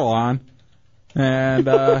oral on. And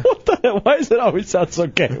what the hell? Why does it always sound so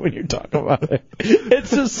gay when you talk about it?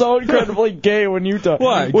 It's just so incredibly gay when you talk.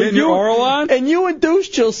 What? Getting your oral on? And you and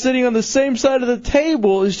Douche Chill sitting on the same side of the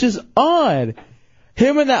table is just odd.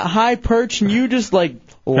 Him in that high perch and you just like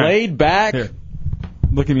laid back. Here.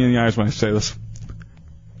 Look at me in the eyes when I say this.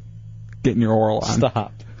 Getting your oral on.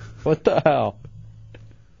 Stop. What the hell?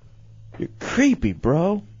 You're creepy,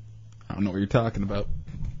 bro. I don't know what you're talking about.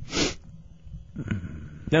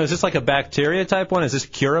 Now, is this like a bacteria type one? Is this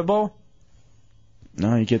curable?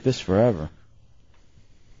 No, you get this forever.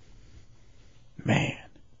 Man.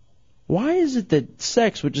 Why is it that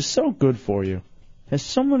sex, which is so good for you, has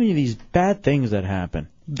so many of these bad things that happen?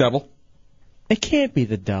 Devil. It can't be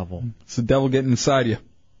the devil. It's the devil getting inside you.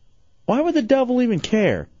 Why would the devil even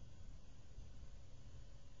care?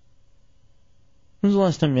 When was the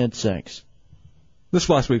last time you had sex? This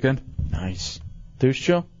last weekend. Nice. Douche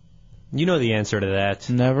Joe? You know the answer to that.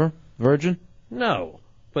 Never? Virgin? No,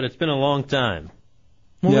 but it's been a long time.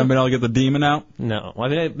 You haven't been able to get the demon out? No, I've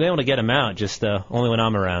been able to get him out, just only when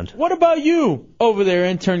I'm around. What about you over there,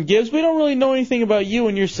 intern Gibbs? We don't really know anything about you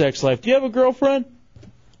and your sex life. Do you have a girlfriend?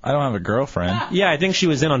 I don't have a girlfriend. Yeah, I think she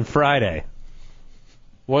was in on Friday.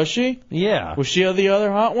 Was she? Yeah. Was she the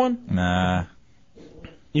other hot one? Nah.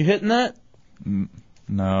 You hitting that?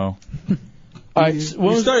 No. All right, you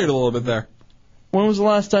started a little bit there. When was the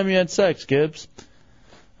last time you had sex, Gibbs?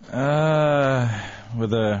 With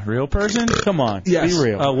a real person? Come on, yes.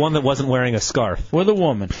 Be real. One that wasn't wearing a scarf. With a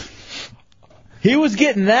woman. He was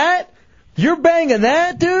getting that? You're banging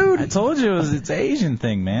that, dude? I told you it's an Asian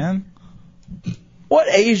thing, man. What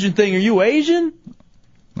Asian thing? Are you Asian?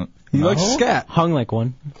 He likes scat. Hung like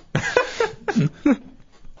one.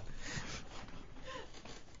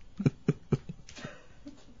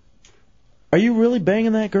 you really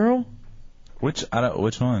banging that girl? Which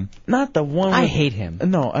one? Not the one. I hate him.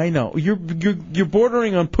 No, I know. You're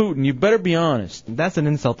bordering on Putin. You better be honest. That's an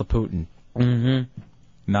insult to Putin. Mm-hmm.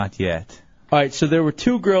 Not yet. All right, so there were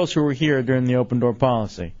two girls who were here during the open door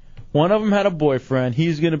policy. One of them had a boyfriend.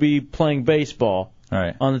 He's going to be playing baseball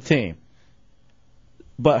on the team.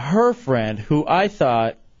 But her friend, who I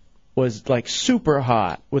thought was like super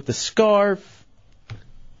hot with the scarf.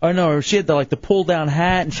 Oh no, she had the pull down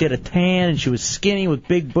hat and she had a tan and she was skinny with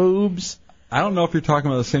big boobs. I don't know if you're talking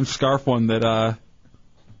about the same scarf one that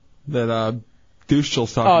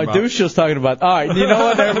Douchechill's talking about. Oh, Douchechill's talking about. All right, you know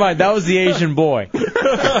what? Never mind. That was the Asian boy.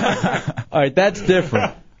 All right, that's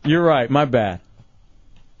different. You're right. My bad.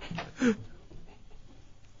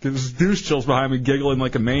 Because Douchechill's behind me giggling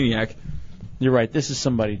like a maniac. You're right. This is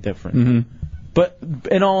somebody different. Mm-hmm. But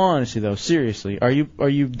in all honesty, though, seriously, are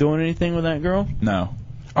you doing anything with that girl? No.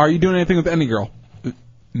 Are you doing anything with any girl?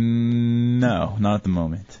 No, not at the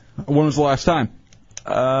moment. When was the last time?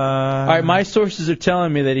 All right, my sources are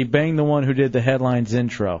telling me that he banged the one who did the headlines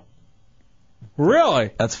intro.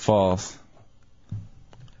 Really? That's false.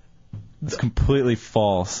 It's completely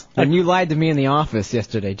false. And you lied to me in the office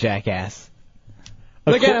yesterday, jackass.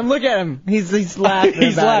 Look at him. He's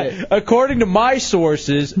laughing about it. According to my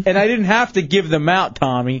sources, and I didn't have to give them out,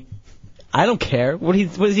 Tommy. I don't care. What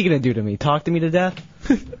is he going to do to me? Talk to me to death?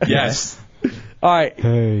 Yes. All right.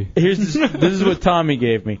 Hey. This is what Tommy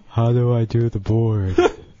gave me. How do I do the board?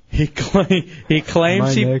 He claims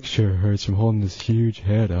My neck sure hurts from holding this huge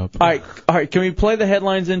head up. All right. Can we play the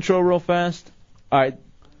headlines intro real fast? All right.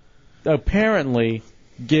 Apparently,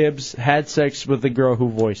 Gibbs had sex with the girl who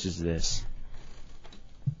voices this.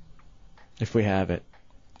 If we have it.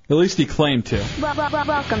 At least he claimed to.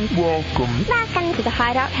 Welcome to the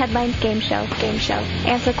Hideout Headlines Game Show.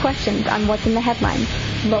 Answer questions on what's in the headlines.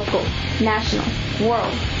 Local, national,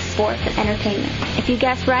 world, sports, and entertainment. If you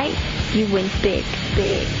guess right, you win big.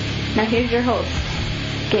 Now here's your host,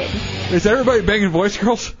 Gibbs. Is everybody banging voice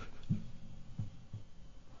girls?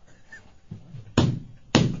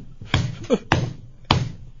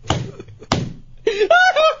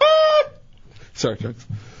 Sorry, Chucks.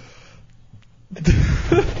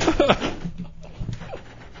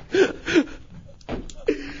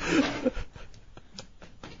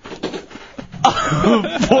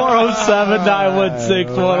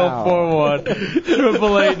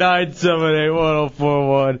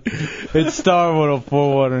 888-978-1041. It's star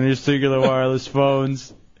 1041 on your singular wireless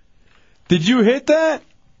phones. Did you hit that?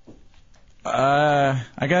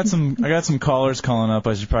 I got some callers calling up.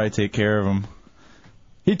 I should probably take care of them.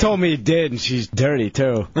 He told me he did, and she's dirty,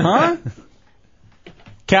 too. Huh?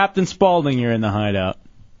 Captain Spaulding, you're in the hideout.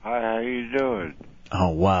 Hi, how you doing?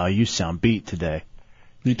 Oh, wow, you sound beat today.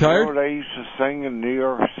 You tired? You know what I used to sing in New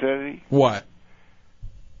York City? What?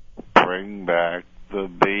 Bring back the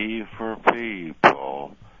B for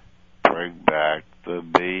people. Bring back the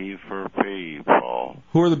B for people.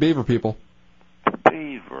 Who are the Beaver people? The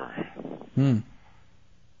Beaver.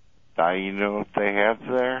 Now you know what they have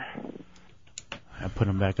there? I put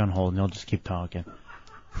him back on hold, and he'll just keep talking.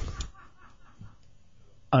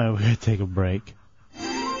 All right, we're going to take a break.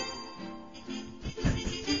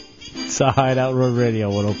 It's the Hideout Road Radio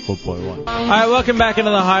 104.1. All right, welcome back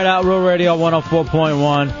into the Hideout Road Radio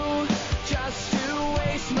 104.1.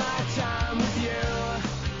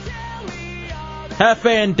 Hefe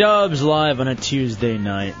and Dubs live on a Tuesday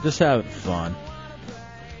night. Just having fun.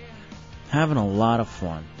 Having a lot of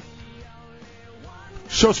fun.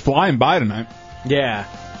 Show's flying by tonight. Yeah.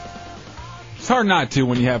 It's hard not to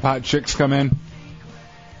when you have hot chicks come in.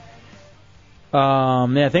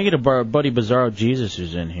 Yeah, thinking of our buddy Bizarro Jesus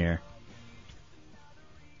who's in here.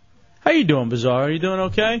 How you doing, Bizarro? Are you doing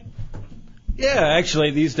okay? Yeah,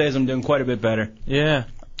 actually, these days I'm doing quite a bit better. Yeah.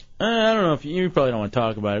 I don't know if you probably don't want to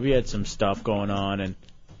talk about it. We had some stuff going on, and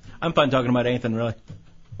I'm fine talking about anything, really.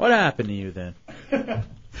 What happened to you then?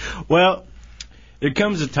 Well, there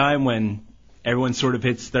comes a time when everyone sort of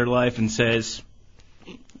hits their life and says,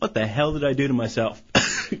 what the hell did I do to myself?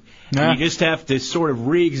 You just have to sort of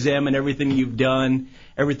re-examine everything you've done,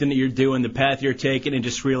 everything that you're doing, the path you're taking, and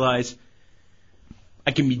just realize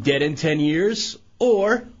I can be dead in 10 years,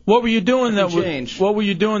 or what were you doing change. What were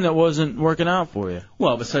you doing that wasn't working out for you?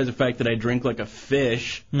 Well, besides the fact that I drink like a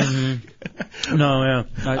fish. Mm-hmm. No, yeah.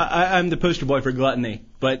 I'm the poster boy for gluttony,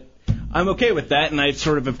 but I'm okay with that, and I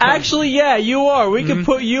sort of have come... Actually, yeah, you are. We can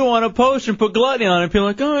put you on a poster and put gluttony on it, and people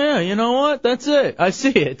are like, oh, yeah, you know what? That's it. I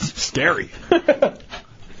see it. Scary.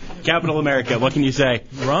 Capital America. What can you say?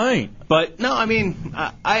 Right. But no, I mean,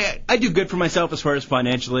 I do good for myself as far as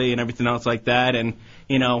financially and everything else like that, and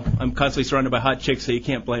I'm constantly surrounded by hot chicks, so you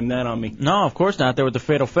can't blame that on me. No, of course not. There with the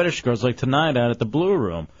Fatal Fetish girls like tonight out at the Blue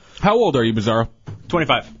Room. How old are you, Bizarro?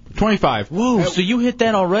 25. 25. Whoa, so you hit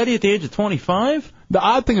that already at the age of 25? The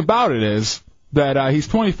odd thing about it is that he's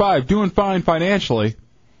 25, doing fine financially,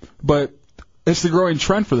 but it's the growing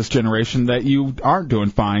trend for this generation that you aren't doing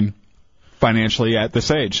fine financially at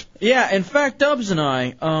this age. Yeah, in fact, Dubs and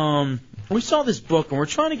I, we saw this book, and we're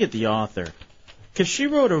trying to get the author, because she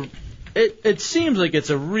wrote it seems like it's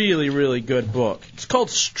a really, really good book. It's called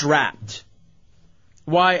Strapped.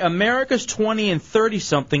 Why America's 20 and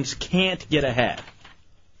 30-somethings can't get ahead.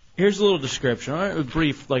 Here's a little description. All right, a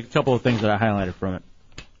brief, like a couple of things that I highlighted from it.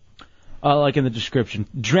 Like in the description.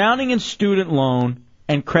 Drowning in student loan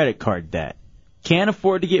and credit card debt. Can't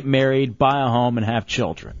afford to get married, buy a home, and have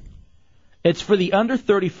children. It's for the under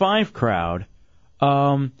 35 crowd.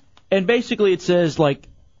 And basically it says, like,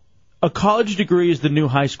 a college degree is the new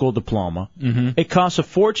high school diploma. Mm-hmm. It costs a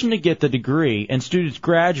fortune to get the degree, and students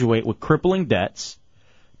graduate with crippling debts.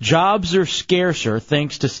 Jobs are scarcer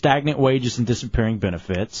thanks to stagnant wages and disappearing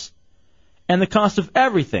benefits. And the cost of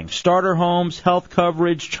everything, starter homes, health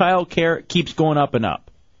coverage, child care, keeps going up and up.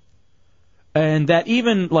 And that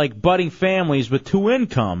even, like, budding families with two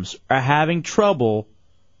incomes are having trouble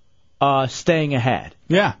staying ahead.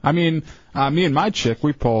 Yeah, I mean, me and my chick,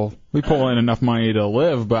 we pull in enough money to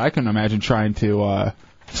live, but I couldn't imagine trying to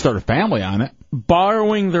start a family on it.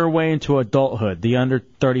 Borrowing their way into adulthood, the under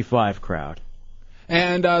 35 crowd.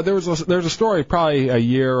 And there's a story probably a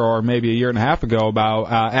year or maybe a year and a half ago about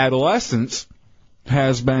adolescence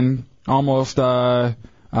has been almost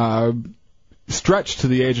stretched to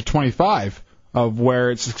the age of 25 of where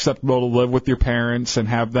it's acceptable to live with your parents and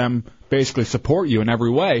have them basically support you in every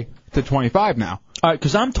way to 25 now. All right,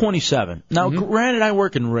 because I'm 27. Now, granted, I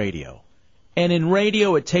work in radio. And in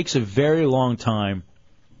radio, it takes a very long time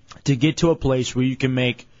to get to a place where you can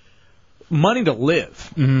make money to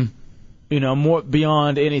live. Mm-hmm. More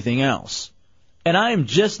beyond anything else. And I am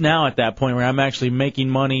just now at that point where I'm actually making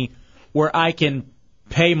money where I can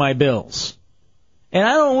pay my bills. And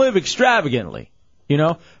I don't live extravagantly,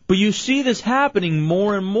 But you see this happening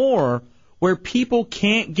more and more where people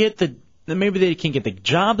can't get maybe they can't get the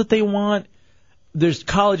job that they want. There's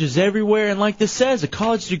colleges everywhere. And like this says, a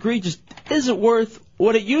college degree just isn't worth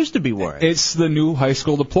what it used to be worth. It's the new high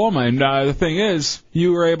school diploma. And the thing is,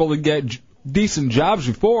 you were able to get decent jobs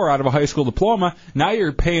before out of a high school diploma. Now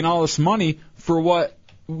you're paying all this money for what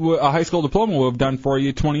a high school diploma would have done for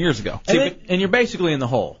you 20 years ago. And you're basically in the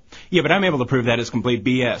hole. Yeah, but I'm able to prove that is complete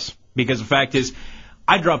BS. Because the fact is,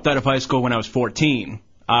 I dropped out of high school when I was 14.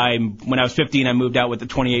 When I was 15, I moved out with a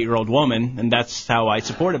 28-year-old woman, and that's how I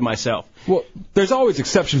supported myself. Well, there's always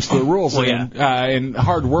exceptions to the rules, Well, yeah. And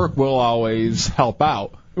hard work will always help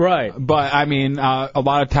out. Right. But, I mean, a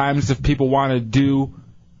lot of times if people want to do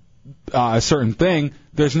a certain thing,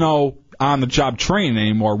 there's no on-the-job training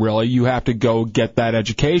anymore, really. You have to go get that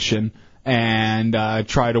education and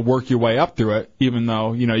try to work your way up through it, even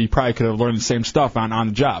though, you probably could have learned the same stuff on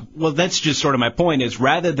the job. Well, that's just sort of my point, is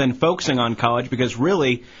rather than focusing on college, because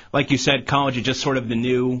really, like you said, college is just sort of the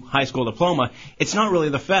new high school diploma, it's not really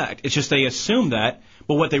the fact. It's just they assume that,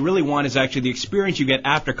 but what they really want is actually the experience you get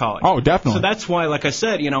after college. Oh, definitely. So that's why, like I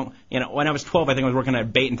said, when I was 12, I think I was working at a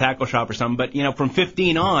bait and tackle shop or something, but, from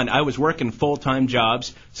 15 on, I was working full-time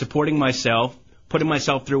jobs, supporting myself, putting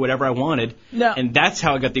myself through whatever I wanted, and that's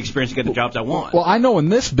how I got the experience to get the jobs I want. Well, I know in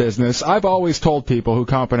this business, I've always told people who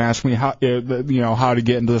come up and ask me how to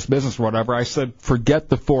get into this business or whatever, I said, forget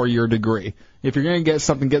the 4-year degree. If you're going to get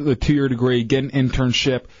something, get the 2-year degree, get an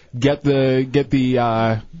internship, get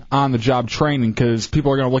the on-the-job training, because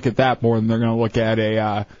people are going to look at that more than they're going to look at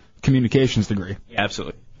a communications degree. Yeah,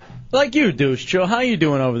 absolutely. Like you, Deuce Joe, how you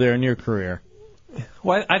doing over there in your career?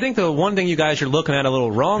 Well, I think the one thing you guys are looking at a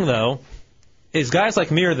little wrong, though, is guys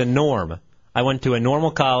like me are the norm. I went to a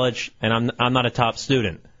normal college, and I'm not a top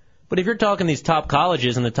student. But if you're talking these top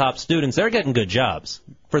colleges and the top students, they're getting good jobs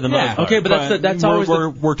for the most part. Okay, but that's always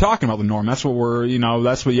we're talking about the norm. That's what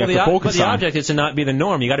that's what you have to focus on. But the object is to not be the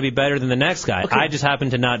norm. You got to be better than the next guy. Okay. I just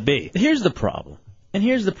happen to not be. Here's the problem, and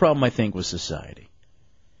here's the problem I think with society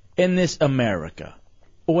in this America,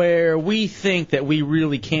 where we think that we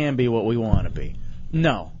really can be what we want to be.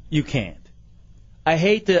 No, you can't. I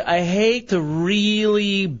hate to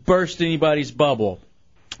really burst anybody's bubble,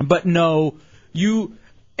 but no,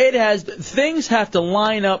 things have to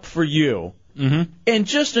line up for you in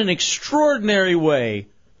just an extraordinary way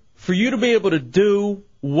for you to be able to do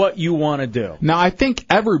what you want to do. Now, I think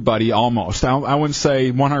everybody almost, I wouldn't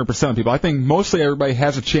say 100% of people, I think mostly everybody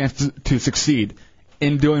has a chance to succeed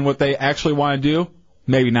in doing what they actually want to do.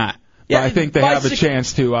 Maybe not. But I think they have a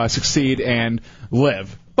chance to succeed and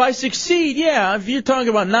live. By succeed, yeah, if you're talking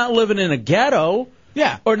about not living in a ghetto,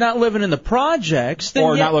 or not living in the projects, then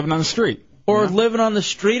Or not living on the street. Or living on the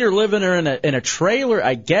street, or living in a trailer,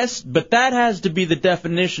 I guess. But that has to be the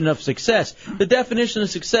definition of success. The definition of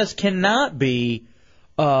success cannot be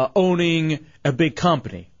owning a big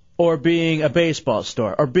company, or being a baseball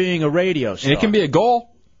star, or being a radio star. And it can be a goal.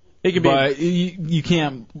 It can be, but you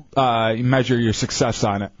can't measure your success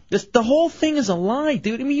on it. The whole thing is a lie,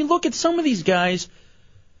 dude. I mean, you look at some of these guys,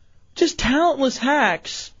 just talentless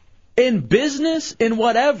hacks in business and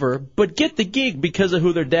whatever, but get the gig because of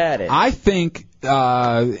who their dad is. I think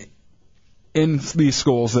in these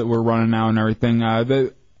schools that we're running now and everything,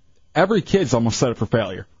 every kid's almost set up for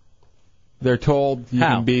failure. They're told you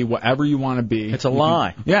can be whatever you want to be. It's a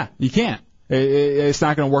lie. You can't. It's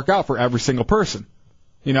not going to work out for every single person.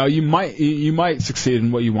 You know, you might succeed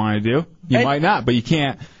in what you want to do. You might not, but you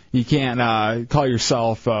can't call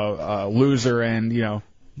yourself a loser and, you know.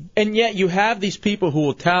 And yet you have these people who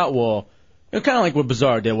will tout, well, kind of like what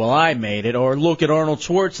Bizarre did. Well, I made it. Or look at Arnold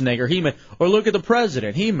Schwarzenegger. He made. Or look at the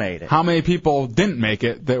president. He made it. How many people didn't make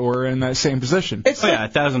it that were in that same position? It's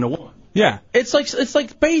 1,000 to 1. Yeah. It's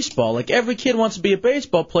like baseball. Like every kid wants to be a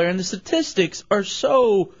baseball player, and the statistics are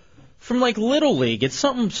so. From like Little League, it's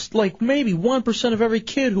something like maybe 1% of every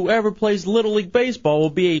kid who ever plays Little League baseball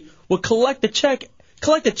will collect a check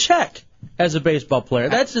as a baseball player.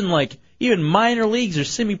 That's in like even minor leagues or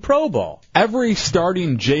semi-pro ball. Every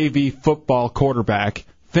starting JV football quarterback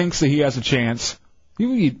thinks that he has a chance,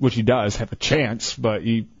 which he does have a chance, but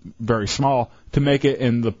he's very small, to make it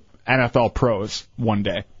in the NFL pros one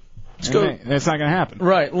day. Let's go. It's not going to happen.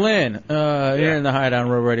 Right, Lynn, you're in the Hideout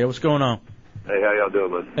Road Radio. What's going on? Hey, how y'all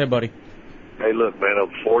doing, man? Hey, buddy. Hey, look, man,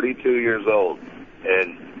 I'm 42 years old,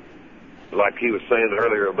 and like he was saying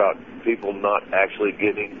earlier about people not actually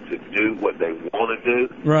getting to do what they want to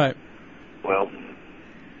do. Right. Well,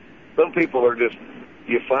 some people are just,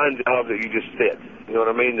 you find jobs that you just fit. You know what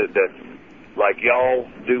I mean? That like y'all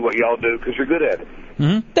do what y'all do because you're good at it.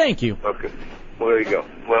 Mm-hmm. Thank you. Okay. Well, there you go.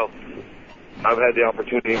 Well, I've had the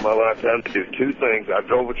opportunity in my lifetime to do two things. I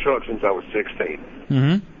drove a truck since I was 16.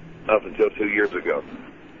 Mm-hmm. Up until 2 years ago.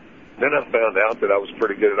 Then I found out that I was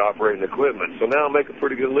pretty good at operating equipment, so now I make a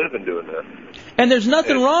pretty good living doing that. And there's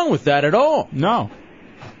nothing wrong with that at all. No.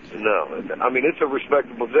 No, I mean, it's a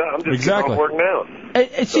respectable job. I'm just getting off work now.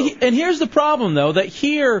 And here's the problem, though, that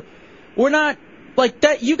here we're not like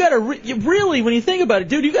that. You got really, when you think about it,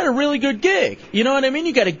 dude, you got a really good gig. You know what I mean?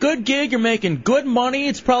 You got a good gig. You're making good money.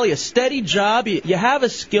 It's probably a steady job. You have a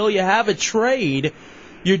skill. You have a trade.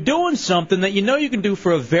 You're doing something that you know you can do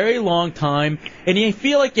for a very long time, and you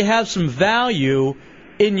feel like you have some value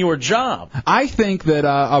in your job. I think that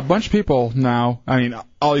a bunch of people now, I mean,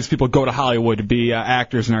 all these people go to Hollywood to be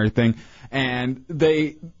actors and everything, and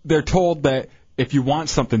they're told that if you want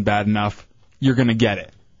something bad enough, you're going to get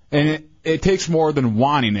it. And it takes more than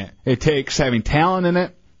wanting it. It takes having talent in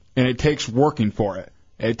it, and it takes working for it.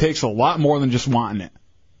 It takes a lot more than just wanting it.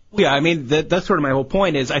 Yeah, I mean, that's sort of my whole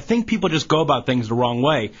point is I think people just go about things the wrong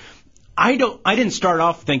way. I didn't start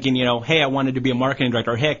off thinking, you know, hey, I wanted to be a marketing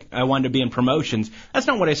director, or heck, I wanted to be in promotions. That's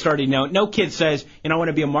not what I started. No kid says, you know, I want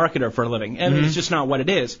to be a marketer for a living. I mean, it's just not what it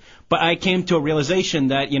is. But I came to a realization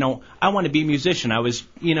that, you know, I want to be a musician. I was,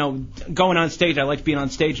 you know, going on stage. I liked being on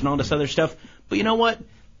stage and all this other stuff. But you know what?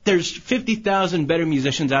 There's 50,000 better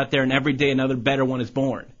musicians out there, and every day another better one is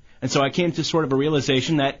born. And so I came to sort of a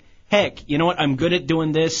realization that, heck, you know what? I'm good at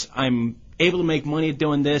doing this. I'm able to make money at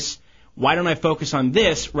doing this. Why don't I focus on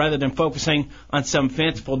this rather than focusing on some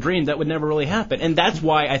fanciful dream that would never really happen? And that's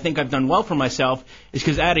why I think I've done well for myself, is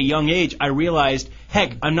because at a young age I realized,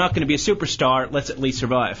 heck, I'm not going to be a superstar. Let's at least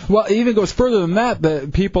survive. Well, it even goes further than that. The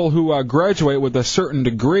people who graduate with a certain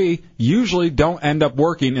degree usually don't end up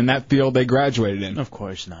working in that field they graduated in. Of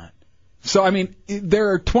course not. So, I mean,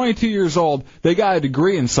 they're 22 years old. They got a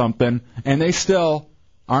degree in something, and they still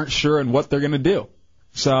aren't sure in what they're going to do.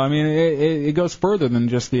 So, I mean, it goes further than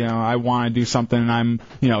just, you know, I want to do something and I'm,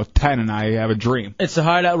 10 and I have a dream. It's the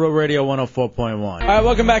Hideout Road Radio 104.1. All right,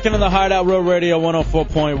 welcome back into the Hideout Road Radio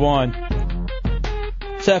 104.1.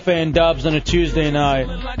 It's F.A. and Dubs on a Tuesday night.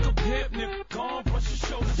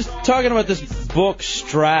 Just talking about this book,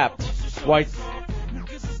 Strapped, why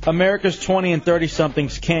America's 20 and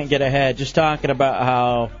 30-somethings can't get ahead. Just talking about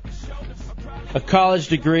how a college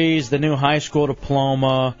degree is the new high school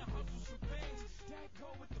diploma.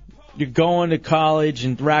 you're going to college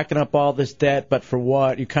and racking up all this debt, but for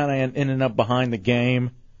what? You're kind of ending up behind the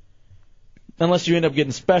game. Unless you end up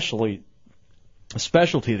getting specialty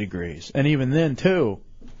degrees. And even then, too,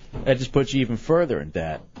 that just puts you even further in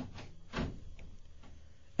debt.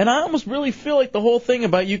 And I almost really feel like the whole thing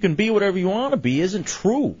about you can be whatever you want to be isn't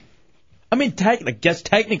true. I mean, I guess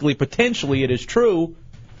technically, potentially, it is true.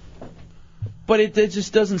 But it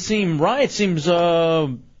just doesn't seem right. It seems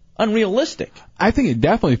unrealistic. I think it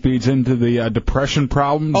definitely feeds into the depression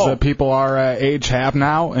problems that people our age have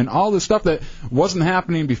now, and all the stuff that wasn't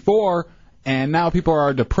happening before, and now people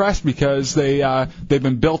are depressed because they've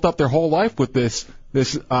been built up their whole life with this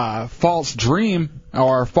false dream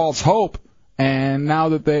or false hope, and now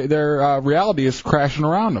that their reality is crashing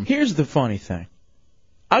around them. Here's the funny thing.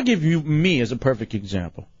 I'll give you me as a perfect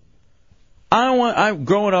example. I'm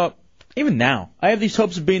growing up, even now, I have these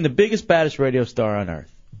hopes of being the biggest, baddest radio star on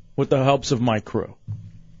earth with the helps of my crew.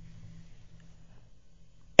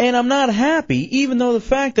 And I'm not happy, even though the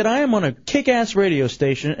fact that I am on a kick-ass radio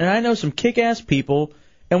station and I know some kick-ass people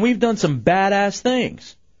and we've done some badass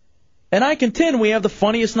things. And I contend we have the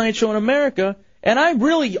funniest night show in America, and I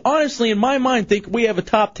really, honestly, in my mind, think we have a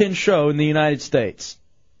top 10 show in the United States.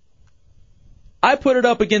 I put it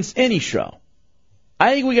up against any show.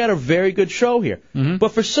 I think we got a very good show here. Mm-hmm.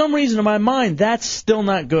 But for some reason in my mind, that's still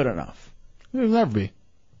not good enough. It'll never be.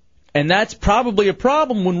 And that's probably a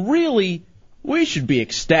problem when really we should be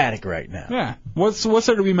ecstatic right now. Yeah. What's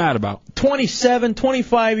there to be mad about? 27,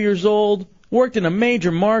 25 years old, worked in a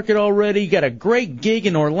major market already, got a great gig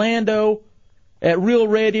in Orlando at Real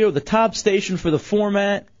Radio, the top station for the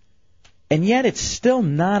format, and yet it's still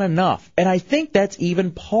not enough. And I think that's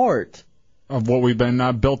even part of what we've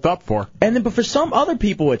been built up for. And then, but for some other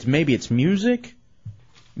people, maybe it's music.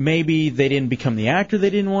 Maybe they didn't become the actor they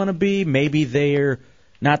didn't want to be. Maybe they're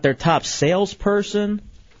not their top salesperson.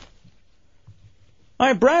 All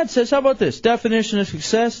right, Brad says, how about this? Definition of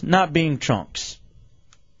success, not being chunks.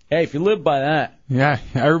 Hey, if you live by that. Yeah,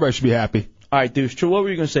 everybody should be happy. All right, Deuce, what were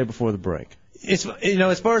you going to say before the break? As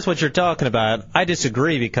far as what you're talking about, I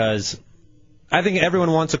disagree because I think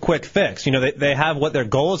everyone wants a quick fix. They have what their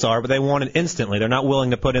goals are, but they want it instantly. They're not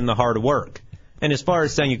willing to put in the hard work. And as far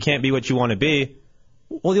as saying you can't be what you want to be,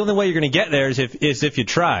 well, the only way you're going to get there is if you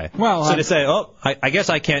try. Well, so to say, I guess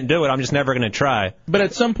I can't do it, I'm just never going to try. But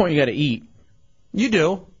at some point you got to eat. You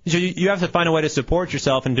do. So you have to find a way to support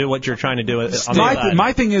yourself and do what you're trying to do.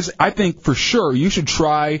 My thing is, I think for sure you should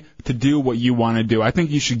try to do what you want to do. I think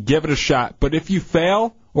you should give it a shot. But if you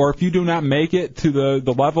fail, or if you do not make it to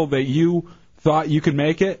the level that you thought you could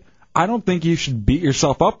make it, I don't think you should beat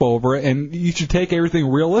yourself up over it, and you should take everything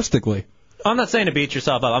realistically. I'm not saying to beat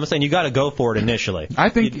yourself up. I'm saying you got to go for it initially. I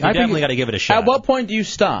think you definitely got to give it a shot. At what point do you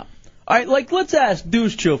stop? All right, let's ask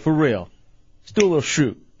Deuce Chill for real. Let's do a little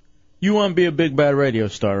shoot. You want to be a big bad radio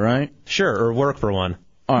star, right? Sure, or work for one.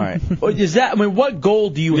 All right. What goal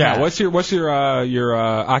do you have? Yeah, what's your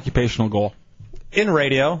occupational goal? In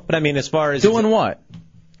radio, but I mean as far as doing what?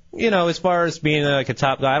 As far as being like a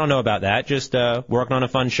top guy, I don't know about that. Just working on a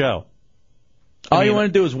fun show. All you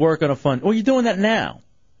want to do is work on a fun. Well, you're doing that now.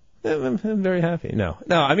 I'm very happy. No.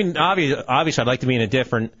 I mean, obviously, I'd like to be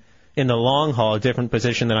in the long haul, a different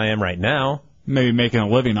position than I am right now. Maybe making a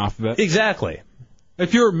living off of it. Exactly.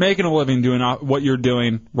 If you're making a living doing what you're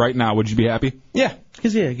doing right now, would you be happy? Yeah.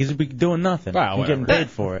 Because you'd be doing nothing. Wow, you're getting paid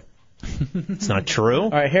for it. It's not true. All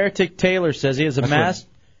right, Heretic Taylor says he has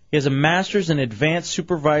a master's in advanced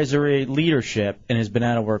supervisory leadership and has been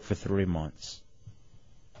out of work for 3 months.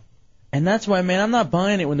 And that's why, man, I'm not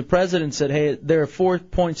buying it when the president said, hey, there are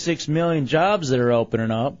 4.6 million jobs that are opening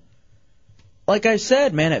up. Like I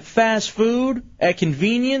said, man, at fast food, at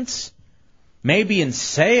convenience, maybe in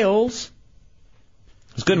sales.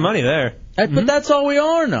 There's good money there. But that's all we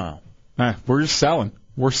are now. We're just selling.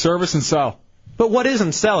 We're service and sell. But what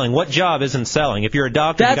isn't selling? What job isn't selling? If you're a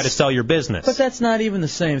doctor, you got to sell your business. But that's not even the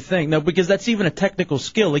same thing. No, because that's even a technical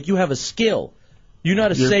skill. Like you have a skill. You know how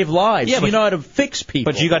to save lives. Yeah, you know how to fix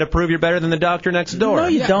people. But you got to prove you're better than the doctor next door. No,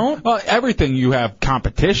 you don't. Well, everything you have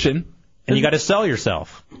competition. And you got to sell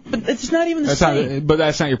yourself. But it's not even the same. But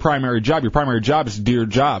that's not your primary job. Your primary job is to do your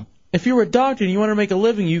job. If you were a doctor and you want to make a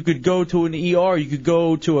living, you could go to an ER, you could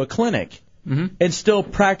go to a clinic, and still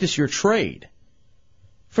practice your trade.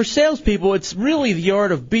 For salespeople, it's really the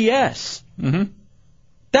art of BS.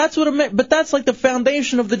 That's what but that's like the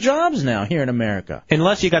foundation of the jobs now here in America.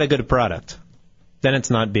 Unless you got a good product, then it's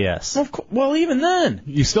not BS. Well, even then,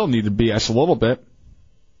 you still need to BS a little bit.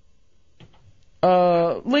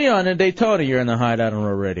 Leon in Daytona, you're in the Hideout on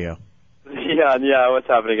Real Radio. Yeah, what's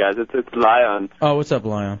happening, guys? It's Lion. Oh, what's up,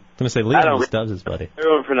 Lion? I'm going to say Leon Stubbs' buddy.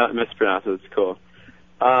 Everyone mispronounces it. It's cool.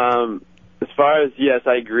 As far as, yes,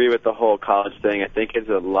 I agree with the whole college thing. I think it's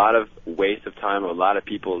a lot of waste of time, a lot of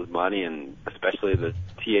people's money, and especially the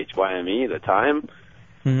THYME, the time.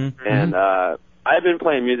 Mm-hmm. And I've been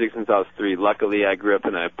playing music since I was 3. Luckily, I grew up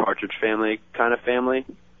in a Partridge Family kind of family.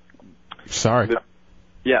 Sorry.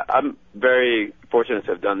 Yeah, I'm very fortunate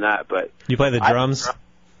to have done that. But You play the drums?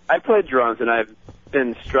 I played drums, and I've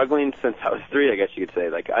been struggling since I was 3, I guess you could say.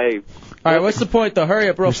 All right, what's the point, though? Hurry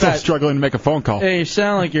up real You're still fast. struggling to make a phone call. Hey, you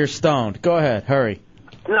sound like you're stoned. Go ahead, hurry.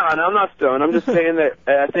 No, I'm not stoned. I'm just saying that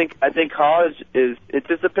I think college is, it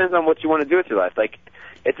just depends on what you want to do with your life. Like,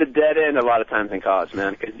 it's a dead end a lot of times in college,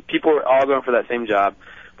 man, because people are all going for that same job.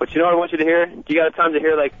 But you know what I want you to hear? You got time to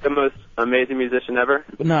hear, like, the most amazing musician ever?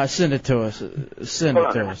 No, send it to us. Send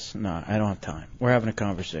it to us. No, I don't have time. We're having a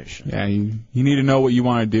conversation. Yeah, you need to know what you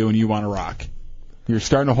want to do and you want to rock. You're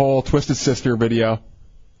starting a whole Twisted Sister video.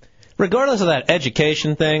 Regardless of that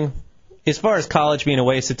education thing, as far as college being a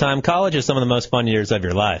waste of time, college is some of the most fun years of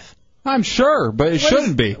your life. I'm sure, but it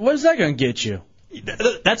shouldn't be. What is that going to get you?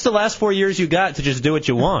 That's the last 4 years you got to just do what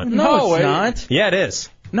you want. No, it's not. Yeah, it is.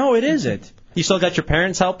 No, it isn't. You still got your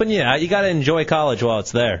parents helping you? You got to enjoy college while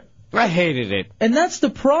it's there. I hated it. And that's the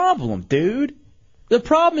problem, dude. The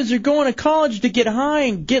problem is you're going to college to get high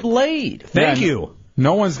and get laid. Thank you.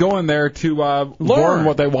 No one's going there to learn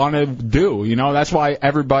what they want to do. You know, that's why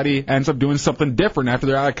everybody ends up doing something different after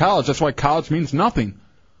they're out of college. That's why college means nothing.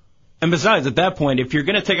 And besides, at that point, if you're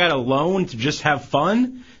going to take out a loan to just have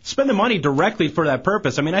fun, spend the money directly for that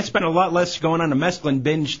purpose. I mean, I spent a lot less going on a mescaline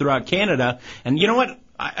binge throughout Canada. And you know what?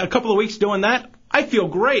 A couple of weeks doing that, I feel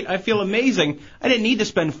great. I feel amazing. I didn't need to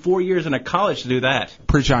spend 4 years in a college to do that.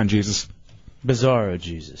 Preach on, Jesus. Bizarro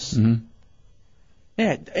Jesus. Mm-hmm.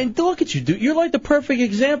 Yeah, and look at you, dude. You're like the perfect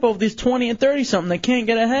example of these 20 and 30-something that can't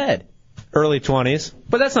get ahead. Early 20s.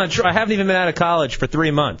 But that's not true. I haven't even been out of college for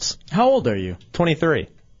 3 months. How old are you? 23.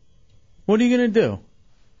 What are you going to do?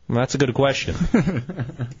 Well, that's a good question.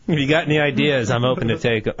 If you got any ideas, I'm open to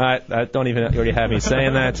take. I don't even. You already have me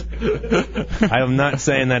saying that. I am not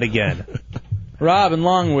saying that again. Rob and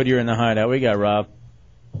Longwood, you're in the hideout. We got Rob.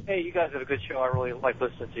 Hey, you guys have a good show. I really like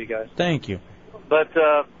listening to you guys. Thank you. But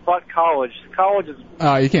college. College is.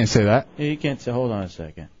 You can't say that. Yeah, you can't say. Hold on a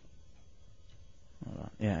second. Hold on.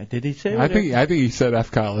 Yeah, did he say? I think he said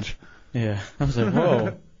F college. Yeah, I was like,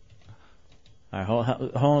 whoa. All right,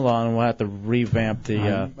 hold on. We'll have to revamp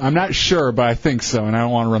the. I'm not sure, but I think so, and I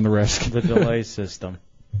don't want to run the risk. The delay system.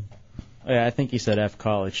 Yeah, I think he said F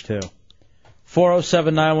college too.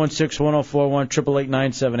 407-916-1041,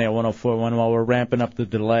 888-978-1041. While we're ramping up the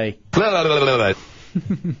delay,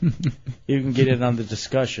 you can get in on the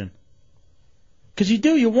discussion. Because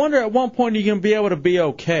you wonder at one point you're going to be able to be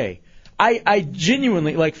okay. I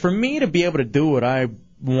genuinely, like, for me to be able to do what I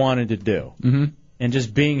wanted to do, and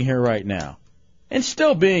just being here right now, and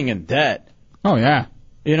still being in debt. Oh, yeah.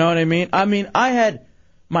 You know what I mean? I mean, I had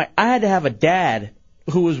to have a dad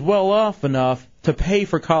who was well off enough to pay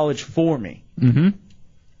for college for me. Mm-hmm.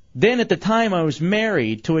 Then at the time I was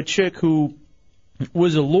married to a chick who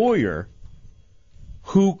was a lawyer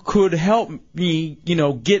who could help me,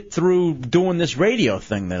 get through doing this radio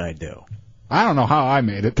thing that I do. I don't know how I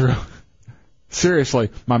made it through.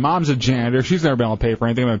 Seriously, my mom's a janitor. She's never been able to pay for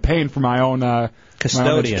anything. I've been paying for my own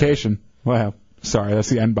education. Well, sorry, that's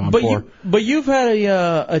the N-bomb for. But you've had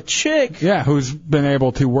a chick. Yeah, who's been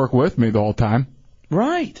able to work with me the whole time.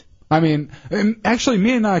 Right. I mean, and actually,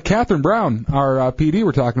 me and Catherine Brown, our PD,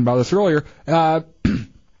 were talking about this earlier.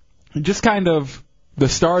 Just kind of the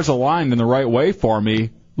stars aligned in the right way for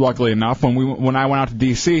me. Luckily enough, when I went out to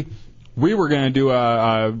D.C., we were going to do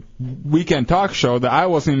a weekend talk show that I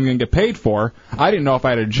wasn't even going to get paid for. I didn't know if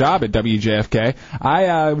I had a job at WJFK.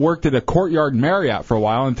 I worked at a Courtyard Marriott for a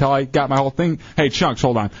while until I got my whole thing. Hey, Chunks,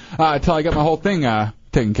 hold on. Until I got my whole thing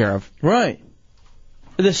taken care of. Right.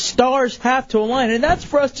 The stars have to align, and that's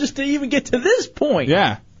for us just to even get to this point.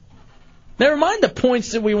 Yeah. Never mind the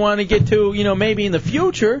points that we want to get to, maybe in the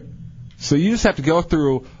future. So you just have to go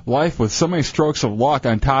through life with so many strokes of luck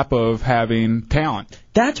on top of having talent.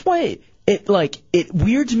 That's why it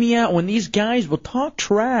weirds me out when these guys will talk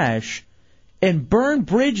trash and burn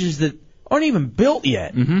bridges that aren't even built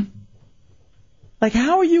yet. Mm-hmm. Like,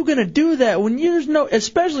 how are you going to do that when there's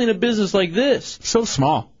especially in a business like this? So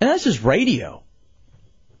small. And that's just radio.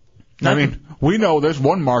 I mean, we know there's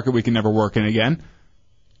one market we can never work in again.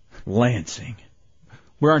 Lansing.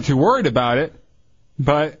 We aren't too worried about it,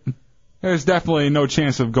 but there's definitely no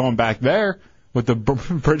chance of going back there with the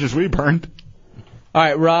bridges we burned. All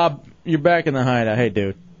right, Rob, you're back in the hideout. Hey,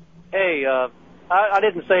 dude. Hey, I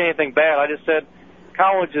didn't say anything bad. I just said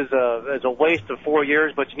college is a waste of 4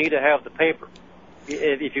 years, but you need to have the paper.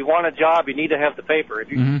 If you want a job, you need to have the paper. If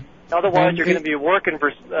you, Mm-hmm. Otherwise, And you're going to be working for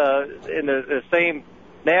in the same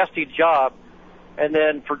nasty job, and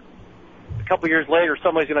then for a couple years later,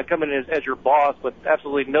 somebody's going to come in as your boss with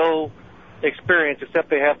absolutely no experience except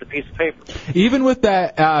they have the piece of paper. Even with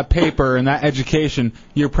that paper and that education,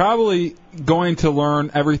 you're probably going to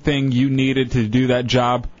learn everything you needed to do that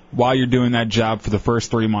job while you're doing that job for the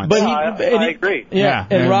first 3 months. But I agree. Yeah,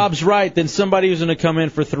 and Rob's right. Then somebody who's going to come in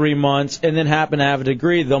for 3 months and then happen to have a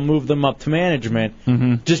degree, they'll move them up to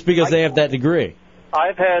management just because they have that degree.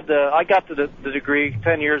 I've had I got the degree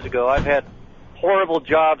 10 years ago. I've had horrible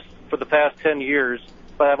jobs for the past 10 years,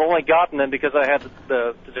 but I've only gotten them because I had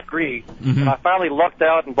the degree. And I finally lucked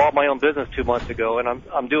out and bought my own business 2 months ago, and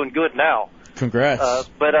I'm doing good now. Congrats.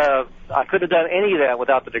 But I couldn't have done any of that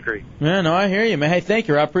without the degree. Yeah, no, I hear you, man. Hey, thank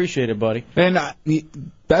you. I appreciate it, buddy. And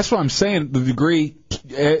that's what I'm saying. The degree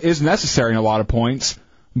is necessary in a lot of points,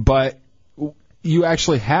 but you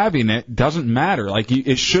actually having it doesn't matter. Like,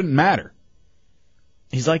 it shouldn't matter.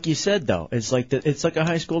 He's like you said, though. It's like a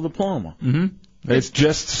high school diploma. It's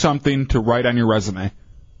just something to write on your resume.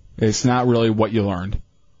 It's not really what you learned.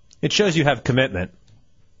 It shows you have commitment.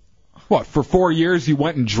 What, for 4 years you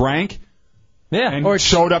went and drank? Yeah. And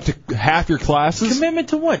showed up to half your classes? Commitment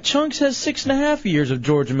to what? Chunks has 6.5 years of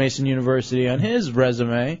George Mason University on his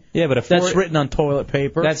resume. Yeah, but that's written on toilet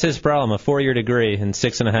paper. That's his problem. A 4-year degree in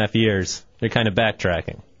 6.5 years. They're kind of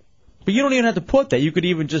backtracking. But you don't even have to put that. You could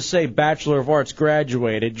even just say Bachelor of Arts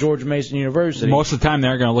graduated, George Mason University. Most of the time they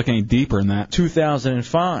aren't going to look any deeper than that.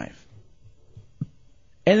 2005.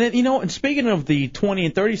 And then, and speaking of the 20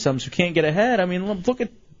 and 30-somethings who can't get ahead, I mean, look at,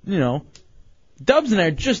 Dubs in there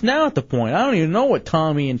just now at the point. I don't even know what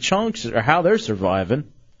Tommy and Chunks or how they're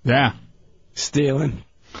surviving. Yeah. Stealing.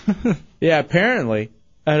 Yeah, apparently.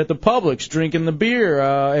 Out at the Publix, drinking the beer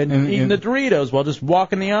and eating the Doritos while just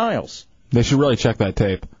walking the aisles. They should really check that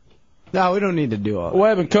tape. No, we don't need to do all that.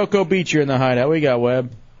 Webb and Cocoa Beach, you're in the hideout. We got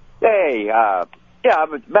Webb. Hey,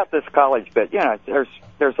 about this college bit,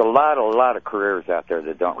 there's a lot of careers out there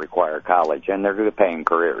that don't require college, and they're good-paying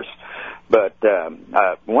careers. But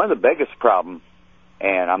one of the biggest problems,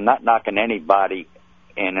 and I'm not knocking anybody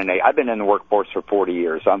I've been in the workforce for 40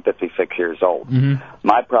 years. I'm 56 years old.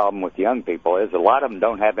 My problem with young people is a lot of them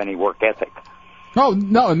don't have any work ethic. Oh,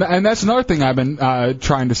 no, and that's another thing I've been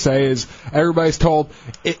trying to say is everybody's told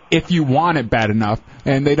if you want it bad enough,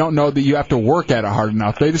 and they don't know that you have to work at it hard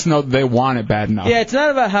enough. They just know that they want it bad enough. Yeah, it's not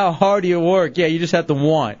about how hard you work. Yeah, you just have to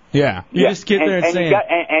want. Yeah. You just get there and say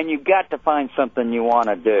and you've got to find something you want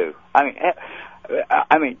to do.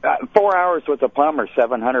 I mean, 4 hours with a plumber,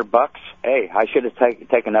 $700. Hey, I should have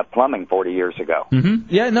taken up plumbing 40 years ago.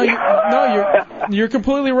 Yeah, you're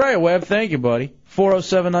completely right, Webb. Thank you, buddy.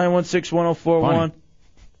 407-916-1041.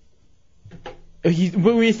 But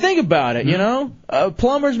when you think about it, a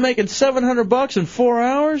plumber's making $700 in 4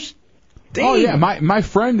 hours. Damn. Oh yeah, my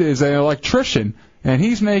friend is an electrician, and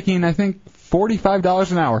he's making I think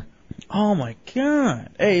 $45 an hour. Oh my God.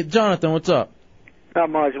 Hey, Jonathan, what's up? Not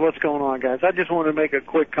much. What's going on, guys? I just wanted to make a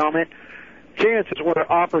quick comment. Chances where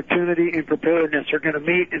opportunity and preparedness are going to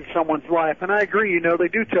meet in someone's life. And I agree, they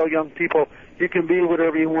do tell young people you can be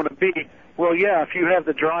whatever you want to be. Well, yeah, if you have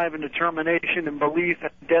the drive and determination and belief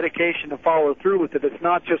and dedication to follow through with it, it's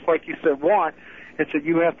not just like you said, want. It's that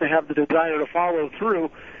you have to have the desire to follow through.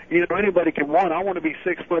 Anybody can want. I want to be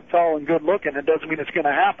 6 foot tall and good looking. It doesn't mean it's going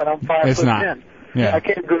to happen. I'm 5'10". Yeah. I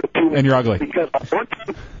can't go to and you're ugly. Because I want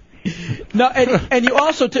to. No, and you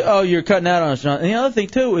also you're cutting out on us, John. And the other thing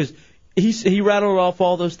too is he rattled off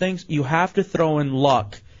all those things. You have to throw in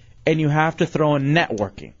luck, and you have to throw in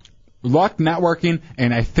networking. Luck, networking,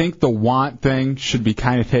 and I think the want thing should be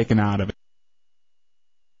kind of taken out of it.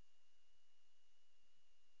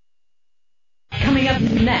 Coming up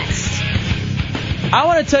next. I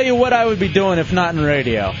want to tell you what I would be doing if not in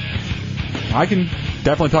radio. I can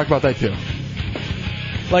definitely talk about that too.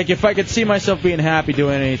 Like if I could see myself being happy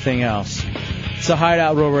doing anything else. It's a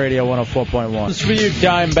Hideout Row Radio 104.1. This is for you,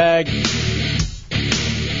 Dimebag.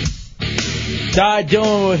 Die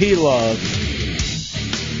doing what he loves.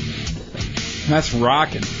 That's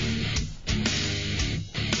rocking.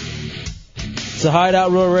 It's a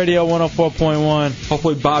Hideout Row Radio 104.1.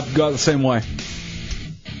 Hopefully Bob got the same way.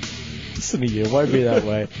 Listen to you. Why be that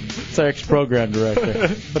way? It's our ex-program director.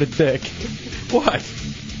 What a dick. What?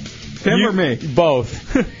 Him or me?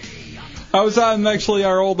 Both. I was on actually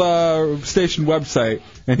our old station website,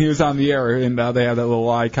 and he was on the air, and they have that little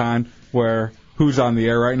icon where who's on the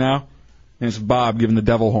air right now, and it's Bob giving the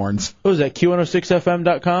devil horns. What was that,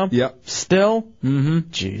 Q106FM.com? Yep. Still? Mm-hmm.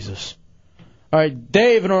 Jesus. All right,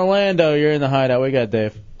 Dave in Orlando, you're in the Hideout. We got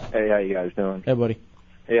Dave. Hey, how you guys doing? Hey, buddy.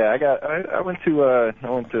 Yeah, I went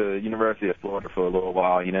to University of Florida for a little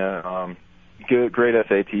while. Great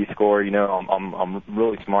SAT score. I'm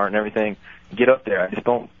really smart and everything. Get up there. I just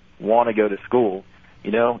don't want to go to school.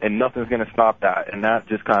 And nothing's going to stop that. And that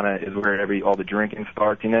just kind of is where all the drinking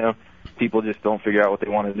starts. People just don't figure out what they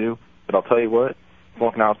want to do. But I'll tell you what,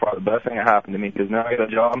 smoking out is probably the best thing that happened to me, because now I got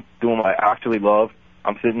a job doing what I actually love.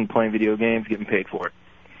 I'm sitting playing video games, getting paid for it.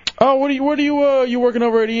 Oh, what are you working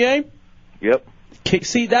over at EA? Yep.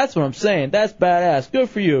 See, that's what I'm saying. That's badass. Good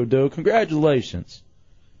for you, dude. Congratulations.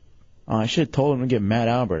 Oh, I should have told him to get Matt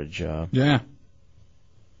Albert a job. Yeah.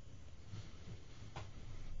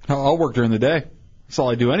 I'll work during the day. That's all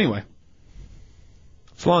I do anyway.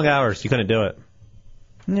 It's long hours. You couldn't do it.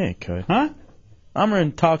 Yeah, you could. Huh? I'm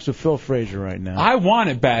in talks with Phil Frazier right now. I want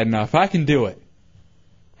it bad enough. I can do it.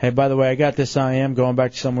 Hey, by the way, I got this IM going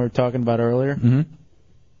back to something we were talking about earlier. Mm-hmm.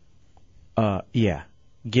 Yeah.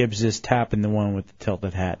 Gibbs is tapping the one with the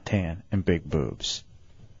tilted hat, tan, and big boobs.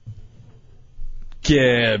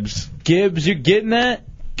 Gibbs, you getting that?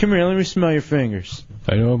 Come here, let me smell your fingers.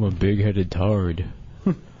 I know I'm a big-headed tard.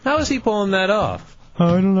 How is he pulling that off?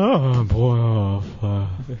 I don't know, boy.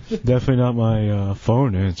 Definitely not my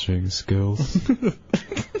phone answering skills.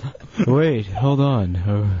 Wait, hold on.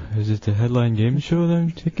 Is it the headline game show that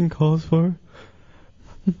I'm taking calls for?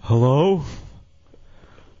 Hello?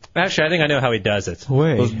 Actually, I think I know how he does it.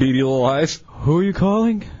 Wait. Those beady little eyes. Who are you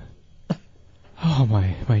calling? Oh,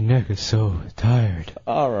 my neck is so tired.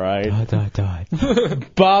 All right. Dot.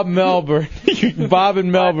 Bob Melbourne. Bob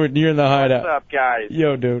and Melbourne, you're in the hideout. What's up, guys?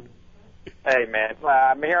 Yo, dude. Hey, man.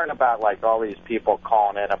 I'm hearing about, all these people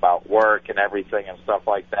calling in about work and everything and stuff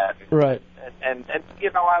like that. Right. And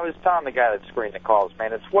I was telling the guy that screened the calls,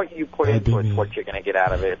 man, it's what you put into it, it's what you're going to get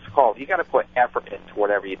out of it. It's called, you got to put effort into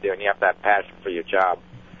whatever you do, and you have to have passion for your job.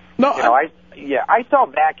 No, I sell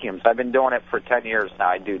vacuums. I've been doing it for 10 years now.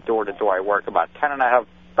 I do door-to-door. I work about 10 and a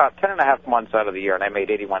half months out of the year, and I made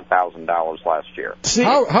 $81,000 last year. See,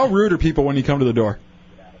 how rude are people when you come to the door?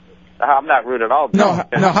 I'm not rude at all. No,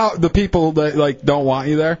 how the people that don't want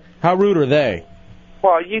you there? How rude are they?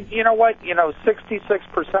 Well, you know what?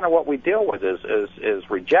 66% of what we deal with is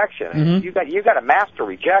rejection. Mm-hmm. You got to master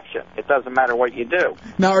rejection. It doesn't matter what you do.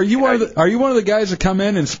 Now, are you one of the guys that come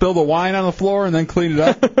in and spill the wine on the floor and then clean it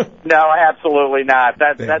up? No, absolutely not.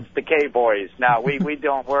 That's the K-boys. No, we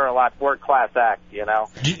don't. We're class act. I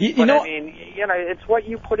mean, it's what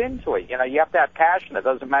you put into it. You have to have passion. It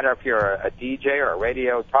doesn't matter if you're a DJ or a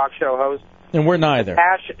radio talk show host. And we're neither.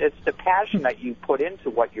 It's the passion that you put into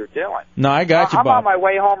what you're doing. No, I got you, I'm Bob. on my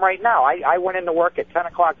way home right now. I went into work at 10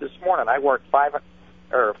 o'clock this morning. I worked 5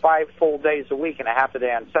 full days a week and a half a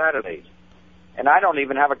day on Saturdays. And I don't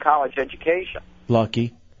even have a college education.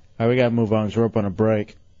 Lucky. All right, we got to move on because we're up on a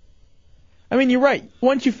break. I mean, you're right.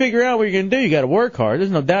 Once you figure out what you're going to do, you got to work hard.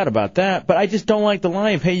 There's no doubt about that. But I just don't like the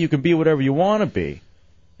line of, hey, you can be whatever you want to be.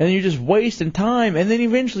 And then you're just wasting time, and then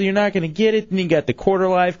eventually you're not going to get it. And you got the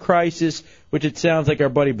quarter-life crisis, which it sounds like our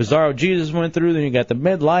buddy Bizarro Jesus went through. Then you got the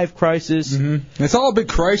midlife crisis. Mm-hmm. It's all a big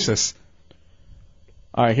crisis.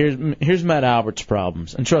 All right, here's Matt Albert's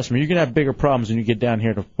problems. And trust me, you're going to have bigger problems when you get down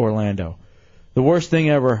here to Orlando. The worst thing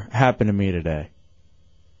ever happened to me today.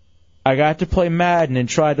 I got to play Madden and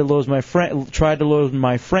tried to lose my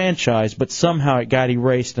franchise, but somehow it got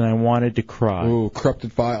erased, and I wanted to cry. Ooh,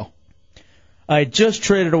 corrupted file. I had just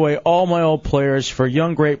traded away all my old players for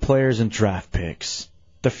young great players and draft picks.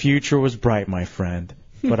 The future was bright, my friend,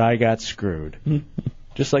 but I got screwed.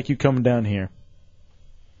 Just like you coming down here.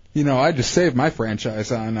 I just saved my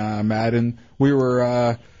franchise on Madden. We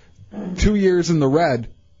were 2 years in the red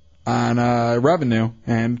on revenue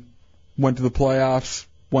and went to the playoffs,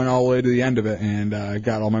 went all the way to the end of it, and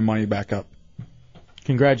got all my money back up.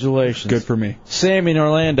 Congratulations. Good for me. Sammy in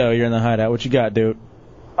Orlando, you're in the hideout. What you got, dude?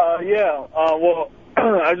 Well,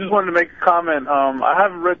 I just wanted to make a comment. I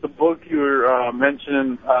haven't read the book you were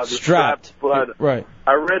mentioning, the Strapped, but right.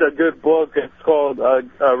 I read a good book. It's called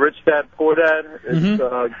Rich Dad Poor Dad. It's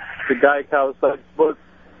the Guy Kawasaki's book,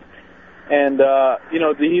 and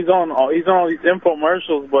he's on all these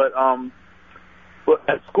infomercials. But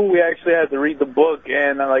at school we actually had to read the book,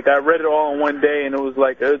 and I read it all in one day, and it was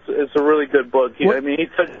it's a really good book. He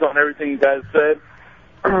touches on everything you guys said.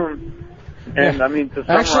 And, I mean, to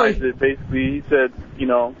summarize it, basically, he said,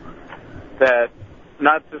 that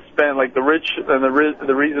not to spend, the rich, and the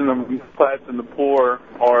reason the middle class and the poor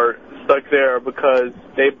are stuck there because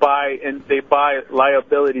they buy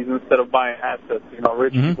liabilities instead of buying assets.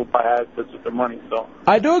 Rich people buy assets with their money, so.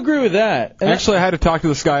 I do agree with that. Actually, I had to talk to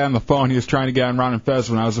this guy on the phone. He was trying to get on Ron and Fez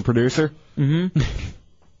when I was a producer. Mm-hmm.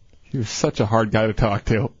 He was such a hard guy to talk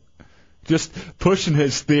to. Just pushing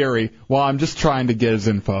his theory while I'm just trying to get his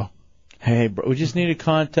info. Hey, bro, we just need a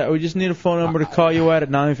contact. We just need a phone number to call you at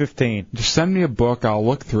 9:15. Just send me a book. I'll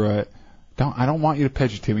look through it. I don't want you to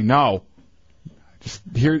pitch it to me. No. Just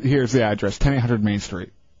here's the address, 10800 Main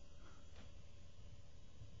Street.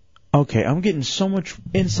 Okay, I'm getting so much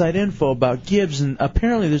inside info about Gibbs, and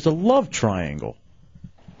apparently there's a love triangle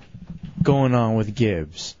going on with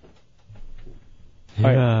Gibbs.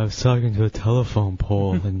 Yeah, I was talking to a telephone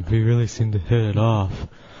pole, and we really seemed to hit it off.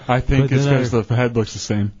 I think it's because the head looks the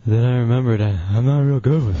same. Then I remembered I'm not real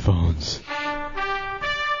good with phones.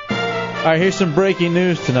 All right, here's some breaking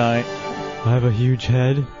news tonight. I have a huge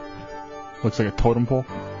head. Looks like a totem pole.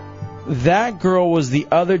 That girl was the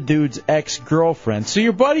other dude's ex-girlfriend. So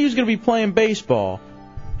your buddy who's going to be playing baseball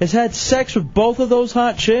has had sex with both of those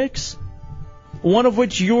hot chicks? One of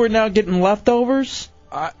which you are now getting leftovers?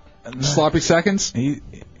 Sloppy seconds?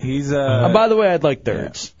 He's by the way, I'd like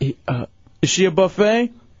thirds. Is she a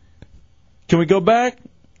buffet? Can we go back?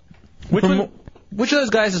 Which of those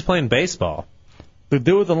guys is playing baseball? The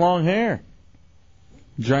dude with the long hair.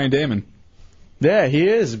 Johnny Damon. Yeah, he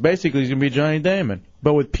is. Basically, he's going to be Johnny Damon,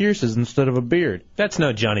 but with pierces instead of a beard. That's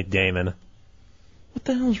no Johnny Damon. What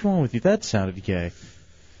the hell's wrong with you? That sounded gay.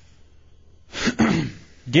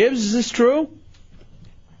 Gibbs, is this true?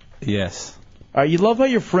 Yes. You love how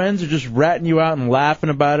your friends are just ratting you out and laughing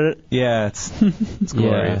about it? Yeah, it's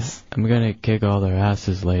glorious. Yeah, I'm gonna kick all their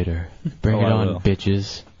asses later. Bring it on,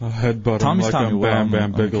 bitches. I'll headbutt Tommy's him like Tommy I'm well. Bam Bam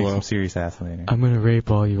I'm gonna kick Bigelow. some serious ass later. I'm gonna rape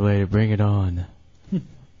all you later. Bring it on.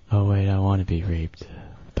 Oh wait, I want to be raped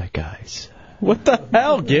by guys. What the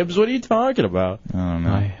hell, Gibbs? What are you talking about? I don't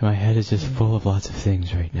know. My head is just full of lots of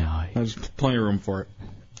things right now. There's plenty of room for it.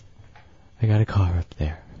 I got a car up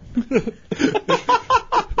there.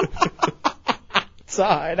 It's a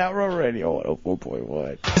Hideout Row Radio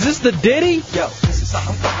 104.1. Is this the Diddy?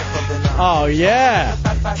 Oh, yeah.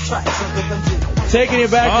 Taking you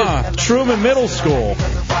back to Truman Middle School.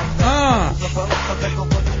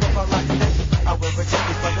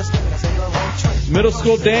 Middle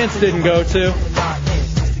school dance didn't go to.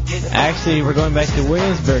 Actually, we're going back to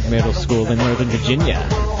Williamsburg Middle School in Northern Virginia.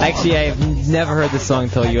 Actually, I've never heard this song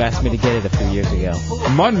until you asked me to get it a few years ago.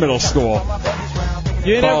 Munn Middle School.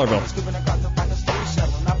 Fowlerville.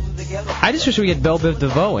 I just wish we had Belle Biv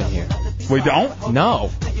DeVoe in here. We don't? No.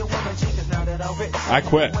 I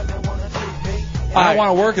quit. I don't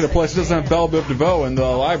want to work at a place that doesn't have Belle Biv DeVoe in the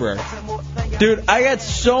library. Dude, I got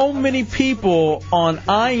so many people on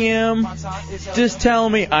IM just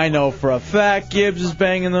telling me, I know for a fact Gibbs is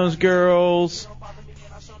banging those girls.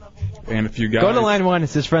 And a few guys. Go to line one.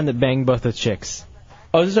 It's his friend that banged both the chicks.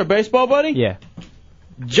 Oh, is this our baseball buddy? Yeah.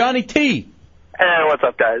 Johnny T. Hey, what's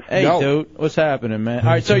up, guys? Hey, dude. What's happening, man?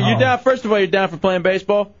 All right, so you down? First of all, you're down for playing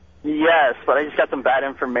baseball? Yes, but I just got some bad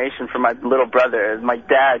information from my little brother. My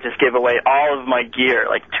dad just gave away all of my gear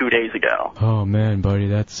like 2 days ago. Oh man, buddy,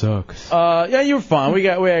 that sucks. Yeah, you're fine. We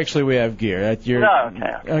have gear. You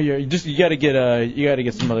gotta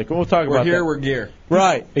get some other. We'll talk about that. We're gear.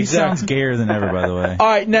 Right, He exactly. sounds gayer than ever, by the way. All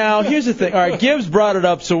right, now here's the thing. All right, Gibbs brought it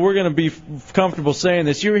up, so we're gonna be comfortable saying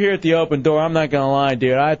this. You were here at the open door. I'm not gonna lie,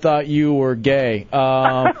 dude. I thought you were gay.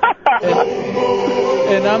 And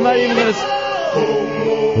I'm not even gonna.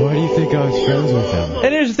 Why do you think I was friends with him?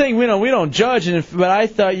 And here's the thing, we don't judge, but I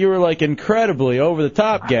thought you were like incredibly over the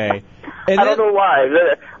top gay. And I don't know why.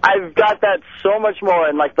 I've got that so much more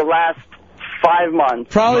in like the last 5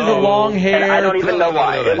 months. Probably the long hair. And I don't even know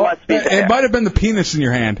why. It must be It might have been the penis in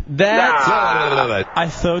your hand. I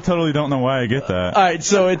totally don't know why I get that. All right,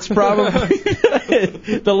 so it's probably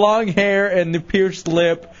the long hair and the pierced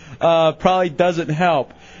lip probably doesn't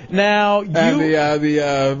help. Now you and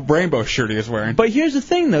the rainbow shirt he is wearing. But here's the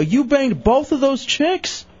thing, though. You banged both of those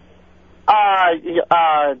chicks?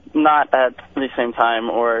 Not at the same time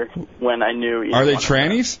or when I knew. Are they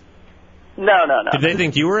trannies? No. Did they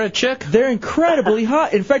think you were a chick? They're incredibly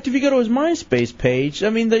hot. In fact, if you go to his MySpace page, I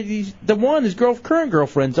mean, the one, his current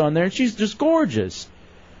girlfriend's on there, and she's just gorgeous.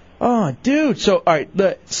 Oh, dude. So, all right.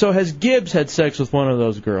 So has Gibbs had sex with one of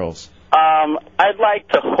those girls? I'd like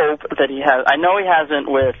to hope that he has. I know he hasn't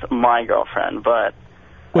with my girlfriend, but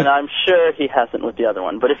and I'm sure he hasn't with the other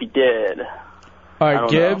one. But if he did, all right,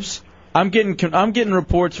 Gibbs. I'm getting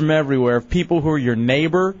reports from everywhere of people who are your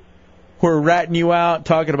neighbor, who are ratting you out,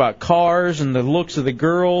 talking about cars and the looks of the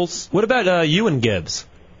girls. What about you and Gibbs?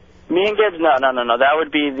 Me and Gibbs? No. That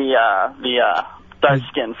would be the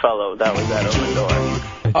dark-skinned fellow that was at open door.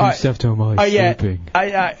 I do stuff to him while he's sleeping.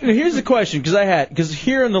 Here's the question, because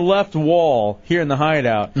here in the left wall, here in the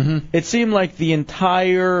Hideout, it seemed like the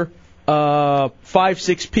entire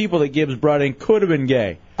 5-6 people that Gibbs brought in could have been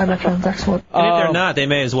gay. I'm a transsexual. And if they're not, they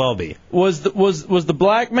may as well be. Was the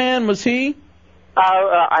black man? Was he?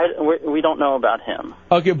 We don't know about him.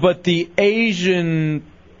 Okay, but the Asian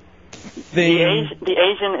thing. The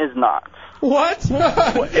Asian is not. What?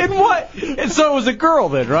 In what? And so it was a girl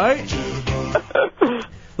then, right?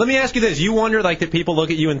 Let me ask you this: you wonder like that people look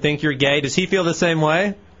at you and think you're gay? Does he feel the same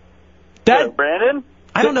way? Brandon?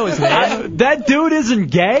 I don't know his name. That dude isn't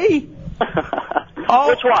gay?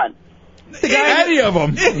 Which one? Any of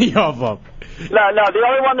them. Any of them. No, the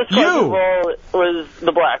only one that's questionable was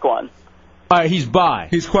the black one. All right, he's bi.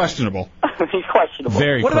 He's questionable. He's questionable.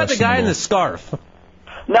 What about the guy in the scarf?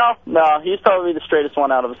 No, he's probably the straightest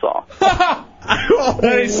one out of us all. That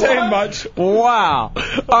ain't saying much. Wow.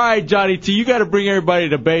 All right, Johnny T, you got to bring everybody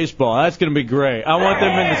to baseball. That's going to be great. I want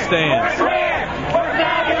them in the stands.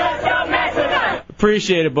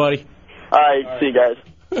 Appreciate it, buddy. All right, see you guys.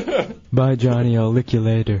 Bye, Johnny. I'll lick you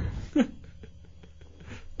later.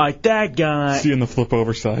 Like that guy. See you on the flip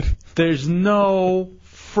over side. There's no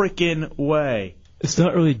freaking way. It's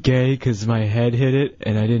not really gay because my head hit it,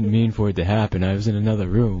 and I didn't mean for it to happen. I was in another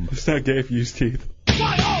room. It's not gay if you use teeth.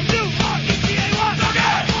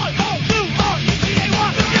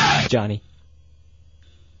 Johnny.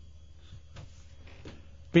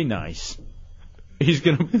 Be nice. He's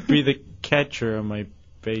going to be the catcher on my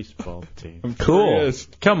baseball team. Cool.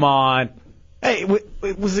 Come on. Hey,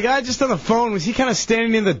 was the guy just on the phone? Was he kind of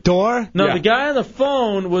standing in the door? No, the guy on the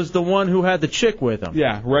phone was the one who had the chick with him.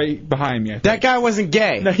 Yeah, right behind me. That guy wasn't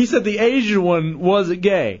gay. No, he said the Asian one wasn't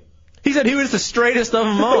gay. He said he was the straightest of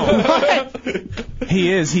them all.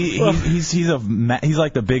 He is. He's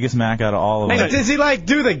like the biggest Mac out of all of them. Hey, does he like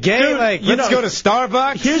do the gay? Dude, like let's go to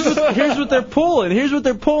Starbucks. Here's what they're pulling. Here's what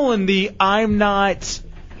they're pulling. The I'm not.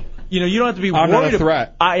 You know, you don't have to be I'm worried. not a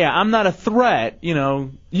threat. I'm not a threat. You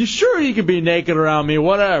know, you sure you can be naked around me,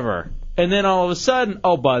 whatever. And then all of a sudden,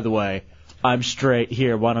 oh, by the way, I'm straight.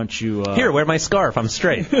 Here, why don't you? Here, wear my scarf. I'm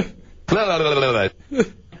straight.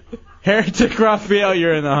 Heretic Raphael,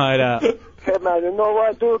 you're in the hideout. Hey, man, you know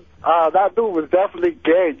what, dude? That dude was definitely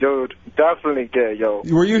gay, dude. Definitely gay, yo.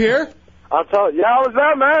 Were you here? I'll tell you. Yeah, I was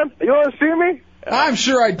there, man. You want to see me? I'm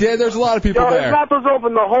sure I did. There's a lot of people yo, there. His mouth was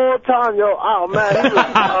open the whole time, yo. Oh, man.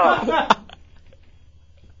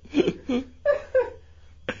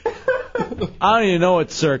 I don't even know what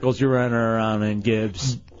circles you're running around in,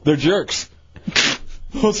 Gibbs. They're jerks.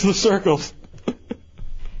 What's the circles?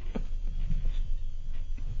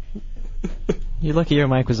 You're lucky your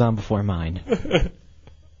mic was on before mine.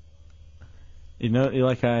 You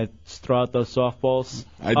like how I throw out those softballs?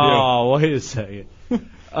 I do. Oh, wait a second.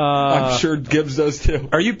 I'm sure Gibbs does too.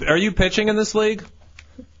 Are you pitching in this league?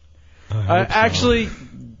 Actually,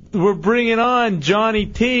 we're bringing on Johnny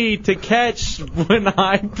T to catch when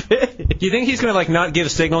I pitch. Do you think he's gonna like not give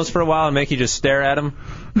signals for a while and make you just stare at him?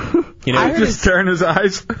 You know, just stare in his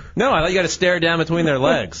eyes. No, I thought you got to stare down between their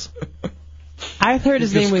legs. I've heard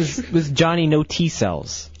his name was Johnny No T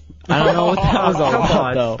Cells. I don't know what that was all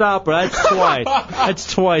about, though. Stop it. That's twice.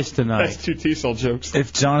 That's twice tonight. That's two T-cell jokes.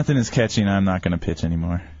 If Jonathan is catching, I'm not going to pitch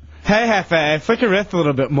anymore. Hey, Hefe, flick your wrist a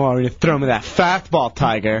little bit more. You throw me that fastball,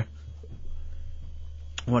 Tiger.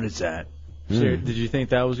 What is that? Did you think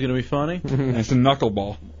that was going to be funny? It's a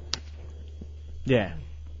knuckleball. Yeah.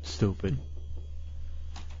 Stupid.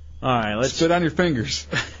 All right, let's spit on your fingers.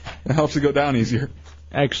 It helps you go down easier.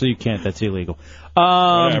 Actually, you can't. That's illegal.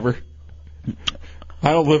 Whatever.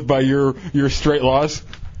 I don't live by your straight laws.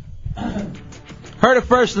 Heard it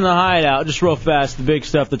first in the hideout. Just real fast, the big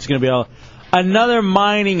stuff that's going to be all. Another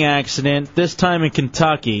mining accident, this time in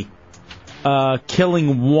Kentucky,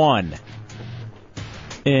 killing one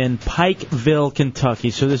in Pikeville, Kentucky.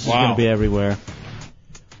 So this is going to be everywhere.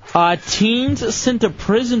 Teens sent to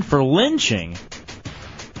prison for lynching.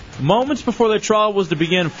 Moments before their trial was to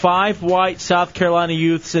begin, 5 white South Carolina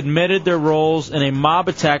youths admitted their roles in a mob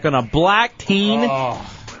attack on a black teen.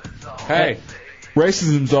 Hey,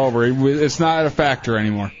 racism's over. It's not a factor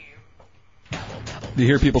anymore. You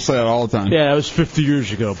hear people say that all the time. Yeah, that was 50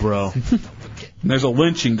 years ago, bro. There's a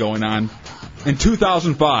lynching going on in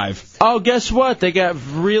 2005. Oh, guess what? They got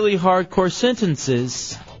really hardcore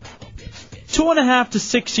sentences. 2.5 to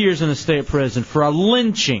 6 years in a state prison for a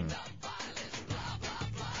lynching.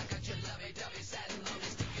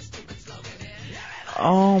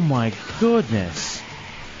 Oh, my goodness.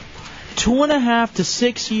 2.5 to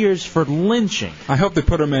 6 years for lynching. I hope they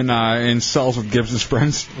put him in cells with Gibbs'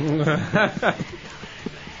 friends.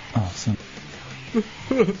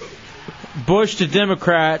 Bush to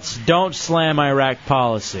Democrats, don't slam Iraq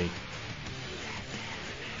policy.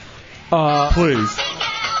 Please.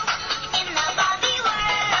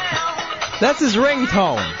 That's his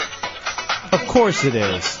ringtone. Of course it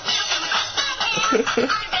is.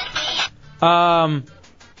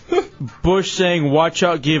 Bush saying, watch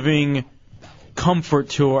out giving comfort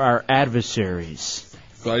to our adversaries.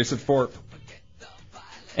 Glad you said fort.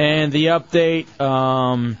 And the update,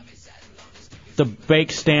 the bake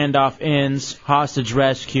standoff ends, hostage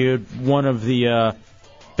rescued, one of the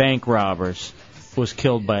bank robbers was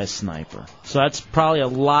killed by a sniper. So that's probably a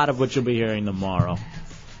lot of what you'll be hearing tomorrow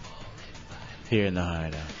here in the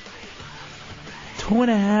Hideout.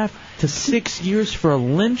 2.5 to 6 years for a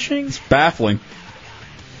lynching? It's baffling.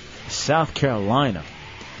 South Carolina.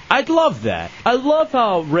 I'd love that. I love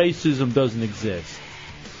how racism doesn't exist.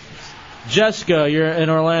 Jessica, you're in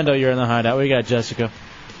Orlando. You're in the Hideout. What you got, Jessica?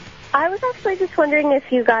 I was actually just wondering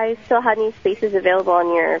if you guys still had any spaces available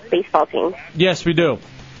on your baseball team. Yes, we do.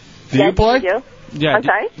 Do you play? You do? Yeah. I'm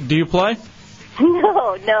sorry? Do you play?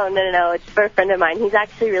 No. It's for a friend of mine. He's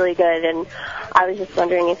actually really good, and I was just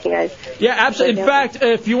wondering if you guys... Yeah, absolutely. In fact,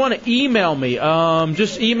 if you want to email me,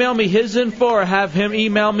 just email me his info or have him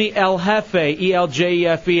email me El Jefe,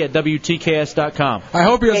 ELJEFE at WTKS.com. I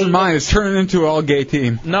hope he doesn't mind. It's turning into an all-gay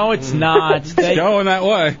team. No, it's not. It's going that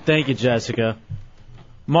way. Thank you, Jessica.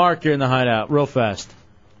 Mark, you're in the Hideout. Real fast.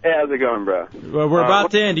 Hey, how's it going, bro? We're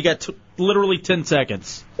about to end. You got literally 10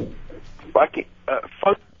 seconds. Fuck.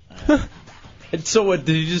 And so what,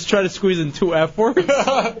 did you just try to squeeze in 2 F words? Is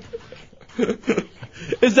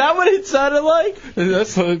that what it sounded like?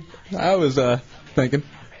 That's what I was thinking.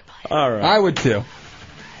 All right. I would too.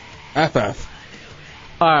 FF.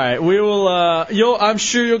 All right, we will. I'm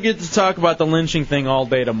sure you'll get to talk about the lynching thing all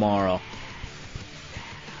day tomorrow.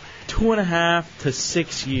 2.5 to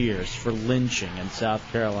 6 years for lynching in South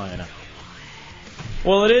Carolina.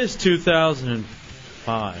 Well, it is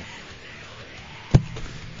 2005.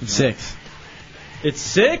 6. It's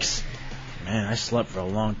 6? Man, I slept for a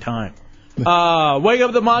long time. Wake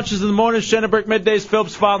up the Monsters in the morning, Shenneberg middays,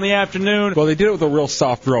 Phillips File in the afternoon. Well, they did it with a real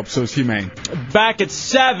soft rope, so it's humane. Back at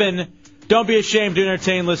 7. Don't be ashamed to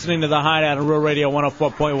entertain listening to the Hideout on Real Radio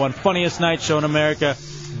 104.1. Funniest night show in America.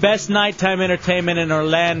 Best nighttime entertainment in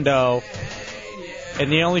Orlando.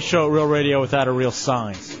 And the only show at Real Radio without a real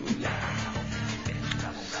sign.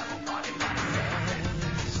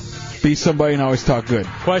 Be somebody and always talk good.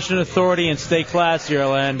 Question authority and stay classy,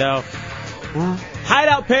 Orlando.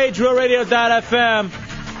 Hideout page, realradio.fm.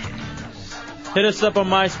 Hit us up on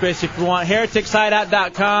MySpace if you want.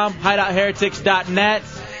 HereticsHideout.com, HideoutHeretics.net.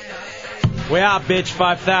 We out, bitch.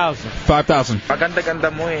 5,000. 5,000. Maganda-ganda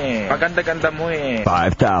mo eh. Maganda-ganda mo eh.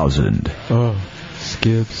 5,000. Oh,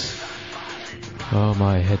 Skips. Oh,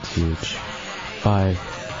 my head's huge.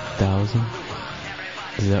 5,000?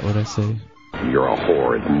 Is that what I say? You're a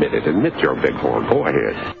whore. Admit it. Admit you're a big whore. Go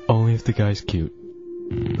ahead. Only if the guy's cute.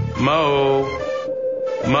 Mo.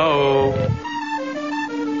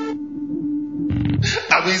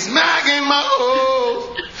 I be smacking my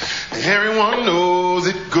hoes. Everyone knows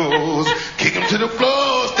it goes. Kick him to the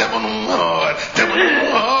floor. Step on him hard. Step on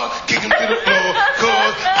him hard. Kick him to the floor.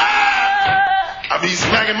 Cause I be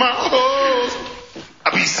smacking my hoes.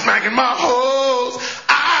 I be smacking my hoes.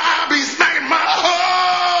 I be smacking my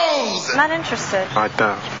hoes. Not interested.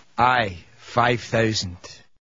 5,000. Aye, 5,000.